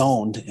really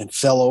stoned and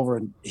fell over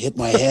and hit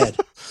my head.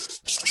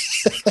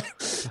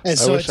 And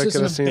so I wish I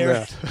could have seen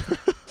that.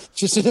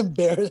 Just an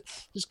embarrassment,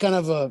 just kind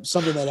of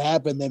something that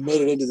happened that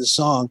made it into the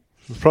song.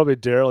 It's probably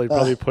Daryl. He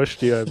probably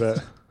pushed you, I bet.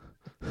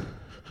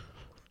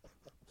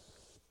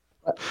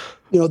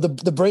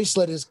 The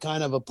bracelet is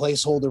kind of a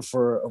placeholder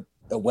for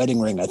a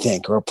wedding ring, I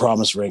think, or a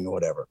promise ring or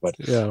whatever. But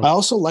Yeah. I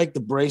also like the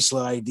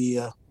bracelet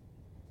idea.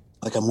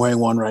 Like I'm wearing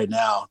one right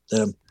now.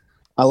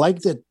 I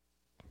like that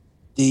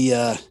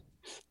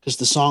because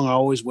the song are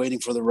always waiting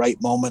for the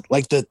right moment.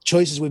 Like the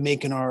choices we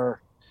make in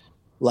our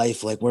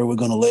life, like where we're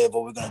going to live,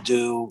 what we're going to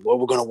do, what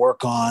we're going to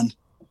work on.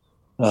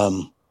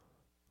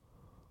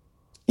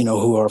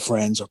 Who are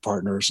friends or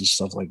partners and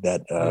stuff like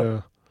that.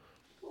 Yeah.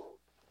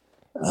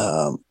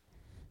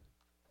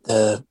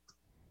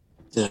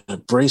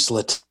 The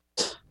bracelet,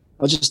 I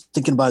was just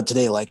thinking about it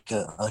today, like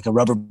a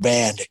rubber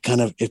band.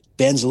 It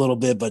bends a little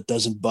bit, but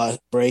doesn't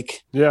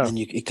break. Yeah. And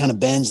it kind of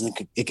bends, and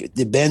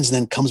it bends and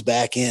then comes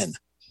back in.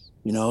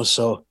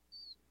 So.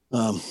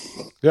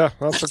 Yeah,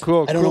 that's a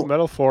cool I don't know.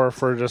 metaphor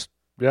for just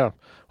whether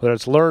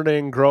it's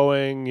learning,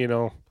 growing.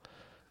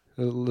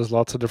 There's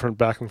lots of different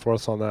back and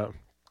forths on that.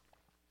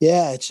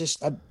 Yeah, it's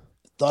just I've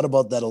thought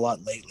about that a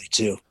lot lately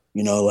too.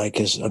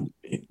 As I'm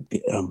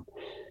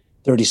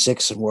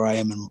 36 and where I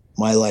am in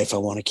my life, I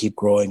want to keep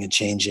growing and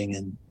changing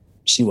and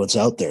see what's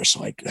out there.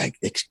 So I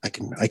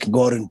can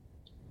go out and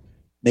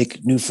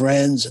make new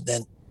friends, and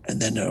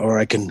then or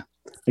I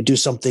do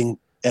something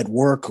at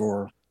work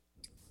or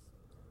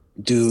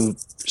do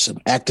some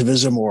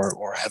activism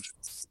or have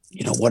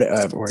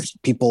whatever, or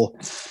people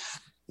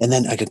and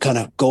then I could kind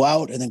of go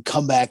out and then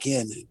come back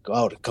in, go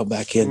out and come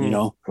back in,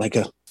 like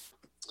a,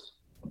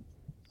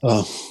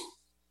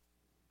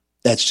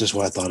 that's just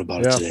what I thought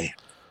about it today.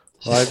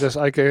 Well,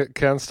 I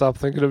can't stop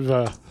thinking of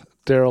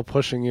Daryl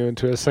pushing you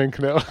into a sink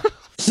now.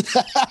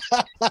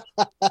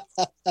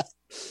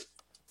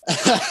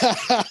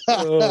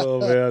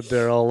 Oh man,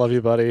 Daryl, love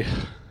you, buddy.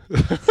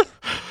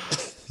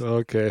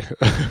 Okay.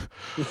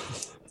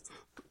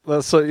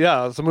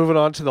 So moving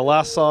on to the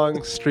last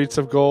song, Streets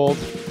of Gold.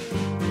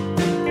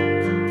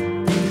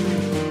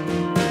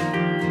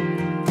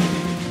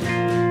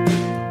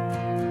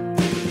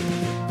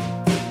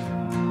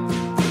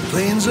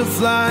 Planes are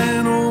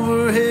flying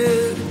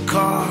overhead,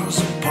 cars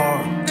are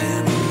parked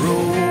in a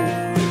row.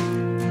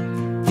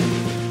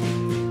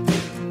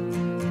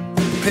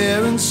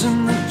 Parents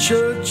in the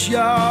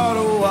churchyard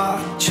are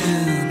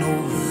watching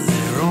over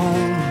their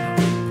own.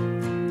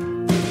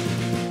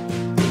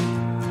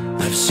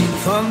 I've seen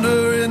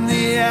thunder in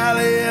the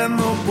alley and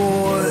the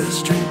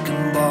boys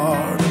drinking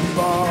bar to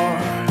bar.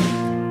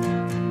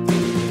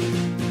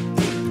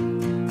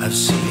 I've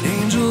seen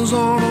angels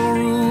on a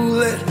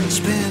roulette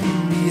spin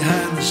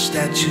behind the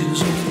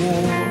statues of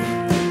war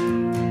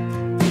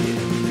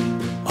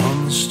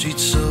on the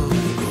streets of gold.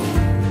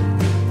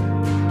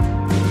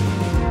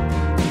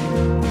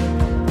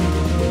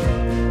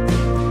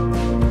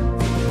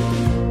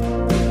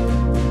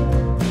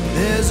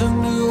 There's a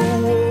new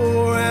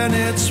war and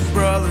it's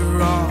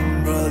brother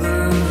on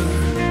brother.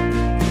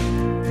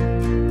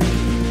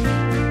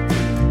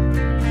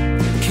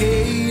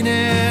 Cain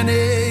and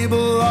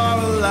Abel are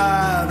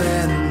alive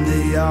and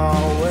they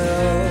are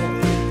well.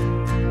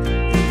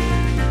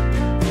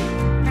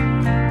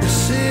 The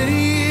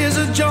city is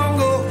a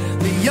jungle,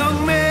 the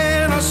young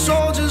men are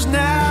soldiers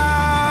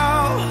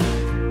now.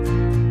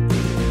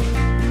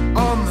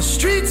 On the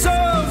streets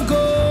of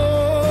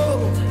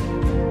gold,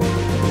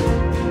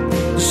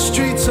 the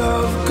streets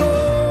of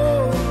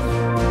gold,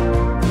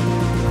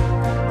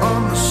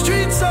 on the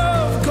streets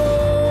of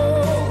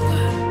gold,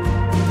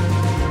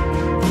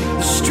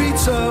 the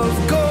streets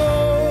of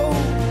gold.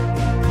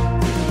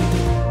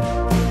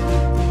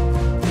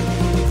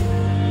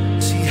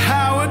 See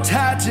how we're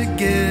tied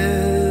together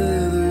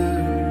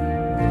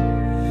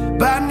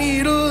by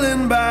needle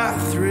and by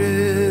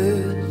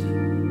thread.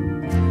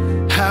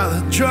 How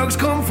the drugs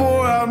come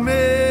for our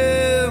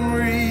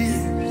memories.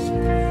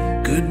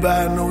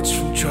 Goodbye notes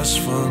from trust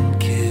fund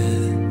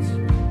kids.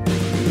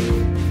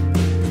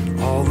 And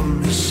all the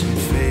missing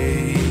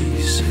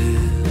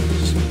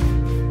faces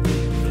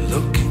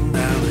looking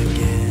down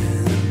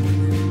again.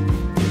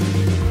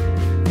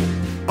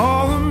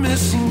 All the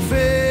missing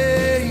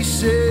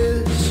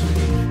faces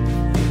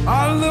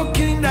are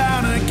looking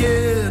down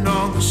again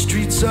on the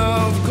streets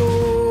of gold.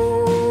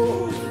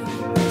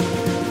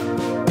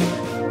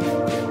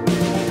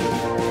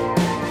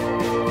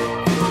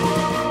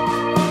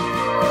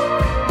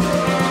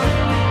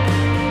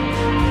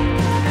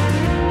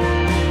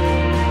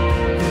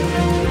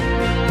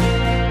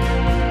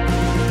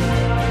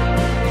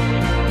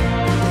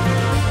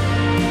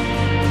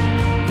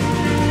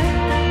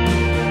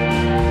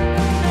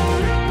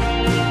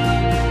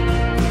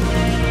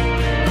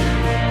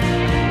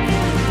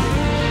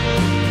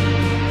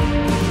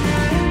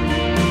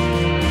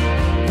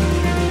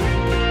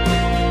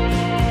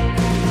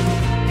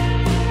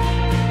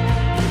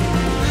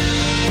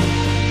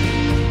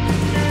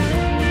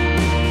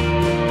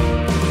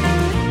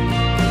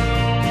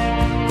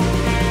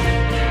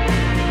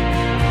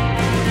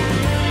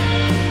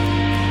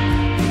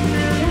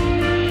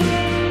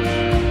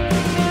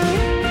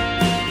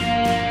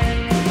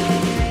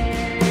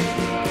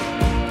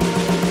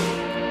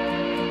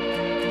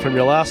 From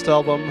your last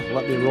album,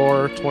 Let Me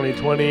Roar,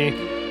 2020.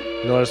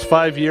 There's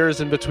 5 years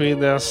in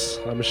between this.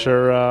 I'm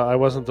sure I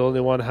wasn't the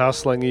only one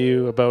hassling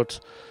you about,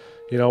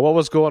 what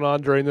was going on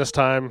during this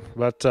time.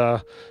 But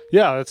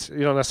it's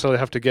you don't necessarily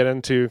have to get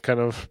into kind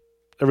of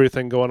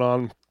everything going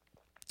on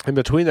in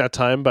between that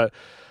time. But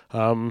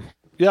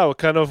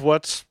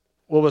what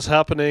was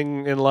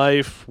happening in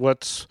life,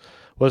 what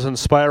was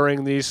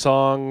inspiring these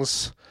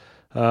songs.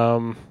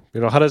 How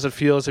does it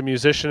feel as a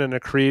musician and a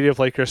creative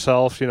like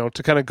yourself,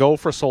 to kind of go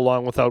for so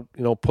long without,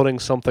 putting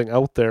something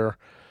out there?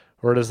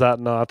 Or does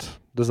that not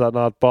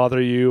bother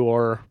you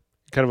or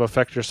kind of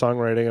affect your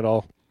songwriting at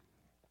all?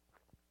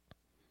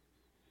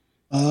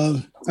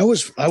 I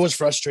was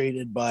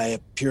frustrated by a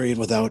period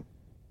without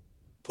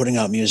putting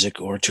out music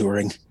or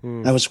touring.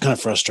 I was kind of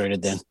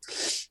frustrated then.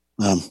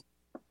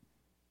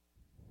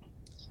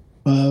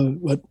 But I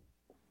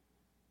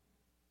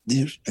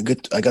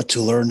got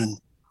to learn in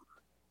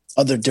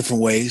other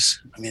different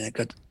ways. I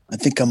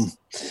think I'm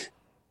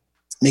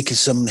making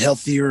some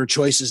healthier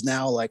choices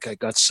now. Like I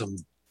got some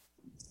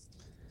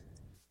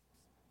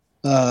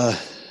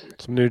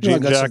new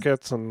jean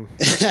jackets and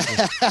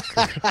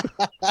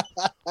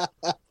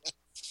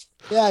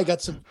yeah, I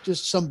got some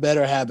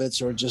better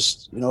habits, or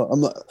just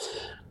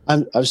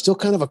I'm still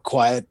kind of a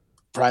quiet,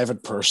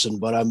 private person,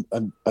 but I'm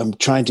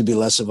trying to be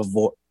less of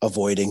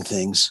avoiding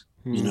things.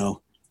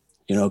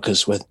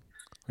 Because with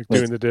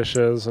doing the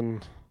dishes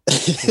and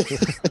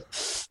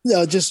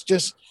No,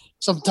 just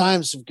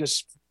sometimes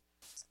just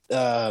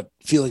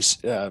feeling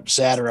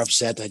sad or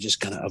upset, I just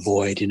kind of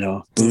avoid.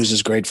 Booze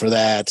is great for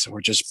that,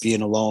 or just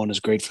being alone is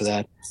great for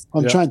that.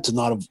 I'm trying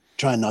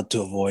not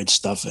to avoid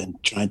stuff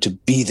and trying to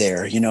be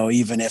there.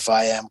 Even if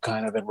I am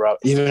kind of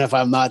even if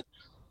I'm not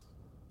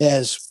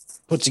as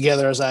put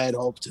together as I had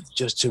hoped,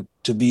 just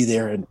to be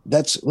there. And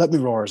that's Let Me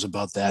Roar is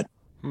about that.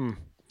 And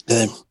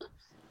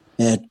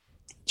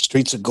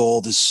Streets of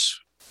Gold is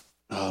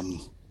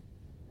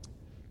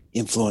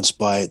influenced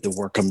by the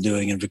work I'm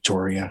doing in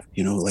Victoria.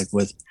 Like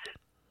with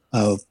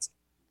I've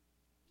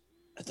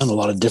done a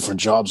lot of different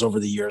jobs over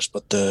the years,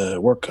 but the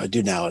work I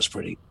do now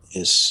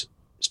is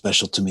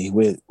special to me.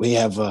 We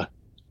have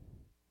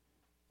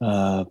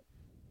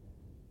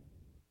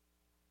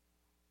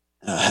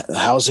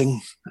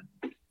housing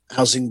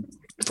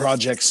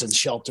projects and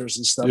shelters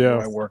and stuff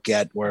where I work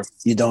at, where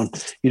you don't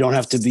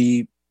have to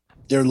be,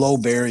 they're low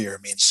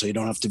barrier. So you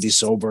don't have to be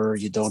sober.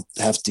 You don't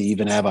have to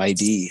even have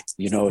ID.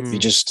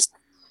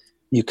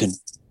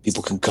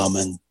 People can come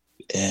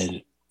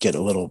and get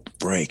a little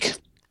break.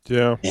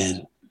 Yeah.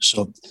 And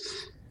so,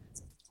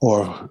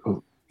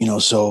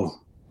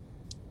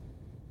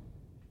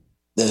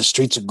 the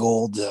Streets of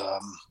Gold,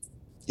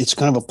 it's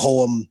kind of a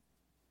poem.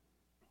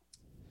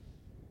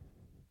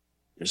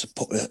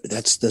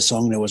 That's the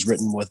song that was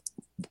written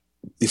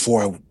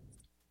before I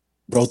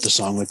wrote the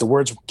song. Like the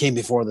words came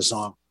before the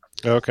song.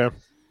 Okay.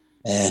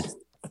 And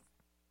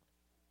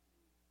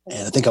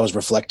I think I was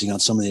reflecting on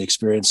some of the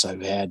experience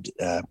I've had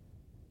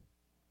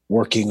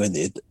working in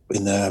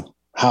the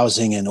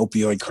housing and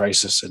opioid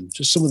crisis, and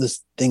just some of the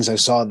things I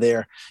saw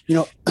there.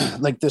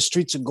 Like the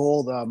Streets of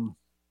Gold.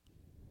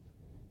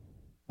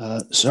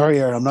 Sorry,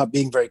 Aaron, I'm not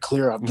being very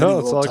clear. I'm getting a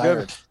little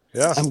tired. Good.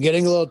 Yeah, I'm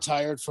getting a little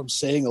tired from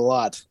saying a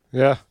lot.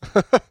 Yeah.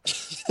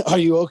 Are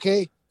you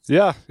okay?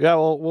 Yeah.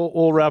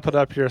 We'll wrap it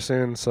up here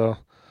soon. So.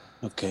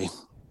 Okay.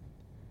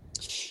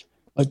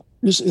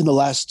 Just in the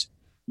last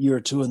year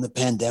or two in the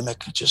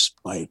pandemic,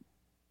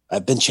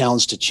 I've been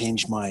challenged to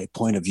change my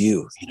point of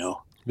view.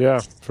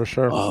 Yeah, for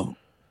sure.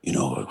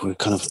 We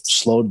kind of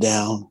slowed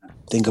down,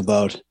 think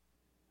about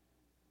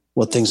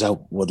what things I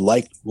would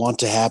want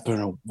to happen,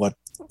 or what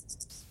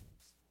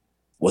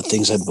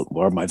things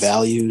are my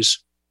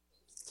values.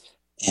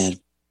 And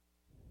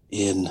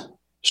in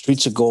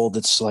Streets of Gold,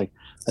 it's like,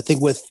 I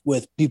think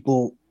with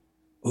people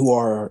who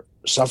are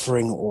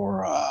suffering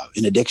or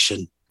in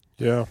addiction,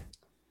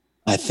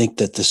 I think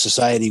that the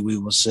society, we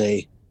will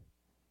say,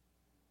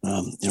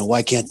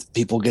 why can't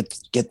people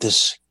get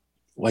this?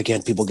 Why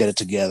can't people get it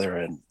together?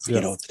 And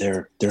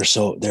they're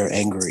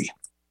angry,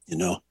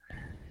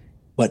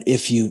 But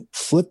if you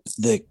flip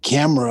the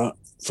camera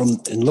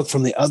and look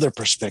from the other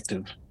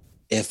perspective,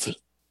 if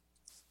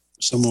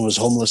someone was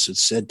homeless and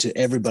said to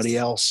everybody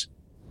else,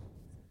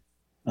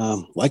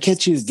 why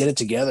can't you get it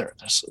together?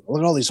 Look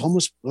at all these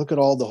homeless. Look at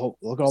all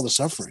the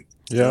suffering.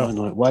 Yeah.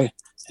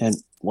 And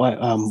why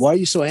are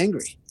you so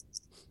angry?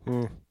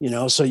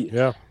 So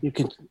you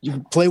can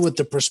play with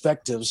the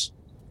perspectives.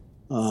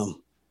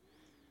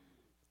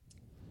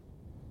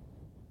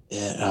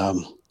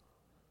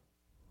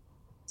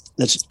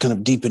 That's kind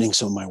of deepening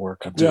some of my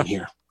work I'm doing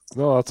here.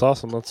 No, that's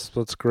awesome.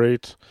 That's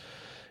great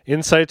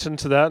insights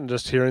into that, and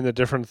just hearing the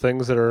different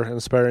things that are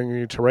inspiring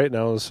you to write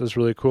now is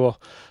really cool.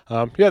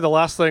 The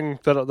last thing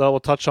that we'll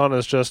touch on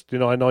is just,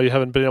 I know you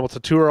haven't been able to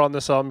tour on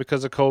this album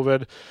because of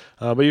COVID,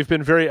 but you've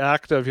been very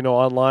active,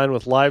 online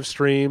with live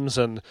streams.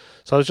 And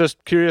so I was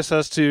just curious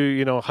as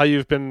to, how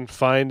you've been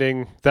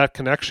finding that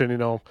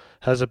connection.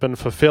 Has it been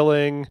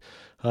fulfilling?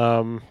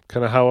 Kind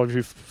of how have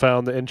you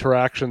found the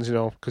interactions,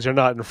 because you're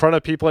not in front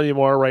of people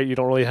anymore, right? You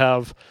don't really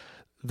have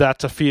that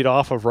to feed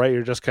off of, right?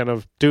 You're just kind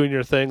of doing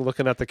your thing,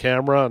 looking at the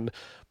camera,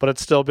 but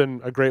it's still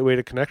been a great way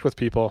to connect with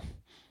people.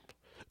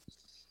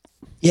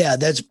 Yeah,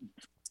 that's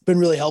been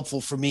really helpful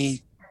for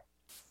me,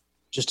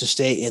 just to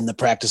stay in the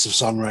practice of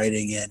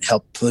songwriting and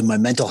help with my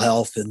mental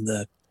health in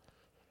the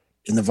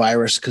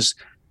virus. Cause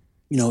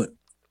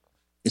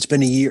it's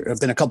been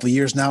a couple of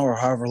years now, or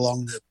however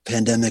long the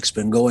pandemic's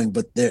been going,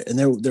 but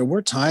there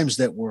were times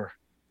that were,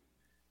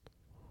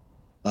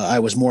 I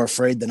was more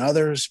afraid than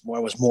others. I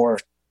was more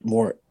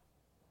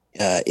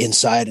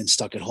inside and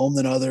stuck at home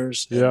than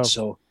others. Yeah. And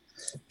so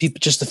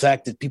just the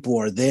fact that people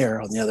are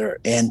there on the other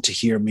end to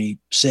hear me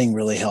sing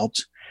really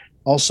helped.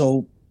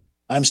 Also,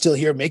 I'm still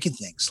here making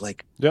things.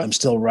 Like I'm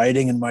still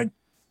writing my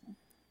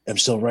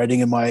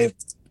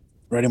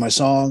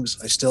songs.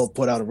 I still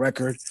put out a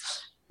record.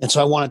 And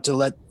so I wanted to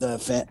let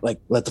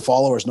the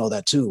followers know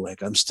that too.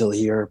 Like I'm still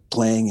here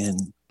playing,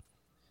 and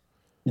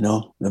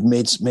I've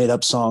made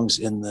up songs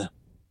in the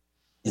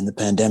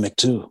pandemic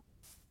too.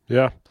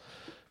 Yeah.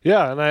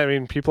 Yeah, and I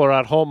mean, people are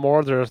at home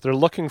more. They're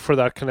looking for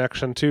that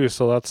connection too.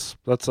 So that's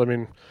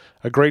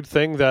a great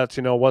thing that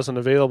wasn't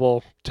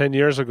available 10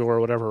 years ago or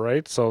whatever,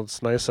 right? So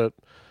it's nice that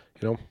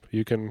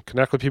you can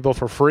connect with people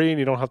for free, and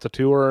you don't have to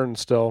tour, and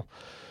still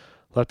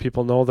let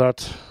people know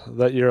that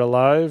you're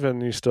alive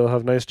and you still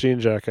have nice jean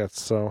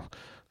jackets. So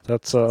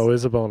that's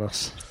always a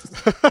bonus.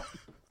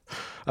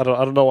 I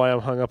don't know why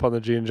I'm hung up on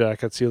the jean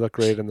jackets. You look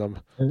great in them.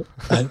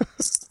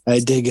 I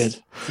dig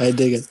it.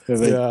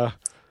 Yeah.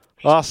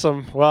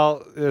 Awesome.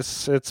 Well,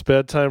 it's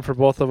bedtime for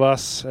both of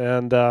us,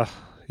 and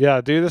yeah,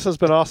 dude, this has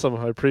been awesome.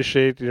 I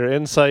appreciate your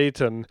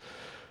insight and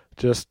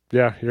just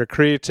your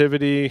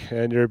creativity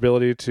and your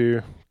ability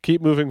to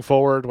keep moving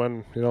forward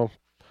when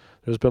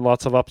there's been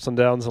lots of ups and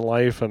downs in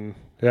life. And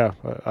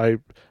I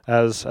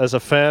as a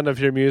fan of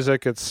your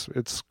music, it's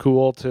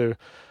cool to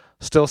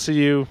still see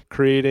you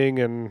creating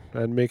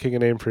and making a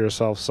name for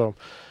yourself. So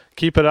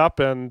keep it up,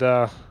 and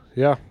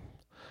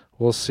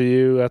we'll see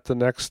you at the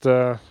next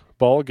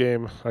ball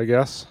game, I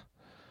guess.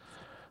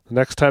 The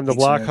next time the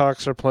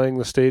Blackhawks are playing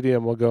the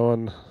stadium, we'll go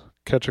and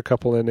catch a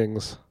couple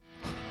innings.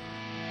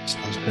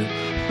 Sounds good.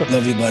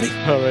 Love you, buddy.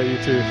 All right, you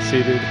too. See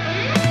you, dude.